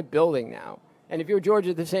into my building now. And if you're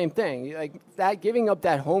Georgia, the same thing. That giving up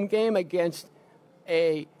that home game against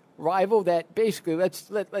a rival that basically,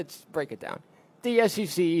 let's break it down. The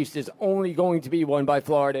SEC East is only going to be won by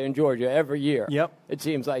Florida and Georgia every year. Yep. It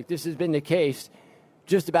seems like this has been the case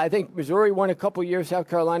just about. I think Missouri won a couple years, South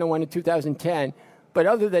Carolina won in 2010. But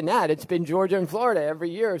other than that, it's been Georgia and Florida every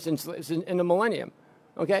year since in the millennium.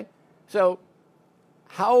 Okay? So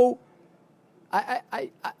how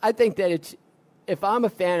I think that if I'm a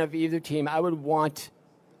fan of either team, I would want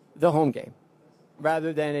the home game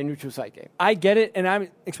rather than a neutral site game. I get it, and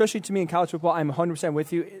especially to me in college football, I'm 100%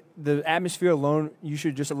 with you. The atmosphere alone, you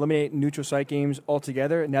should just eliminate neutral site games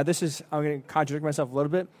altogether. Now, I'm going to contradict myself a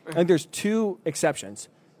little bit. I think there's 2 exceptions.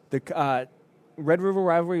 The Red River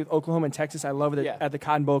rivalry with Oklahoma and Texas, I love it at the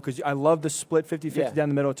Cotton Bowl because I love the split 50-50 down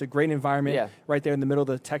the middle. It's a great environment right there in the middle of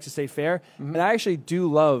the Texas State Fair. Mm-hmm. And I actually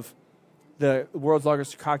do love the world's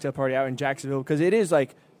largest cocktail party out in Jacksonville because it is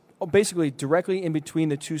basically directly in between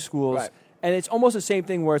the 2 schools. Right. And it's almost the same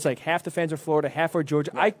thing where it's half the fans are Florida, half are Georgia.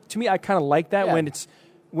 Yeah. To me, I kind of like that when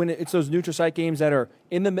it's those neutral site games that are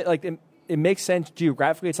in the it makes sense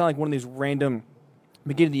geographically. It's not like one of these random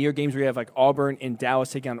beginning of the year games where you have Auburn and Dallas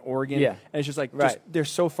taking on Oregon. Yeah. And it's just they're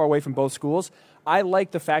so far away from both schools. I like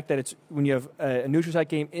the fact that it's when you have a neutral site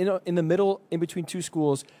game in the middle, in between 2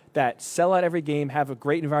 schools that sell out every game, have a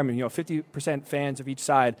great environment. 50% fans of each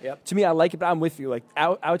side. Yep. To me, I like it, but I'm with you.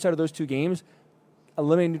 Outside of those 2 games,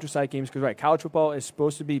 eliminating neutral site games because college football is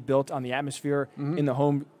supposed to be built on the atmosphere in the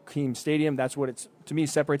home team stadium. That's what to me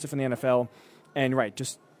separates it from the NFL. And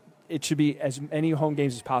just it should be as many home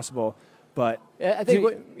games as possible. But I think,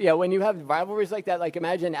 when you have rivalries like that, like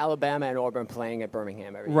imagine Alabama and Auburn playing at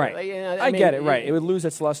Birmingham every right, year. Like, you know, I get it. Right, it would lose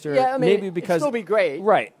its luster. Yeah, I mean, maybe because it'd still be great.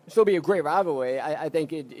 Right, it'd still be a great rivalry. I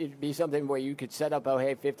think it'd be something where you could set up,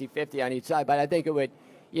 50-50 on each side. But I think it would,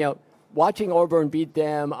 watching Auburn beat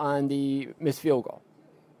them on the missed field goal,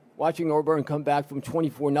 watching Auburn come back from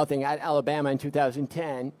 24-0 at Alabama in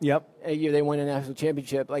 2010. Yep. A year they won a national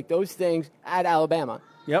championship. Like those things at Alabama.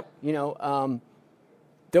 Yep.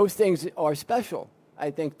 Those things are special,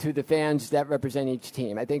 I think, to the fans that represent each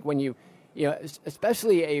team. I think when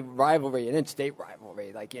especially a rivalry, an in-state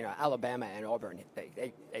rivalry, like, Alabama and Auburn,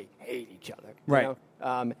 they hate each other. Right.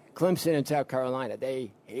 Clemson and South Carolina,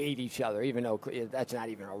 they hate each other, even though that's not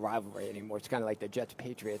even a rivalry anymore. It's kind of like the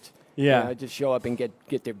Jets-Patriots. Yeah. Just show up and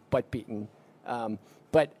get their butt beaten.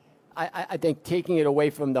 But I think taking it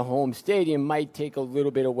away from the home stadium might take a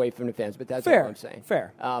little bit away from the fans, but that's all I'm saying.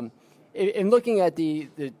 Fair. In looking at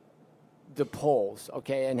the polls,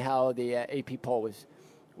 okay, and how the AP poll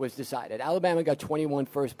was decided, Alabama got 21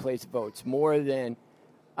 first-place votes, more than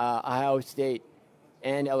Ohio State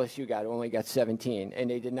and LSU only got 17, and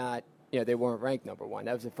they did not, they weren't ranked number one.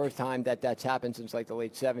 That was the first time that's happened since like the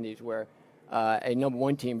late 70s, where a number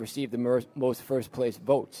one team received the most first-place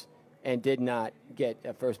votes and did not get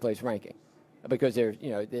a first-place ranking, because there's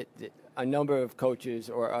a number of coaches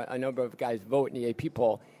or a number of guys vote in the AP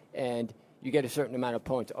poll, and you get a certain amount of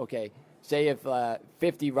points. Okay, say if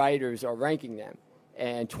 50 writers are ranking them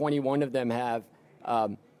and 21 of them have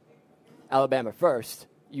Alabama first,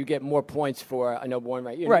 you get more points for a number one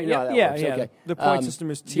rank. Right, you know how that yeah. works. Okay. The point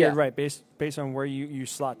system is tiered, yeah. right, based on where you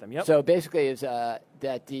slot them. Yep. So basically is that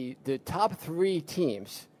the top three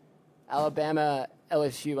teams, Alabama,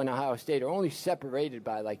 LSU, and Ohio State, are only separated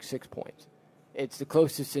by like 6 points. It's the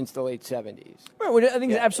closest since the late 70s. Right, well, I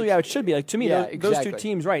think it's absolutely how it should be. Like, to me, those exactly. two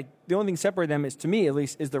teams, right, the only thing separating them is, to me at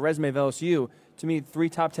least, is the resume of LSU. To me, 3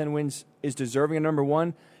 top 10 wins is deserving of number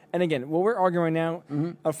one. And again, what we're arguing right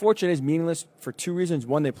now, unfortunately, is meaningless for 2 reasons.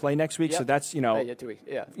 One, they play next week, so that's, 2 weeks.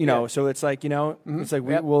 So it's like, it's like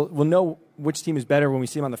we'll know which team is better when we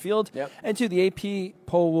see them on the field. Yep. And 2, the AP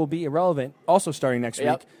poll will be irrelevant also starting next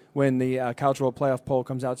week when the College World Playoff poll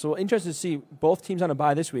comes out. So we're interested to see both teams on a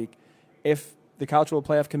bye this week. If the College World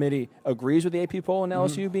Playoff Committee agrees with the AP poll and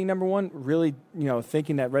LSU being number one, really,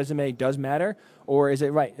 thinking that resume does matter, or is it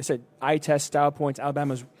right? It's an eye test style points.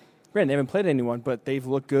 Alabama's, granted, they haven't played anyone, but they've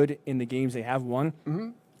looked good in the games they have won.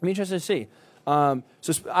 I'm interested to see.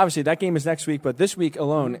 So obviously that game is next week, but this week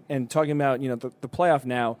alone, and talking about the playoff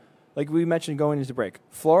now, like we mentioned going into the break,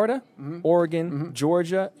 Florida, Oregon,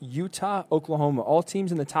 Georgia, Utah, Oklahoma, all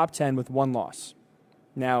teams in the top 10 with 1 loss.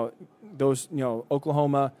 Now those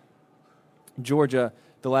Oklahoma, Georgia,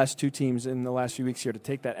 the last 2 teams in the last few weeks here to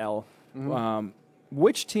take that L.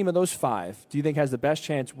 Which team of those 5 do you think has the best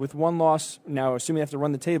chance with 1 loss, now assuming they have to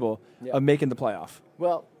run the table, of making the playoff?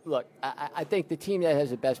 Well, look, I think the team that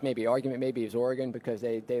has the best argument is Oregon, because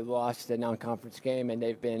they lost the non-conference game and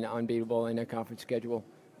they've been unbeatable in their conference schedule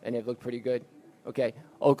and they've looked pretty good. Okay,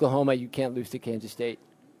 Oklahoma, you can't lose to Kansas State.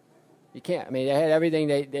 You can't. I mean, they had everything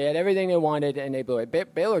they wanted and they blew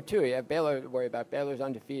it. Baylor too. You have Baylor to worry about. Baylor's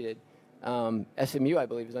undefeated. SMU, I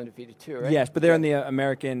believe, is undefeated too, right? Yes, but they're in the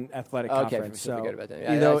American Athletic Conference. So forget about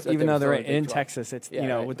them. Even though they're in 12. Texas, it's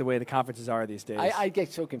right. with the way the conferences are these days. I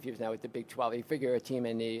get so confused now with the Big 12. You figure a team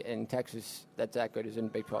in Texas that's that good is in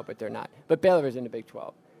the Big 12, but they're not. But Baylor is in the Big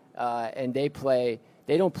 12, and they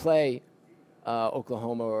don't play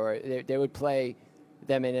Oklahoma, or they would play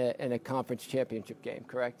them in a conference championship game.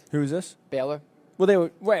 Correct? Who's this? Baylor. Well, they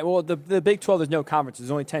would, right. Well, the Big 12, there's no conference.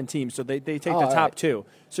 There's only 10 teams, so they take the top 2.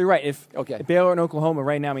 So you're right. If Baylor and Oklahoma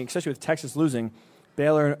right now, I mean, especially with Texas losing,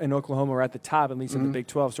 Baylor and Oklahoma are at the top, at least in the Big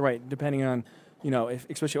 12. So right, depending on, if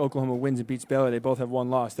especially Oklahoma wins and beats Baylor, they both have 1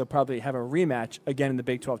 loss. They'll probably have a rematch again in the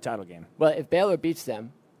Big 12 title game. Well, if Baylor beats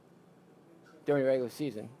them during the regular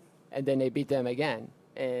season, and then they beat them again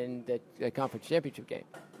in the conference championship game,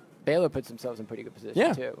 Baylor puts themselves in pretty good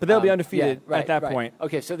position too. But they'll be undefeated at that point.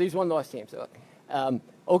 Okay, so these 1-loss teams. So,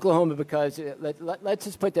 Oklahoma, because let's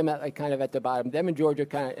just put them at kind of at the bottom. Them and Georgia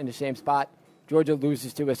kind of in the same spot. Georgia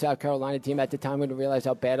loses to a South Carolina team. At the time, we didn't realize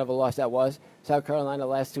how bad of a loss that was. South Carolina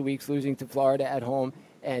last 2 weeks losing to Florida at home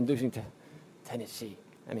and losing to Tennessee.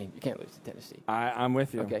 I mean, you can't lose to Tennessee. I'm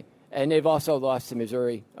with you. Okay, and they've also lost to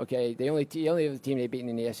Missouri. Okay, the only other team they've beaten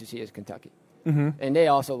in the SEC is Kentucky. And they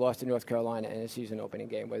also lost to North Carolina in a season opening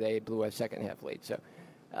game where they blew a second half lead.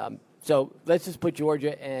 So let's just put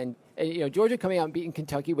Georgia and Georgia coming out and beating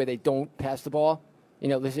Kentucky where they don't pass the ball.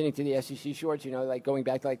 Listening to the SEC shorts, like going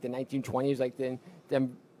back to like the 1920s, like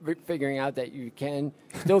them figuring out that you can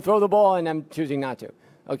still throw the ball and them choosing not to.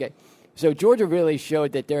 Okay, so Georgia really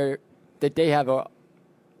showed that they're that they have a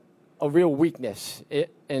real weakness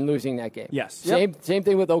in losing that game. Yes. Same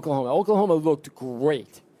thing with Oklahoma. Oklahoma looked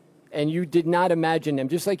great, and you did not imagine them,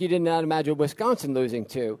 just like you did not imagine Wisconsin losing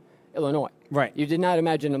to Illinois. Right. You did not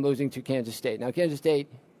imagine them losing to Kansas State. Now, Kansas State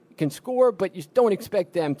can score, but you don't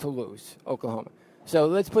expect them to lose Oklahoma. So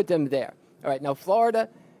let's put them there. All right, now Florida,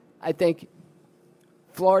 I think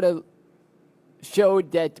Florida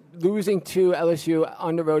showed that losing to LSU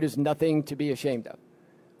on the road is nothing to be ashamed of.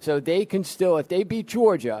 So they can still, if they beat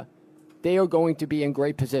Georgia, they are going to be in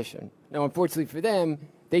great position. Now, unfortunately for them,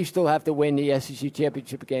 they still have to win the SEC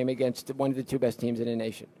championship game against one of the two best teams in the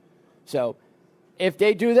nation. So if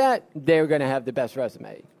they do that, they're going to have the best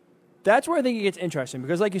resume. That's where I think it gets interesting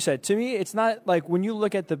because, like you said, to me, it's not like when you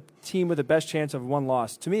look at the team with the best chance of one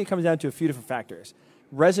loss, to me, it comes down to a few different factors.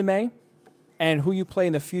 Resume and who you play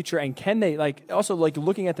in the future, and can they, also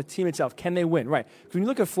looking at the team itself, can they win? Right. Because when you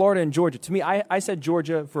look at Florida and Georgia, to me, I said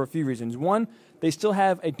Georgia for a few reasons. One, they still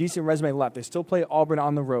have a decent resume left. They still play Auburn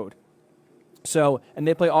on the road. So, and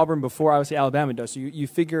they play Auburn before, obviously, Alabama does. So you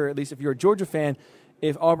figure, at least if you're a Georgia fan,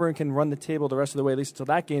 if Auburn can run the table the rest of the way, at least until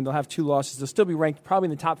that game, they'll have 2 losses. They'll still be ranked probably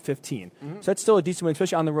in the top 15. Mm-hmm. So that's still a decent win,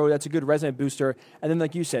 especially on the road. That's a good resume booster. And then,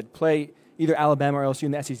 like you said, play either Alabama or LSU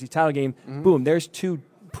in the SEC title game. Mm-hmm. Boom, there's 2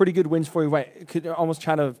 pretty good wins for you. Right, could almost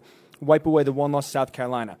try to wipe away the one loss to South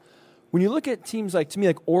Carolina. When you look at teams like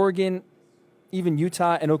Oregon, even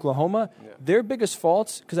Utah and Oklahoma, their biggest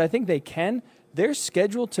faults, because I think they can, their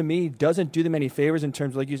schedule to me doesn't do them any favors in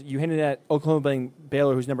terms of, like you hinted at, Oklahoma playing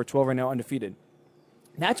Baylor, who's number 12 right now, undefeated.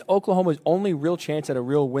 That's Oklahoma's only real chance at a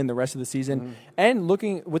real win the rest of the season. Mm-hmm. And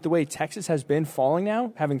looking with the way Texas has been falling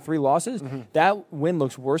now, having 3 losses, that win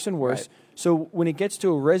looks worse and worse. Right. So when it gets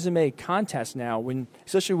to a resume contest now,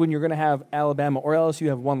 especially when you're going to have Alabama or LSU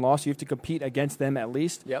have 1 loss, you have to compete against them at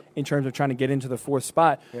least in terms of trying to get into the 4th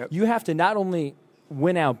spot. Yep. You have to not only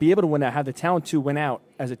win out, be able to win out, have the talent to win out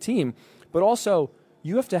as a team, but also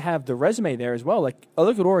you have to have the resume there as well. Like,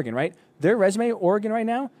 look at Oregon, right? Their resume, Oregon right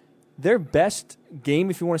now, their best game,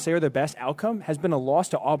 if you want to say, or their best outcome, has been a loss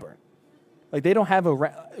to Auburn. Like, they don't have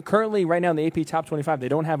currently right now in the AP Top 25, they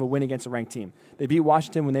don't have a win against a ranked team. They beat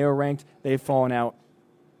Washington when they were ranked. They've fallen out.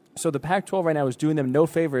 So the Pac-12 right now is doing them no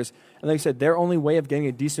favors. And like I said, their only way of getting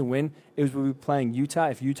a decent win is we'll be playing Utah.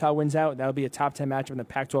 If Utah wins out, that'll be a top 10 matchup in the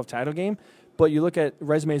Pac-12 title game. But you look at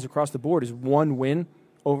resumes across the board, is 1 win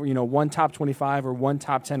over, 1 top 25 or 1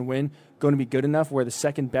 top 10 win going to be good enough, where the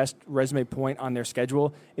second best resume point on their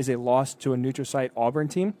schedule is a loss to a neutral site Auburn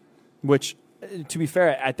team, which, to be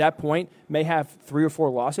fair, at that point may have 3 or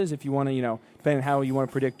 4 losses if you want to, depending on how you want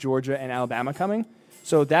to predict Georgia and Alabama coming.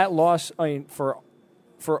 So that loss, for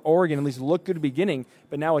Oregon at least looked good at the beginning,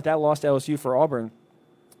 but now with that loss to LSU for Auburn,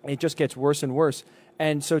 it just gets worse and worse.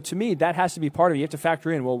 And so to me, that has to be part of it. You have to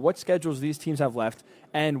factor in, well, what schedules these teams have left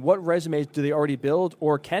and what resumes do they already build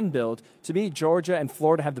or can build. To me, Georgia and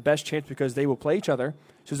Florida have the best chance because they will play each other.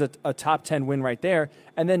 So it's a top 10 win right there.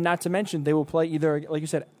 And then not to mention, they will play either, like you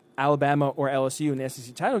said, Alabama or LSU in the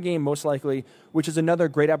SEC title game, most likely, which is another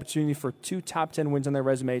great opportunity for 2 top 10 wins on their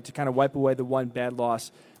resume to kind of wipe away the 1 bad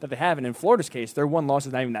loss that they have. And in Florida's case, their 1 loss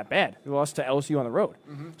is not even that bad. They lost to LSU on the road.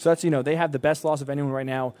 Mm-hmm. So that's, they have the best loss of anyone right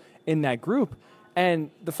now in that group.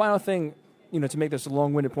 And the final thing, to make this a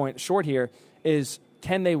long-winded point short here, is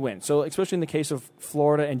can they win? So especially in the case of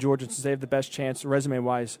Florida and Georgia, since they have the best chance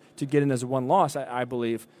resume-wise to get in as a 1 loss, I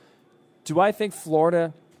believe. Do I think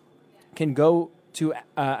Florida can go to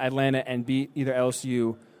Atlanta and beat either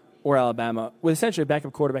LSU or Alabama with essentially a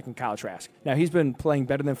backup quarterback in Kyle Trask? Now, he's been playing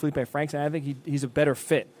better than Felipe Franks, and I think he's a better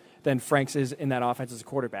fit than Franks is in that offense as a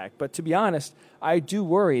quarterback. But to be honest, I do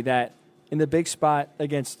worry that in the big spot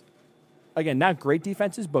against, again, not great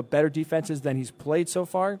defenses, but better defenses than he's played so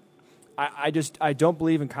far, I don't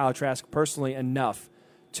believe in Kyle Trask personally enough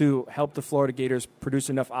to help the Florida Gators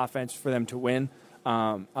produce enough offense for them to win.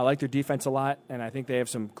 I like their defense a lot, and I think they have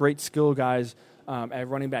some great skill guys at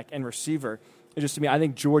running back and receiver. It's just, to me, I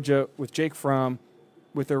think Georgia, with Jake Fromm,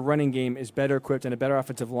 with their running game, is better equipped and a better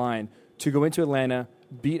offensive line to go into Atlanta,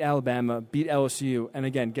 beat Alabama, beat LSU, and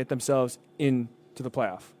again, get themselves into the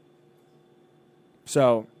playoff.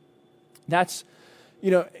 So that's,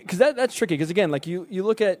 because that's tricky. Because again, like you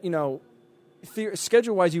look at,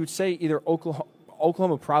 schedule-wise, you would say either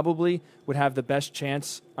Oklahoma probably would have the best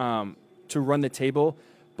chance to run the table,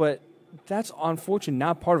 but that's unfortunately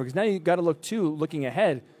not part of it. Because now you got to look too, looking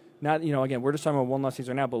ahead. Not, again, we're just talking about 1 loss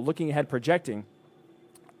season right now, but looking ahead, projecting.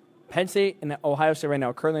 Penn State and Ohio State right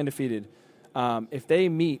now are currently undefeated. If they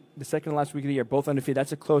meet the second to last week of the year, both undefeated,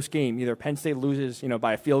 that's a close game. Either Penn State loses,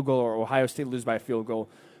 by a field goal, or Ohio State loses by a field goal.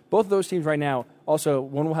 Both of those teams right now, also,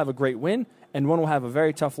 one will have a great win, and one will have a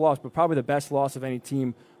very tough loss, but probably the best loss of any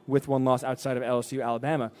team with one loss outside of LSU,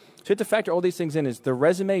 Alabama. So you have to factor all these things in. Is the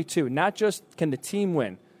resume too, not just can the team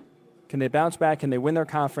win, can they bounce back, can they win their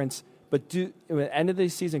conference, but when the end of the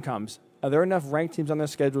season comes, are there enough ranked teams on their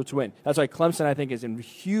schedule to win? That's why Clemson, I think, is in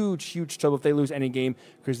huge, huge trouble if they lose any game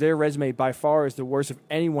because their resume by far is the worst of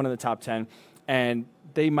anyone in the top 10, and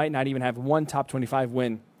they might not even have one top 25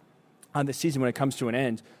 win on the season when it comes to an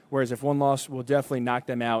end, whereas if one loss will definitely knock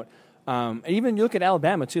them out. And even you look at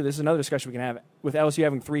Alabama, too. This is another discussion we can have. With LSU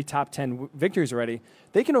having 3 top 10 victories already,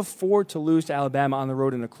 they can afford to lose to Alabama on the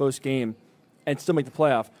road in a close game and still make the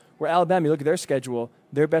playoff. Where Alabama, you look at their schedule,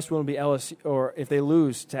 their best win would be LSU, or if they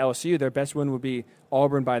lose to LSU, their best win would be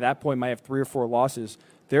Auburn. By that point, might have 3 or 4 losses.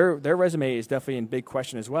 Their resume is definitely in big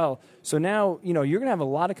question as well. So now, you're going to have a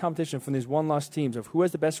lot of competition from these one-loss teams of who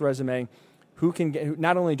has the best resume, who can get,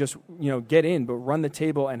 not only just get in, but run the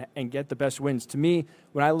table and get the best wins. To me,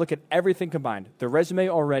 when I look at everything combined, the resume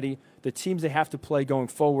already, the teams they have to play going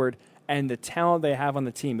forward, and the talent they have on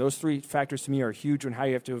the team, those 3 factors to me are huge on how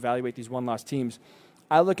you have to evaluate these one-loss teams.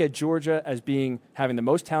 I look at Georgia as having the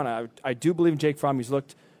most talent. I do believe in Jake Fromm. He's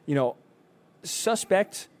looked,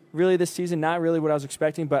 suspect really this season. Not really what I was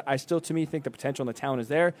expecting, but I still, to me, think the potential and the talent is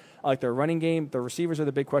there. I like their running game. The receivers are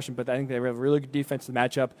the big question, but I think they have a really good defense to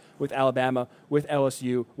match up with Alabama, with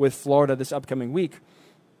LSU, with Florida this upcoming week.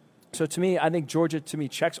 So to me, I think Georgia,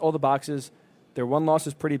 checks all the boxes. Their one loss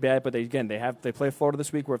is pretty bad, but they play Florida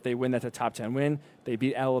this week, where if they win, that's a top 10 win. They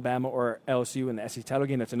beat Alabama or LSU in the SEC title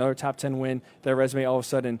game. That's another top 10 win. Their resume all of a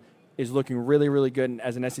sudden is looking really, really good, and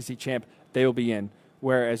as an SEC champ, they will be in.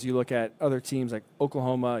 Whereas you look at other teams like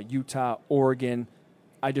Oklahoma, Utah, Oregon,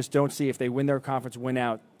 I just don't see, if they win their conference, win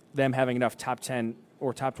out, them having enough top 10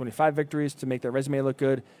 or top 25 victories to make their resume look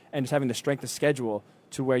good, and just having the strength of schedule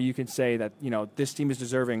to where you can say that, this team is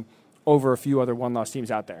deserving over a few other one-loss teams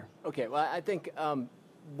out there. Okay, well, I think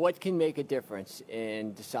what can make a difference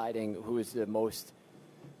in deciding who is the most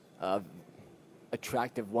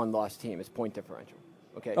attractive one-loss team is point differential.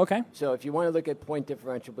 Okay. So if you want to look at point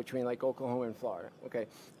differential between like Oklahoma and Florida,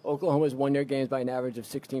 Oklahoma's won their games by an average of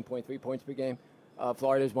 16.3 points per game.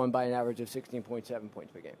 Florida's won by an average of 16.7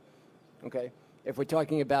 points per game. Okay. If we're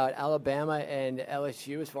talking about Alabama and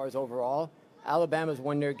LSU as far as overall, Alabama's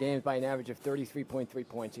won their games by an average of 33.3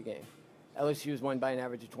 points a game. LSU's won by an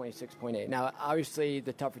average of 26.8. Now, obviously,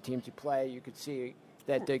 the tougher teams you play, you could see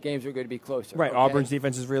that the games are going to be closer. Right. Okay? Auburn's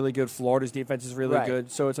defense is really good. Florida's defense is really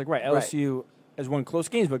good. So it's like, LSU has won close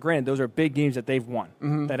games, but granted, those are big games that they've won,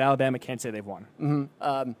 that Alabama can't say they've won.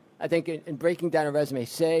 I think in breaking down a resume,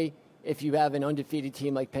 say if you have an undefeated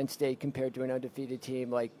team like Penn State compared to an undefeated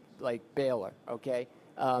team like Baylor,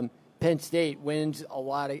 Penn State wins a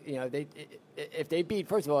lot of, if they beat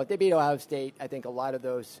Ohio State, I think a lot of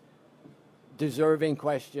those deserving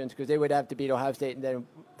questions, because they would have to beat Ohio State, and then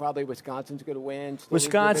probably Wisconsin's going to win.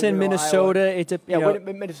 Wisconsin, Minnesota,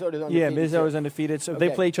 Minnesota's undefeated. Yeah, Minnesota's undefeated, so they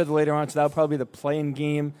play each other later on, so that'll probably be the playing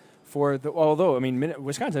game for the. Although,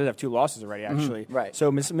 Wisconsin does have 2 losses already, actually. Right.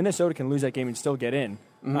 So Minnesota can lose that game and still get in.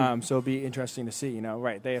 So it'll be interesting to see.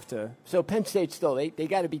 They have to. So Penn State still, they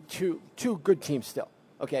got to be two good teams still.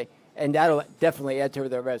 Okay. And that'll definitely add to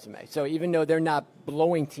their resume. So even though they're not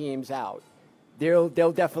blowing teams out, they'll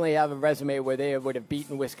definitely have a resume where they would have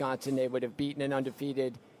beaten Wisconsin. They would have beaten an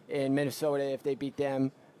undefeated in Minnesota if they beat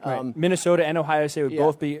them. Right. Minnesota and Ohio State would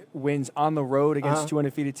both be wins on the road against 2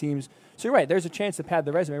 undefeated teams. So you're right. There's a chance to pad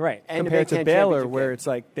the resume, right? And compared to Baylor, where it's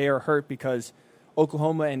like they are hurt because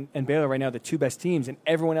Oklahoma and Baylor right now are the 2 best teams, and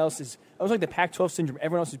everyone else is. It was like the Pac-12 syndrome.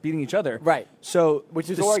 Everyone else is beating each other. Right. So which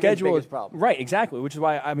is the Oregon's schedule biggest problem. Right. Exactly. Which is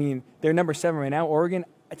why they're number 7 right now. Oregon,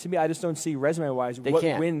 to me, I just don't see resume-wise what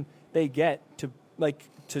win they get to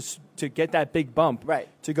get that big bump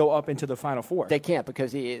to go up into the Final Four. They can't,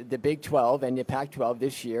 because the Big 12 and the Pac-12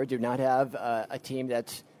 this year do not have a team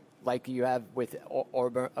that's like you have with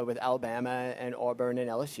Alabama and Auburn and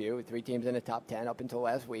LSU, 3 teams in the top 10 up until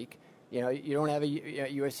last week. You don't have a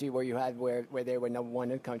USC where they were number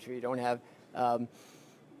 1 in the country. You don't have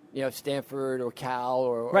Stanford or Cal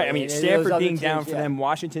or right. Stanford being down for them,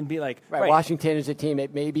 Washington be like right. Washington is a team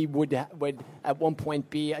that maybe would at one point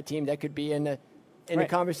be a team that could be in the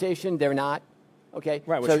conversation. They're not. Okay.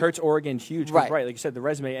 Right, which hurts Oregon huge. Right, like you said, the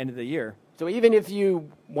resume end of the year. So even if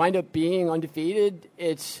you wind up being undefeated,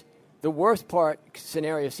 it's the worst part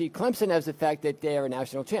scenario. See, Clemson has the fact that they are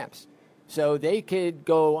national champs. So they could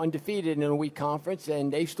go undefeated in a weak conference,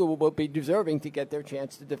 and they still will be deserving to get their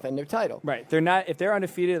chance to defend their title. Right. They're not. If they're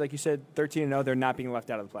undefeated, like you said, 13-0, they're not being left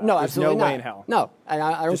out of the playoffs. No, There's absolutely no not. way in hell. No, and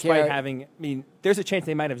I don't Despite care. having, there's a chance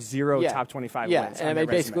they might have 0 top 25 wins. And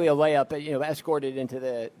basically a layup, escorted into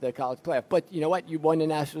the college playoff. But you know what? You won the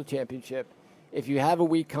national championship. If you have a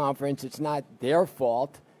weak conference, it's not their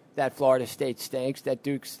fault. that Florida State stinks, that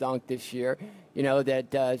Duke stunk this year,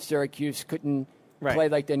 that Syracuse couldn't play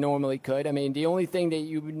like they normally could. I mean, the only thing that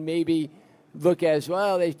you would maybe look at as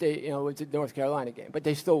well, it's a North Carolina game, but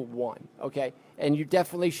they still won, okay? And you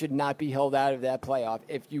definitely should not be held out of that playoff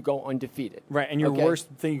if you go undefeated. Right, and your worst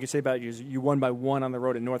thing you can say about it is you won by 1 on the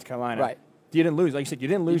road in North Carolina. Right. You didn't lose. Like you said, you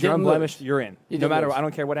didn't lose. You're unblemished. You're in. No matter what. I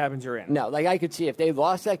don't care what happens, you're in. No, like I could see if they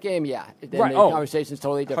lost that game, then the conversation's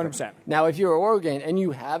totally different. 100%. Now, if you're Oregon and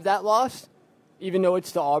you have that loss, even though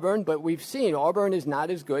it's to Auburn, but we've seen Auburn is not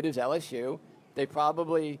as good as LSU. They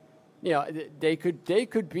probably, they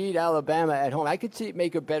could beat Alabama at home. I could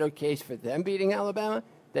make a better case for them beating Alabama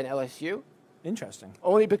than LSU. Interesting.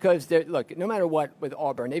 Only because, look, no matter what with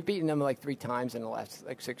Auburn, they've beaten them like 3 times in the last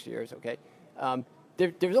 6 years, okay?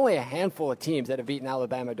 There's only a handful of teams that have beaten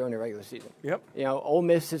Alabama during the regular season. Yep. Ole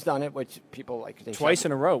Miss has done it, which people like. Twice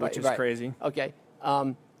in a row, which is crazy. Okay.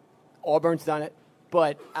 Auburn's done it.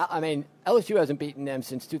 But, LSU hasn't beaten them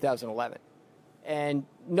since 2011. And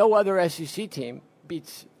no other SEC team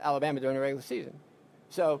beats Alabama during the regular season.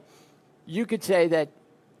 So you could say that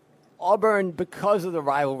Auburn, because of the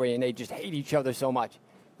rivalry, and they just hate each other so much,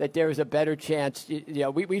 that there is a better chance.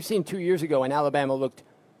 We've seen 2 years ago when Alabama looked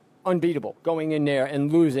unbeatable going in there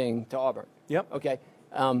and losing to Auburn. Yep. Okay.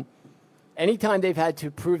 Anytime they've had to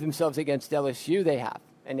prove themselves against LSU, they have,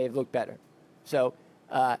 and they've looked better. So,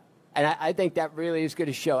 and I think that really is going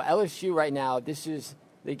to show. LSU right now, this is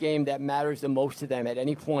the game that matters the most to them at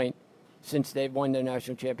any point since they've won their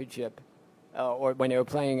national championship, or when they were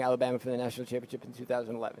playing Alabama for the national championship in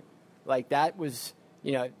 2011. Like that was.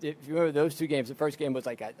 If you remember those 2 games, the first game was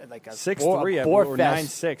like a 6-3 or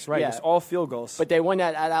 9-6, right? Yeah. It was all field goals. But they won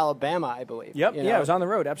that at Alabama, I believe. Yep, it was on the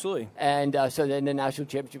road, absolutely. And so then the national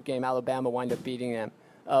championship game, Alabama wound up beating them.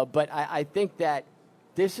 But I think that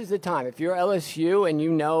this is the time. If you're LSU and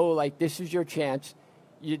this is your chance,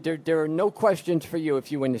 there are no questions for you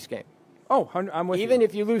if you win this game. Oh, I'm with you. Even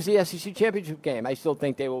if you lose the SEC championship game, I still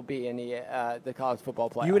think they will be in the college football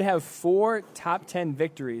playoff. You would have 4 top 10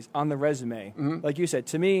 victories on the resume. Mm-hmm. Like you said,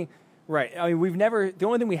 to me, right. I mean, the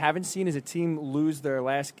only thing we haven't seen is a team lose their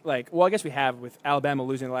last, I guess we have with Alabama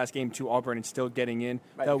losing the last game to Auburn and still getting in.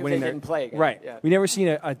 Right, because they didn't play again. Right. Yeah. We never seen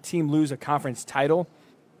a team lose a conference title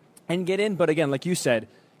and get in. But again, like you said,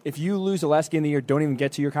 if you lose the last game of the year, don't even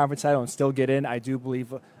get to your conference title and still get in, I do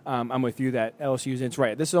believe I'm with you that LSU's in. It's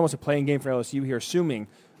right. This is almost a playing game for LSU here, assuming,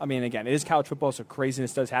 again, it is college football, so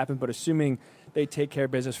craziness does happen, but assuming they take care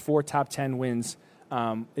of business, 4 top 10 wins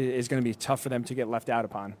is going to be tough for them to get left out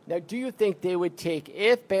upon. Now, do you think they would take,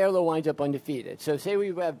 if Baylor winds up undefeated, so say we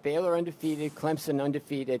have Baylor undefeated, Clemson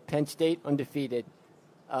undefeated, Penn State undefeated,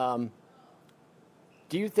 do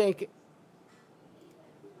you think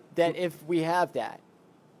that if we have that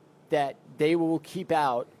they will keep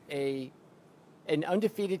out an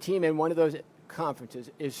undefeated team in one of those conferences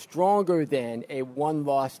is stronger than a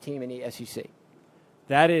 1-loss team in the SEC?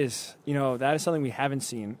 That is something we haven't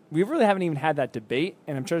seen. We really haven't even had that debate,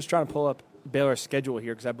 and I'm just trying to pull up Baylor's schedule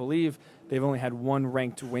here because I believe they've only had 1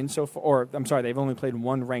 ranked win so far, or I'm sorry, they've only played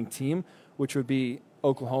 1 ranked team, which would be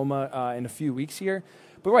Oklahoma in a few weeks here.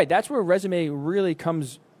 But right, that's where resume really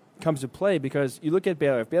comes to play because you look at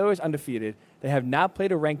Baylor. If Baylor is undefeated, they have not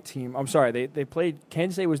played a ranked team. I'm sorry, they played –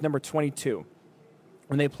 Kansas State was number 22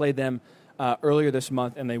 when they played them earlier this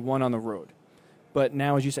month, and they won on the road. But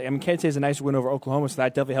now, as you say, Kansas State is a nice win over Oklahoma, so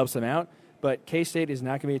that definitely helps them out. But K-State is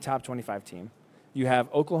not going to be a top 25 team. You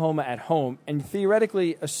have Oklahoma at home, and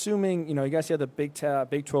theoretically, assuming, you guys see how the Big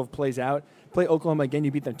 12 plays out, play Oklahoma again,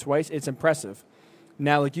 you beat them twice, it's impressive.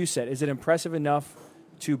 Now, like you said, is it impressive enough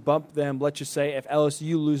to bump them, let's just say, if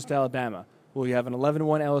LSU loses to Alabama? Well, you have an 11-1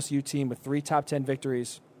 LSU team with 3 top 10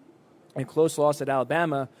 victories and close loss at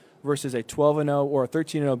Alabama versus a 12-0 or a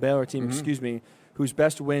 13-0 Baylor team, whose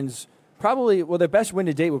best wins their best win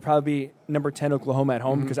to date would probably be number 10 Oklahoma at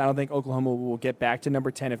home because I don't think Oklahoma will get back to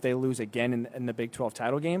number 10 if they lose again in the Big 12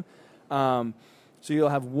 title game. So you'll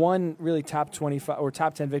have 1 really top 25 or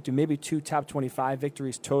top 10 victory, maybe 2 top 25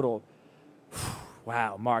 victories total.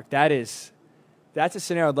 Wow, Mark, that's a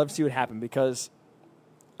scenario I'd love to see what happen because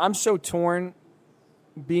I'm so torn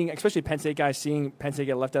especially Penn State guys, seeing Penn State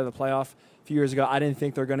get left out of the playoff a few years ago. I didn't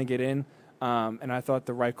think they're going to get in, and I thought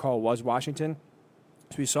the right call was Washington.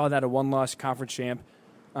 So we saw that a 1-loss conference champ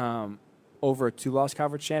over a 2-loss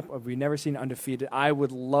conference champ. We've never seen undefeated. I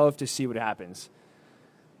would love to see what happens.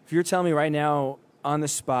 If you're telling me right now on the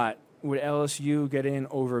spot, would LSU get in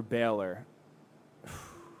over Baylor?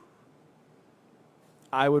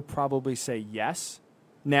 I would probably say yes.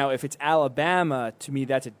 Now, if it's Alabama, to me,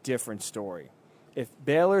 that's a different story. If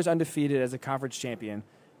Baylor's undefeated as a conference champion,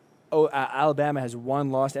 Alabama has 1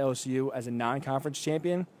 loss to LSU as a non-conference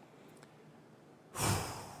champion,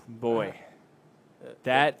 Boy.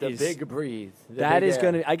 That the is big breathe. That is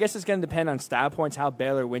going to – I guess it's going to depend on style points, how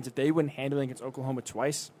Baylor wins. If they wouldn't handle it against Oklahoma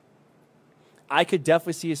twice, I could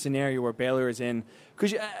definitely see a scenario where Baylor is in –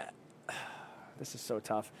 because this is so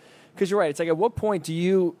tough. Because you're right. It's like at what point do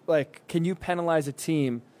you – like can you penalize a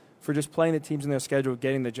team for just playing the teams in their schedule,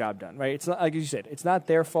 getting the job done, right? It's not – like you said, it's not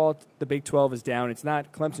their fault the Big 12 is down. It's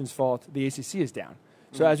not Clemson's fault the ACC is down.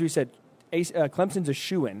 So as we said, Clemson's a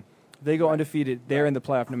shoo-in. They go undefeated. They're in the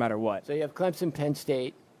playoff no matter what. So you have Clemson, Penn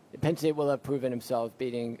State. Penn State will have proven himself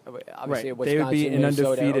beating obviously right. Wisconsin, They would be an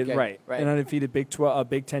Minnesota. undefeated, Okay. an undefeated Big 12,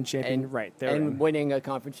 Big 10 champion, right? And winning a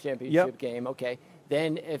conference championship game. Okay.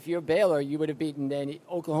 Then if you're Baylor, you would have beaten then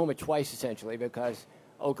Oklahoma twice essentially because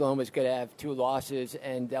Oklahoma's going to have 2 losses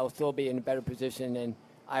and they'll still be in a better position than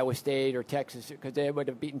Iowa State or Texas because they would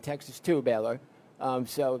have beaten Texas too, Baylor.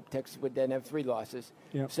 So Texas would then have 3 losses.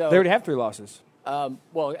 Yep. So they already have 3 losses.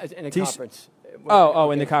 Well, in a conference.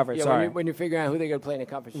 In the conference. Yeah, sorry. when you're figuring out who they're going to play in a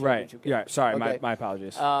conference Right. championship game. Yeah. Sorry. Okay. My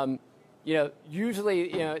apologies.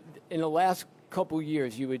 Usually, in the last couple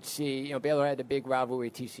years, you would see, Baylor had a big rivalry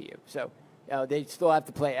with TCU. So they still have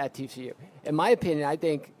to play at TCU. In my opinion, I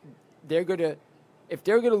think if they're going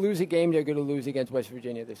to lose a game, they're going to lose against West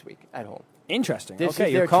Virginia this week at home. Interesting. This Okay,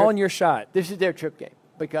 is you're their calling trip- your shot. This is their trip game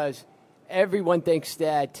because everyone thinks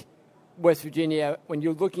that West Virginia, when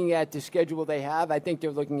you're looking at the schedule they have, I think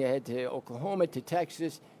they're looking ahead to Oklahoma, to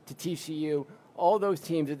Texas, to TCU. All those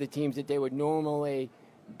teams are the teams that they would normally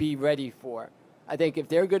be ready for. I think if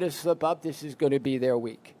they're going to slip up, this is going to be their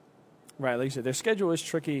week. Right, like you said, their schedule is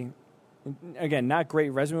tricky. Again, not great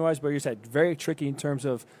resume-wise, but you said very tricky in terms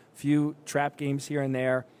of few trap games here and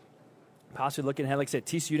there. Possibly looking ahead, like I said,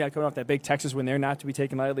 TCU now coming off that big Texas win. They're not to be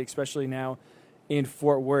taken lightly, especially now in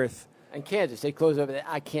Fort Worth. And Kansas, they close over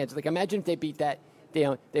at Kansas. Like, imagine if they beat that.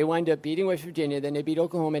 They wind up beating West Virginia, then they beat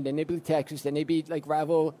Oklahoma, then they beat Texas, then they beat,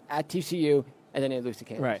 rival at TCU, and then they lose to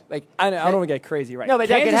Kansas. Right. Like, I don't want to get crazy, right? No, but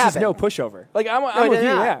that Kansas could happen. is no pushover. Like, I'm with you,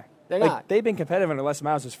 not. yeah. They're like, not. They've been competitive under Les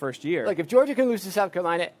Miles' first year. Look, if Georgia can lose to South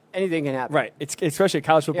Carolina, anything can happen. Right. It's especially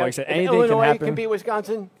college football. You said if anything Illinois can happen. can beat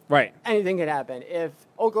Wisconsin. Right. Anything can happen. If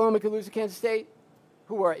Oklahoma can lose to Kansas State,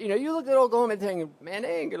 you look at Oklahoma and think, man,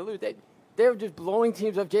 they ain't going to lose. They're just blowing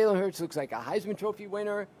teams up. Jalen Hurts looks like a Heisman Trophy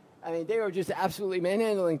winner. I mean, they are just absolutely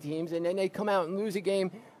manhandling teams, and then they come out and lose a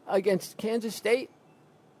game against Kansas State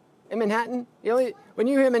in Manhattan. When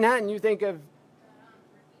you hear Manhattan, you think of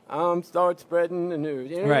start spreading the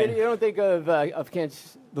news. Right. You don't think of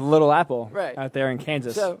Kansas. The Little Apple Right. out there in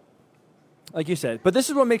Kansas. So, like you said. But this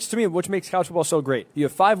is what makes college football so great. You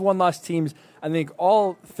have 5 one-loss teams, I think,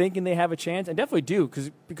 all thinking they have a chance, and definitely do,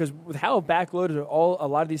 because with how backloaded a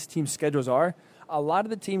lot of these teams' schedules are, a lot of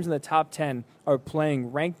the teams in the top 10 are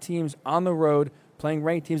playing ranked teams on the road, playing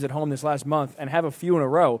ranked teams at home this last month, and have a few in a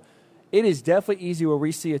row. It is definitely easy where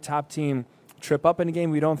we see a top team trip up in a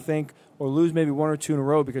game we don't think, or lose maybe 1 or 2 in a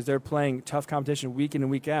row because they're playing tough competition week in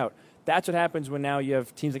and week out. That's what happens when now you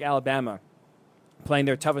have teams like Alabama playing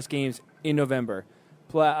their toughest games in November,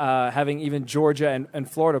 having even Georgia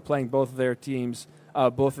and Florida playing both of their teams,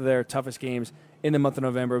 both of their toughest games in the month of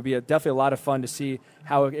November. It would be definitely a lot of fun to see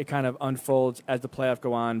how it kind of unfolds as the playoff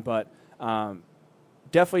go on. But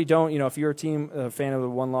definitely don't, if you're a fan of the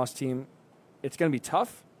one-loss team, it's going to be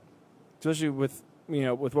tough, especially with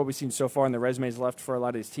what we've seen so far in the resumes left for a lot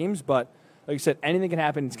of these teams. But like I said, anything can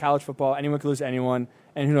happen. It's college football. Anyone can lose to anyone.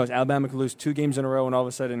 And who knows, Alabama could lose 2 games in a row, and all of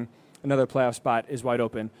a sudden another playoff spot is wide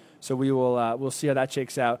open. So we'll see how that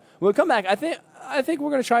shakes out. When we come back, I think we're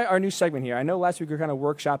going to try our new segment here. I know last week we were kind of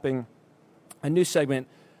workshopping a new segment.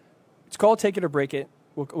 It's called Take It or Break It.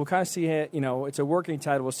 We'll kind of see it. It's a working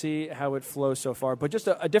title. We'll see how it flows so far. But just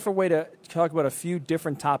a different way to talk about a few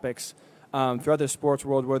different topics throughout the sports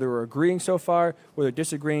world, whether we're agreeing so far, whether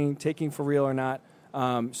disagreeing, taking for real or not.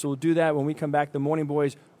 So we'll do that when we come back. The Morning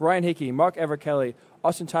Boys, Ryan Hickey, Mark Everkelly,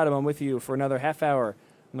 Austin Tottenham with you for another half hour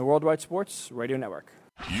on the Worldwide Sports Radio Network.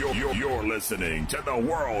 You're listening to the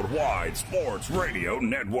Worldwide Sports Radio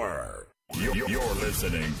Network. You're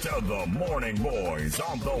listening to the Morning Boys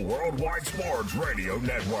on the Worldwide Sports Radio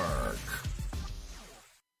Network.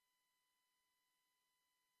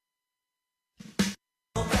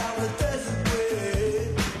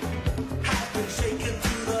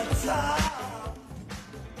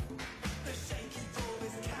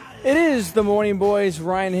 It is the Morning Boys,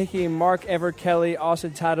 Ryan Hickey, Mark Everkelly,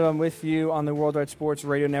 Austin Tottenham with you on the Worldwide Sports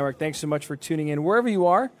Radio Network. Thanks so much for tuning in wherever you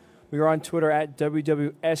are. We are on Twitter at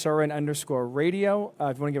WWSRN_radio. If you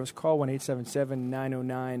want to give us a call,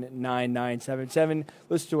 1-877-909-9977.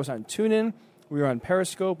 Listen to us on TuneIn. We are on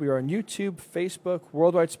Periscope. We are on YouTube, Facebook,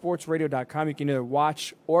 WorldwideSportsRadio.com. You can either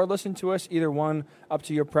watch or listen to us, either one, up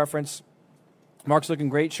to your preference. Mark's looking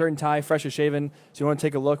great, shirt and tie, fresh as shaven. So you want to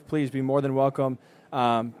take a look, please be more than welcome.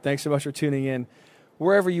 Thanks so much for tuning in.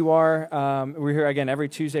 Wherever you are, we're here again every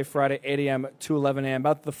Tuesday, Friday, 8 a.m. to 11 a.m.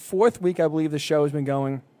 About the 4th week, I believe, the show has been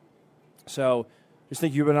going. So just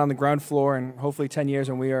think you've been on the ground floor, and hopefully 10 years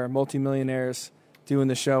when we are multimillionaires doing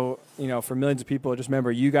the show, for millions of people. Just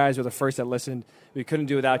remember, you guys were the first that listened. We couldn't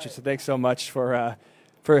do without you, so thanks so much for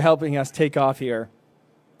helping us take off here.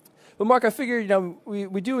 But Mark, I figured,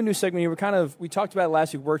 we do a new segment here. We talked about it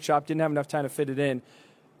last week, workshop, didn't have enough time to fit it in.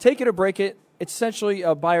 Take it or break it. It's essentially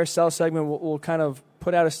a buy or sell segment. We'll kind of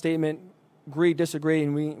put out a statement, agree, disagree,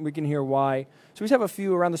 and we can hear why. So we have a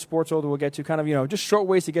few around the sports world that we'll get to, kind of, just short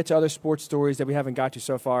ways to get to other sports stories that we haven't got to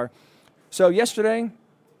so far. So yesterday,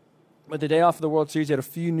 with the day off of the World Series, they had a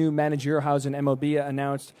few new managerial hires in MLB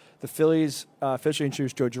announced. The Phillies officially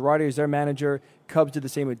introduced Joe Girardi as their manager. Cubs did the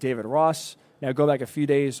same with David Ross. Now, go back a few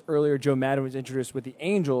days earlier, Joe Maddon was introduced with the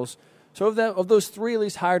Angels. So of those three at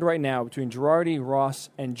least hired right now, between Girardi, Ross,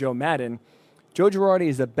 and Joe Maddon, Joe Girardi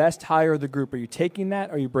is the best hire of the group. Are you taking that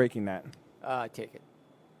or are you breaking that? Take it.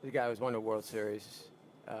 The guy who's won the World Series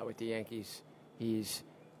with the Yankees. He's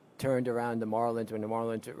turned around the Marlins when the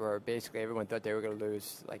Marlins were basically everyone thought they were going to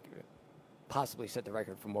lose, possibly set the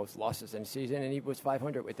record for most losses in a season, and he was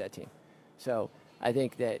 500 with that team. So I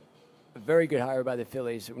think that a very good hire by the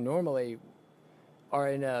Phillies, who normally are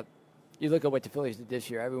in a – you look at what the Phillies did this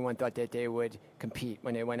year, everyone thought that they would compete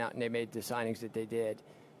when they went out and they made the signings that they did,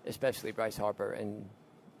 especially Bryce Harper. And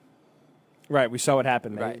right, we saw what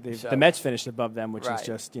happened. Right, the Mets finished above them, which is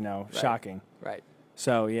just, shocking. Right.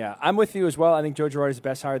 So, yeah, I'm with you as well. I think Joe Girardi is the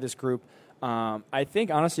best hire of this group. I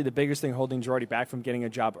think, honestly, the biggest thing holding Girardi back from getting a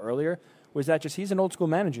job earlier was that just he's an old-school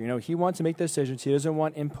manager. He wants to make decisions. He doesn't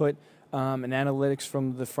want input and analytics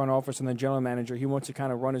from the front office and the general manager. He wants to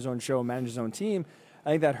kind of run his own show and manage his own team.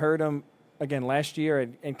 I think that hurt him, again, last year.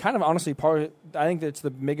 And kind of, honestly, I think that's the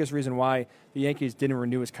biggest reason why the Yankees didn't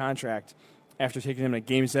renew his contract after taking him to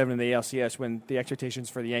Game 7 in the ALCS when the expectations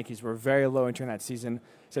for the Yankees were very low entering that season.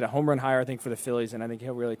 He said a home run hire, I think, for the Phillies, and I think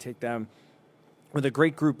he'll really take them with a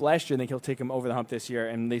great group last year. I think he'll take them over the hump this year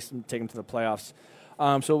and at least take them to the playoffs.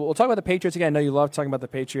 So we'll talk about the Patriots again. I know you love talking about the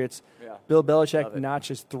Patriots. Yeah. Bill Belichick notched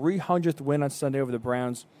his 300th win on Sunday over the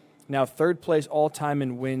Browns. Now third place all-time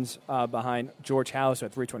in wins behind George Halas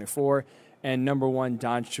at 324, and number one,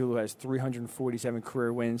 Don Shula, has 347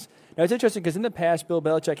 career wins. Now it's interesting because in the past, Bill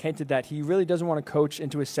Belichick hinted that he really doesn't want to coach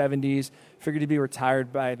into his 70s, figured he'd be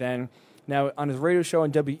retired by then. Now on his radio show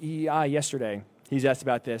on WEEI yesterday, he's asked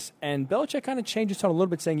about this, and Belichick kind of changed his tone a little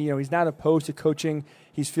bit, saying, he's not opposed to coaching.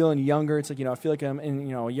 He's feeling younger. It's like, I feel like I'm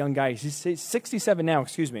a young guy. He's 67 now,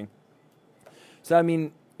 excuse me. So, I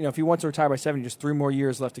mean, if he wants to retire by 70, just 3 more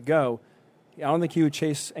years left to go, I don't think he would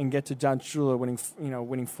chase and get to Don Shula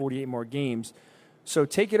winning 48 more games. So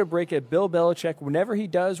take it or break it. Bill Belichick, whenever he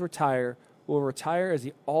does retire, will retire as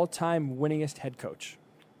the all-time winningest head coach.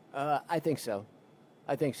 I think so.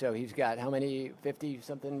 He's got how many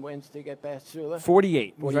 50-something wins to get past Shula?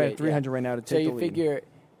 48. He's right at 300 right now to take the lead. So you figure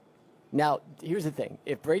 – now, here's the thing.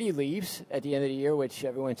 If Brady leaves at the end of the year, which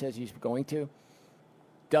everyone says he's going to,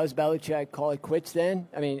 does Belichick call it quits then?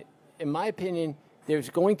 I mean, in my opinion, there's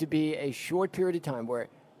going to be a short period of time where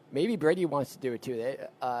maybe Brady wants to do it too.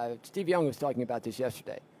 Steve Young was talking about this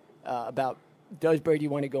yesterday, about does Brady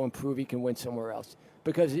want to go and prove he can win somewhere else?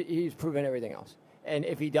 Because he's proven everything else. And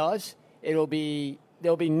if he does, there'll be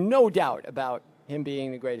no doubt about him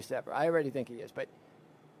being the greatest ever. I already think he is, but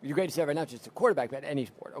the greatest ever, not just a quarterback, but any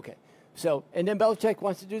sport. Okay. So, and then Belichick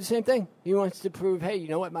wants to do the same thing. He wants to prove, hey, you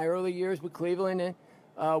know what, my early years with Cleveland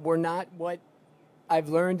were not what I've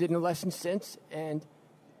learned in the lessons since, and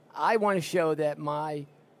I want to show that my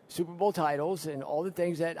Super Bowl titles and all the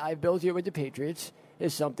things that I've built here with the Patriots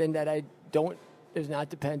is something that is not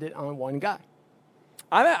dependent on one guy.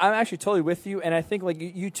 I'm actually totally with you, and I think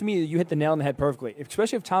to me, you hit the nail on the head perfectly,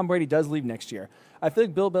 especially if Tom Brady does leave next year. I feel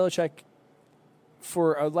like Bill Belichick,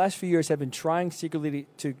 for the last few years, have been trying secretly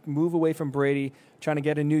to move away from Brady, trying to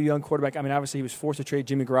get a new young quarterback. I mean, obviously, he was forced to trade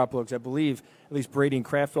Jimmy Garoppolo because I believe, at least Brady and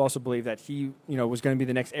Kraft also believe that he, was going to be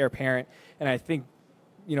the next heir apparent. And I think,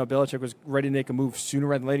 Belichick was ready to make a move sooner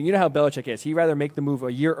rather than later. You know how Belichick is. He'd rather make the move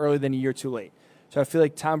a year early than a year too late. So I feel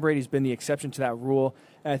like Tom Brady's been the exception to that rule.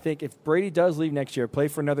 And I think if Brady does leave next year, play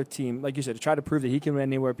for another team, like you said, to try to prove that he can win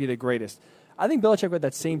anywhere, be the greatest, I think Belichick had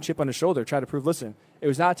that same chip on his shoulder, try to prove, listen, it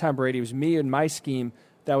was not Tom Brady, it was me and my scheme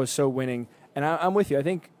that was so winning. And I'm with you. I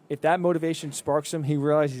think if that motivation sparks him, he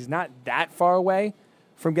realizes he's not that far away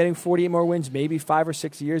from getting 48 more wins, maybe 5 or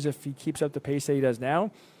 6 years if he keeps up the pace that he does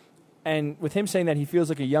now. And with him saying that he feels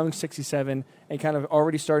like a young 67 and kind of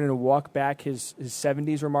already starting to walk back his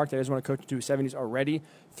 70s remark that he doesn't want to coach to his 70s already,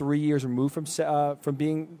 3 years removed from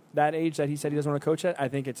being that age that he said he doesn't want to coach at, I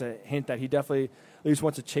think it's a hint that he definitely at least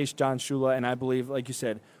wants to chase John Shula. And I believe, like you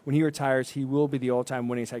said, when he retires, he will be the all-time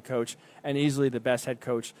winningest head coach and easily the best head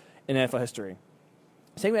coach in NFL history.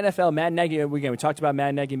 Same with NFL, Matt Nagy. Again, we talked about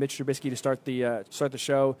Matt Nagy, Mitch Trubisky to start the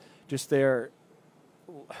show. Just their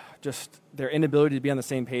inability to be on the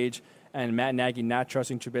same page, and Matt Nagy not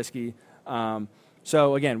trusting Trubisky.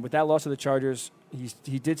 So again, with that loss of the Chargers,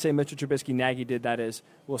 he did say Mitchell Trubisky, Nagy did, that is,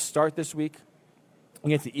 will start this week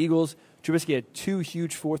against the Eagles. Trubisky had 2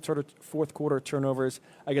 huge fourth quarter turnovers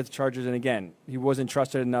against the Chargers, and again, he wasn't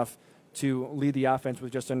trusted enough to lead the offense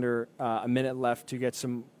with just under a minute left to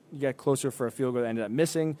get closer for a field goal that ended up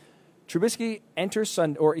missing. Trubisky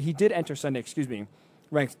did enter Sunday,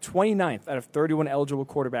 ranked 29th out of 31 eligible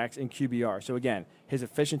quarterbacks in QBR. So again, his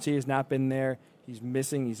efficiency has not been there. He's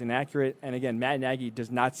missing. He's inaccurate. And again, Matt Nagy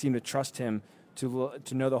does not seem to trust him to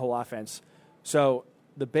know the whole offense. So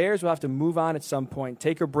the Bears will have to move on at some point,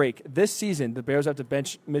 take a break. This season, the Bears have to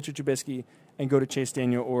bench Mitchell Trubisky and go to Chase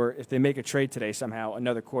Daniel, or if they make a trade today somehow,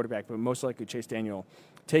 another quarterback, but most likely Chase Daniel.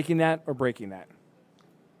 Taking that or breaking that?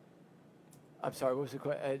 I'm sorry, what was the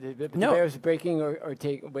question? The No. Bears breaking or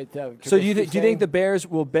take with Trubisky So do you staying? think the Bears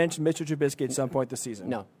will bench Mitchell Trubisky at some point this season?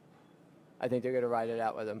 No. I think they're going to ride it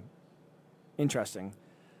out with him. Interesting.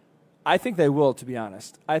 I think they will, to be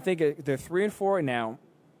honest. I think they're 3-4 right now.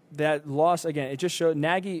 That loss, again, it just showed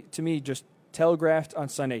Nagy, to me, just telegraphed on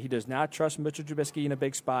Sunday. He does not trust Mitchell Trubisky in a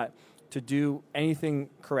big spot to do anything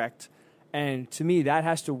correct. And to me, that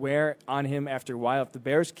has to wear on him after a while. If the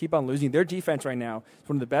Bears keep on losing, their defense right now is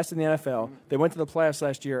one of the best in the NFL. They went to the playoffs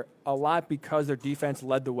last year a lot because their defense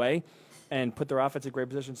led the way and put their offense in great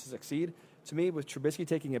positions to succeed. To me, with Trubisky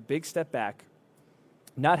taking a big step back,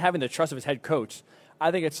 not having the trust of his head coach,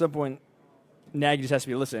 I think at some point Nagy just has to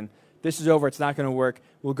be, listen, this is over. It's not going to work.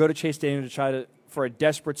 We'll go to Chase Daniel to for a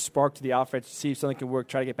desperate spark to the offense to see if something can work,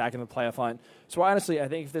 try to get back in the playoff hunt. So honestly, I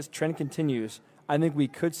think if this trend continues, I think we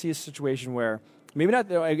could see a situation where maybe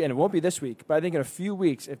not, again, it won't be this week, but I think in a few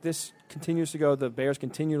weeks, if this continues to go, the Bears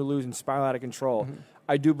continue to lose and spiral out of control,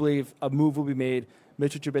 I do believe a move will be made.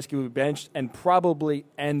 Mitchell Trubisky will be benched and probably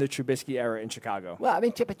end the Trubisky era in Chicago. Well, I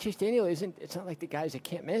mean, but Chase Daniel it's not like the guys that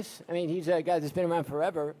can't miss. I mean, he's a guy that's been around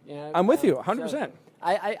forever. You know, I'm with you, 100%. So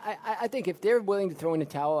I think if they're willing to throw in the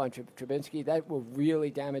towel on Trubisky, that will really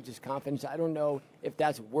damage his confidence. I don't know if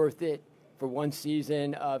that's worth it for one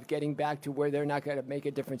season of getting back to where they're not going to make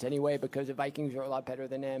a difference anyway, because the Vikings are a lot better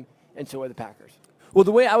than them, and so are the Packers. Well,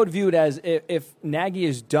 the way I would view it as if Nagy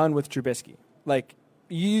is done with Trubisky, like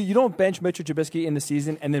you don't bench Mitchell Trubisky in the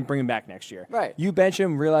season and then bring him back next year. Right. You bench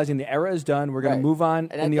him realizing the era is done. We're going to move on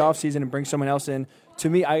in the offseason and bring someone else in. To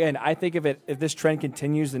me, again, I think if this trend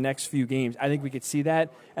continues the next few games, I think we could see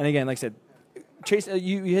that. And again, like I said, Chase,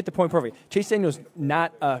 you hit the point perfect. Chase Daniel's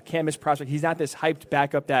not a can't-miss prospect. He's not this hyped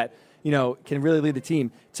backup that can really lead the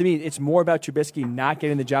team. To me, it's more about Trubisky not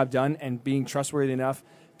getting the job done and being trustworthy enough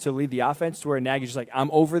to lead the offense to where Nagy's just like, I'm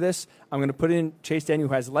over this. I'm going to put in Chase Daniel,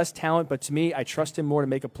 who has less talent, but to me, I trust him more to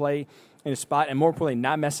make a play in a spot and more importantly,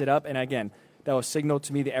 not mess it up. And again, that will signal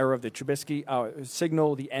to me the era of the Trubisky,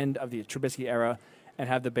 signal the end of the Trubisky era and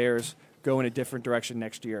have the Bears go in a different direction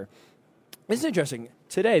next year. This is interesting.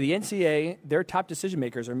 Today, the NCAA, their top decision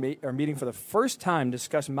makers are meeting for the first time to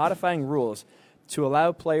discuss modifying rules to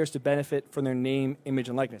allow players to benefit from their name, image,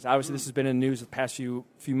 and likeness. Obviously, this has been in the news the past few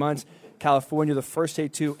months. California, the first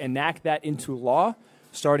state to enact that into law,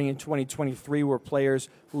 starting in 2023, where players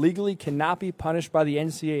legally cannot be punished by the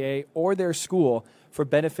NCAA or their school for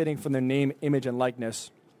benefiting from their name, image, and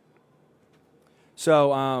likeness. So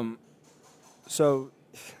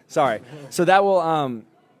that will...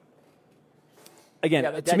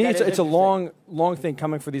 Again, to me, it's a long thing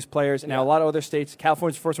coming for these players. And now a lot of other states,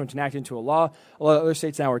 California's the first one to enact it into a law. A lot of other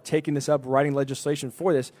states now are taking this up, writing legislation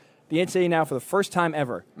for this. The NCAA now, for the first time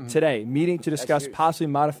ever, today, meeting to discuss possibly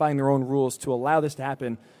modifying their own rules to allow this to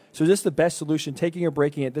happen. So is this the best solution, taking or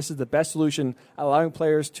breaking it? This is the best solution, allowing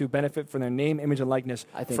players to benefit from their name, image, and likeness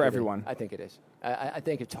for everyone. I think it is. I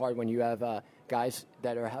think it's hard when you have guys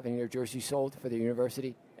that are having their jersey sold for the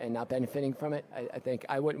university and not benefiting from it. I think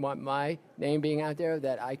I wouldn't want my name being out there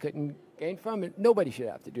that I couldn't gain from it. Nobody should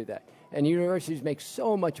have to do that. And universities make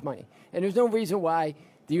so much money. And there's no reason why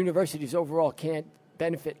the universities overall can't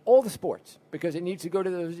benefit all the sports, because it needs to go to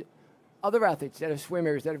those other athletes that are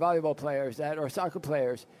swimmers, that are volleyball players, that are soccer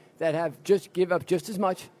players, that have just give up just as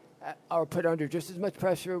much or put under just as much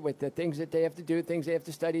pressure with the things that they have to do, things they have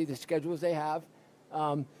to study, the schedules they have.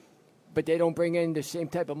 but they don't bring in the same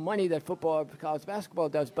type of money that football or college basketball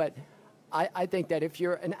does. But I think that if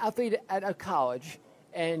you're an athlete at a college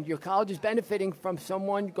and your college is benefiting from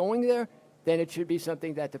someone going there, then it should be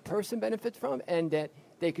something that the person benefits from, and that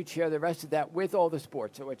they could share the rest of that with all the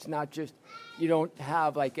sports. So it's not just, you don't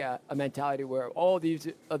have like a mentality where all these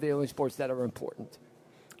are the only sports that are important.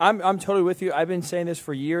 I'm totally with you. I've been saying this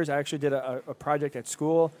for years. I actually did a project at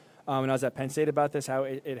school when I was at Penn State about this, how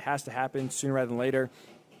it has to happen sooner rather than later.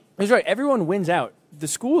 He's right. Everyone wins out. The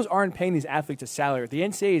schools aren't paying these athletes a salary. The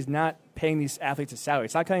NCAA is not paying these athletes a salary.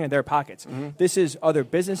 It's not coming out of their pockets. This is other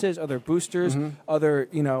businesses, other boosters, other,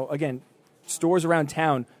 again, stores around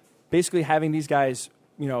town basically having these guys,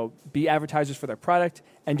 be advertisers for their product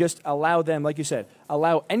and just allow them, like you said,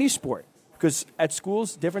 allow any sport. Because at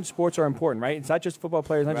schools, different sports are important, right? It's not just football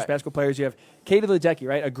players, not just basketball players. You have Katie Ledecky,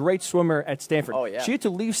 right? A great swimmer at Stanford. Oh, yeah. She had to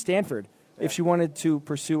leave Stanford if she wanted to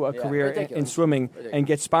pursue a career in swimming and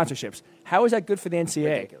get sponsorships. How is that good for the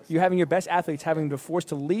NCAA? Ridiculous. You're having your best athletes having to force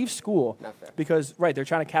to leave school because, they're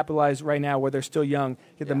trying to capitalize right now where they're still young,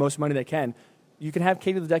 get the most money they can. You can have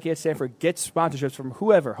Katie Ledecky at Stanford get sponsorships from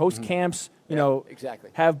whoever, host camps,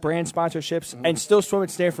 have brand sponsorships, and still swim at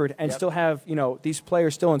Stanford and still have, these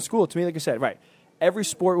players still in school. To me, like I said, every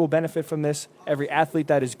sport will benefit from this, every athlete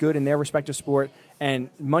that is good in their respective sport, and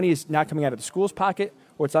money is not coming out of the school's pocket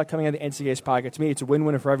or it's not coming out of the NCAA's pocket. To me, it's a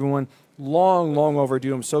win-win for everyone. Long, long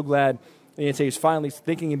overdue. I'm so glad the NCAA is finally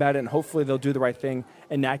thinking about it, and hopefully they'll do the right thing,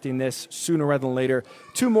 enacting this sooner rather than later.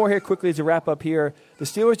 Two more here quickly to wrap up here. The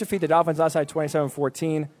Steelers defeat the Dolphins last night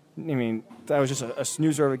 27-14. I mean, that was just a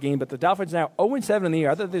snoozer of a game, but the Dolphins now 0-7 in the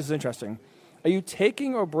year. I thought this was interesting. Are you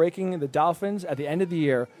taking or breaking the Dolphins at the end of the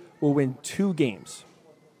year will win 2 games?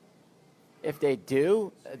 If they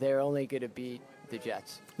do, they're only going to beat the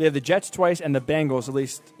Jets. They have the Jets twice and the Bengals, at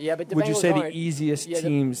least. Yeah, but the would Bengals you say the aren't- easiest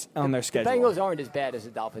teams on their schedule? The Bengals aren't as bad as the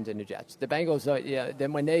Dolphins and the Jets. The Bengals are,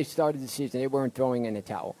 then when they started the season, they weren't throwing in a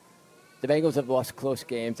towel. The Bengals have lost close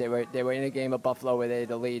games. They were in a game of Buffalo where they had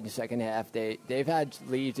the lead in the second half. They've had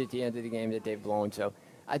leads at the end of the game that they've blown. So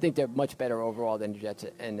I think they're much better overall than the Jets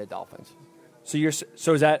and the Dolphins. So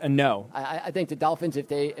is that a no? I think the Dolphins, if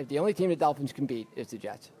the only team the Dolphins can beat is the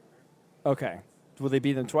Jets. Okay. Will they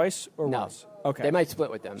beat them twice or No. once? Okay. They might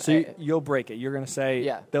split with them. So you'll break it. You're going to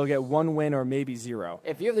say they'll get 1 win or maybe 0.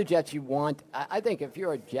 If you're the Jets, I think if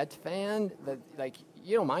you're a Jets fan,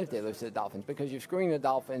 you don't mind if they lose to the Dolphins because you're screwing the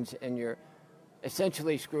Dolphins and you're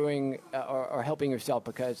essentially screwing or helping yourself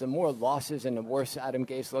because the more losses and the worse Adam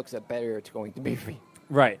Gase looks, the better it's going to be for you.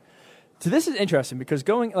 Right. So this is interesting because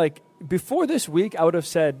before this week, I would have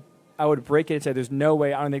said I would break it and say there's no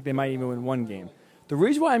way. I don't think they might even win 1 game. The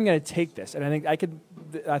reason why I'm going to take this, and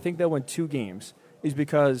I think they'll win 2 games, is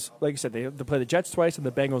because, like I said, they play the Jets twice and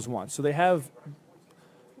the Bengals once. So they have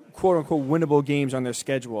quote-unquote winnable games on their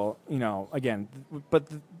schedule, again. But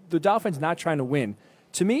the Dolphins not trying to win.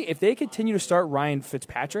 To me, if they continue to start Ryan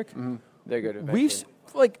Fitzpatrick, they're good.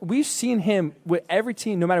 We've seen him with every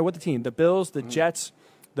team, no matter what the team, the Bills, the Jets,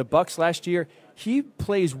 the Bucs last year. He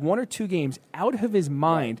plays 1 or 2 games out of his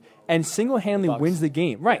mind and single-handedly wins the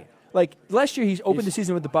game. Right. Like, last year, he's opened the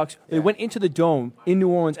season with the Bucs. They went into the Dome in New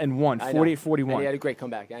Orleans and won 48-41. And he had a great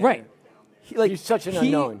comeback. Right. He's such an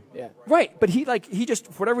unknown. Yeah. Right, but he just,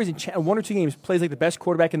 for whatever reason, 1 or 2 games, plays like the best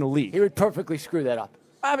quarterback in the league. He would perfectly screw that up.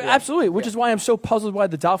 Absolutely, which is why I'm so puzzled why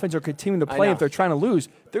the Dolphins are continuing to play. If they're trying to lose,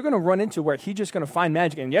 they're going to run into where he's just going to find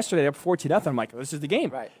magic. And yesterday, up 14-0. I'm like, this is the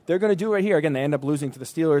game. Right. They're going to do it right here. Again, they end up losing to the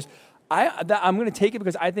Steelers. I'm going to take it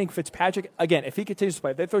because I think Fitzpatrick, again, if he continues to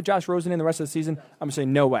play, if they throw Josh Rosen in the rest of the season, I'm going to say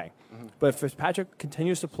no way. But if Fitzpatrick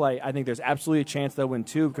continues to play, I think there's absolutely a chance they'll win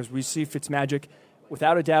 2 because we see Fitzmagic,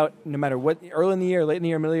 without a doubt, no matter what, early in the year, late in the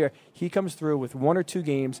year, middle of the year, he comes through with 1 or 2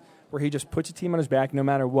 games where he just puts a team on his back no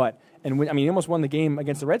matter what. And he almost won the game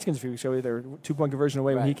against the Redskins a few weeks ago. They were 2-point conversion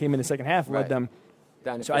away when he came in the second half and led them.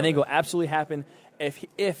 So I think it will absolutely happen.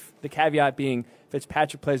 If the caveat being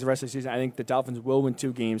Fitzpatrick plays the rest of the season, I think the Dolphins will win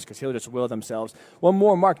 2 games because he'll just will themselves. One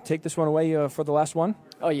more, Mark, take this one away for the last one.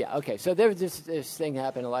 Oh, yeah, okay. So there was this thing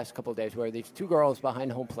happened the last couple of days where these 2 girls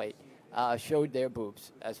behind home plate showed their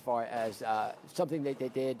boobs as far as something that they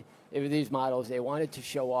did. It was these models. They wanted to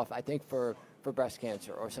show off, I think, for breast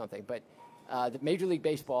cancer or something. But the Major League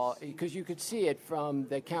Baseball, because you could see it from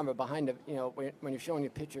the camera behind the, when you're showing a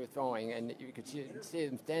pitcher throwing, and you could see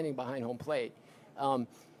them standing behind home plate.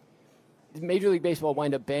 Major League Baseball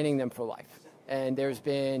wound up banning them for life. And there's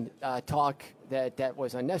been talk that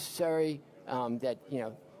was unnecessary, that,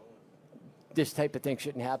 this type of thing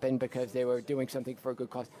shouldn't happen because they were doing something for a good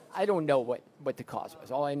cause. I don't know what the cause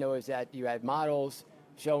was. All I know is that you had models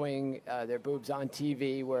showing their boobs on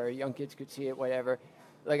TV where young kids could see it, whatever.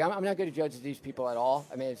 like I'm not going to judge these people at all.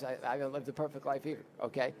 I mean, I haven't lived a perfect life either,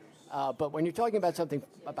 okay? But when you're talking about something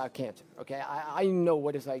about cancer, okay, I know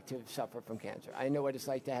what it's like to suffer from cancer. I know what it's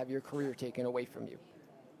like to have your career taken away from you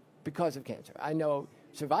because of cancer. I know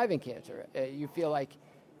surviving cancer, you feel like,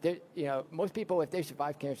 most people, if they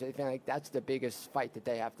survive cancer, they feel like that's the biggest fight that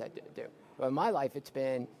they have to do. But in my life,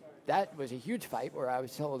 that was a huge fight where I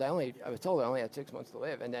was told I only had 6 months to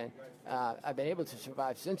live, and then I've been able to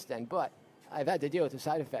survive since then. But I've had to deal with the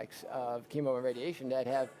side effects of chemo and radiation that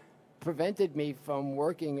have prevented me from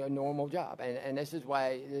working a normal job, and this is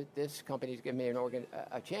why this company's given me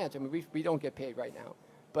a chance. I mean, we don't get paid right now,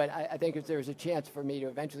 but I think if there's a chance for me to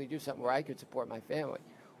eventually do something where I could support my family,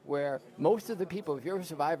 where most of the people, if you're a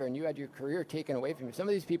survivor and you had your career taken away from you, some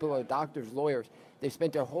of these people are doctors, lawyers, they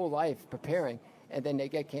spent their whole life preparing, and then they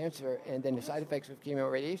get cancer, and then the side effects of chemo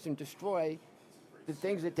and radiation destroy the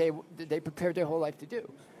things that they prepared their whole life to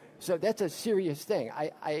do. So that's a serious thing.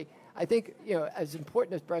 I think, as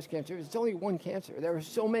important as breast cancer is, it's only one cancer. There are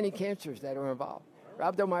so many cancers that are involved.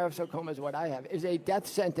 Rhabdomyosarcoma is what I have, is a death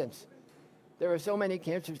sentence. There are so many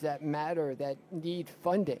cancers that matter, that need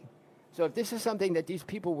funding. So if this is something that these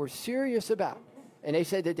people were serious about, and they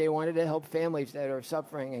said that they wanted to help families that are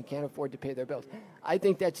suffering and can't afford to pay their bills, I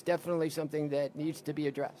think that's definitely something that needs to be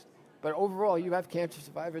addressed. But overall, you have cancer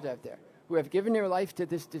survivors out there who have given their life to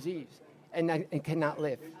this disease and cannot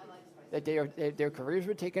live. That their careers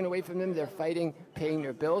were taken away from them. They're fighting, paying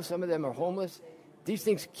their bills. Some of them are homeless. These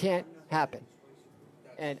things can't happen.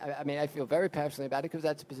 And I feel very passionately about it because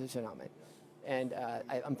that's the position I'm in. And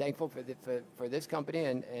I'm thankful for this company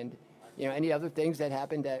and any other things that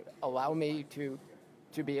happen that allow me to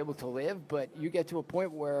be able to live. But you get to a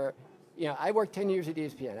point where, I worked 10 years at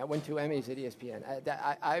ESPN. I won 2 Emmys at ESPN.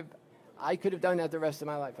 I could have done that the rest of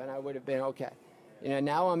my life, and I would have been okay.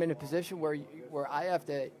 Now I'm in a position where I have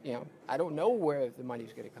to, I don't know where the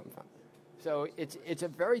money's going to come from. So it's a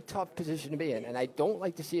very tough position to be in, and I don't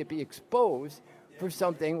like to see it be exposed for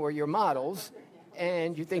something where you're models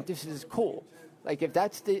and you think this is cool. Like if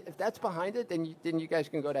that's behind it, then you guys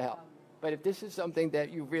can go to hell. But if this is something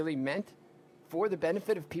that you really meant for the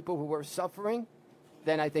benefit of people who are suffering,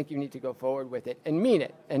 then I think you need to go forward with it and mean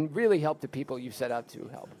it and really help the people you set out to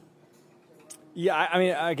help. Yeah, I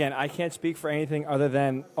mean, again, I can't speak for anything other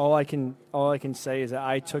than all I can say is that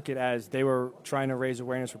I took it as they were trying to raise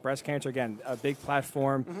awareness for breast cancer. Again, a big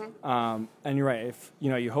platform, and you're right. If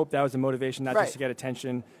you hope that was the motivation, not just to get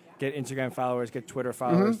attention, get Instagram followers, get Twitter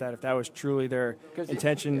followers. That if that was truly their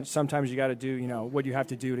intention, sometimes you got to do what you have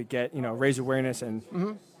to do to get raise awareness, and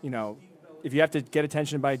if you have to get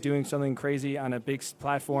attention by doing something crazy on a big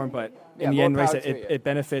platform, but in the end, it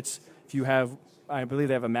benefits if you have. I believe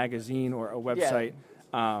they have a magazine or a website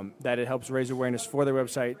that it helps raise awareness for their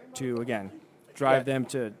website to, again, drive them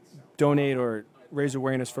to donate or raise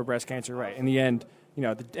awareness for breast cancer. Right. In the end,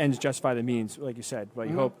 the ends justify the means, like you said. But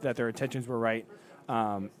you hope that their intentions were right,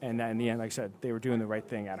 and that in the end, like I said, they were doing the right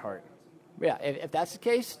thing at heart. Yeah, if that's the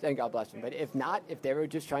case, then God bless them. But if not, if they were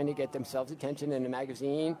just trying to get themselves attention in a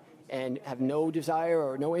magazine and have no desire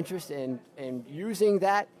or no interest in using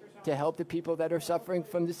that to help the people that are suffering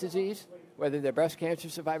from this disease, whether they're breast cancer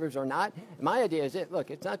survivors or not. My idea is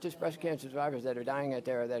it's not just breast cancer survivors that are dying out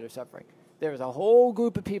there that are suffering. There's a whole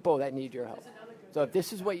group of people that need your help. So if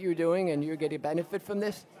this is what you're doing and you're getting benefit from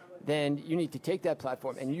this, then you need to take that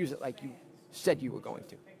platform and use it like you said you were going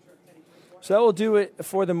to. So that will do it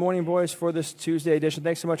for the Morning Boys for this Tuesday edition.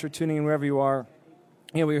 Thanks so much for tuning in wherever you are.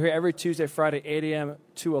 We're here every Tuesday, Friday, 8 a.m.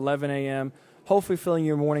 to 11 a.m., hopefully filling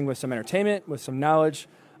your morning with some entertainment, with some knowledge.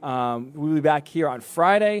 We'll be back here on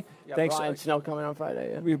Friday. Thanks. Brian Snow coming on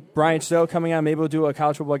Friday. Yeah. Brian Snow coming on. Maybe we'll do a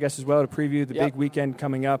college football guest as well to preview the big weekend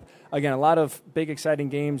coming up. Again, a lot of big, exciting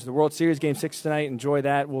games. The World Series Game 6 tonight. Enjoy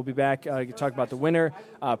that. We'll be back to talk about the winner,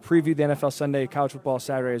 preview the NFL Sunday, college football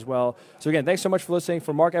Saturday as well. So, again, thanks so much for listening.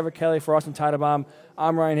 For Mark Everett Kelly, for Austin Titlebaum,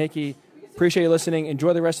 I'm Ryan Hickey. Appreciate you listening.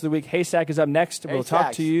 Enjoy the rest of the week. Haystack is up next. We'll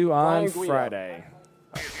talk to you on Friday.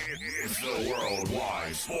 It's the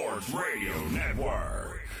Worldwide Sports Radio Network.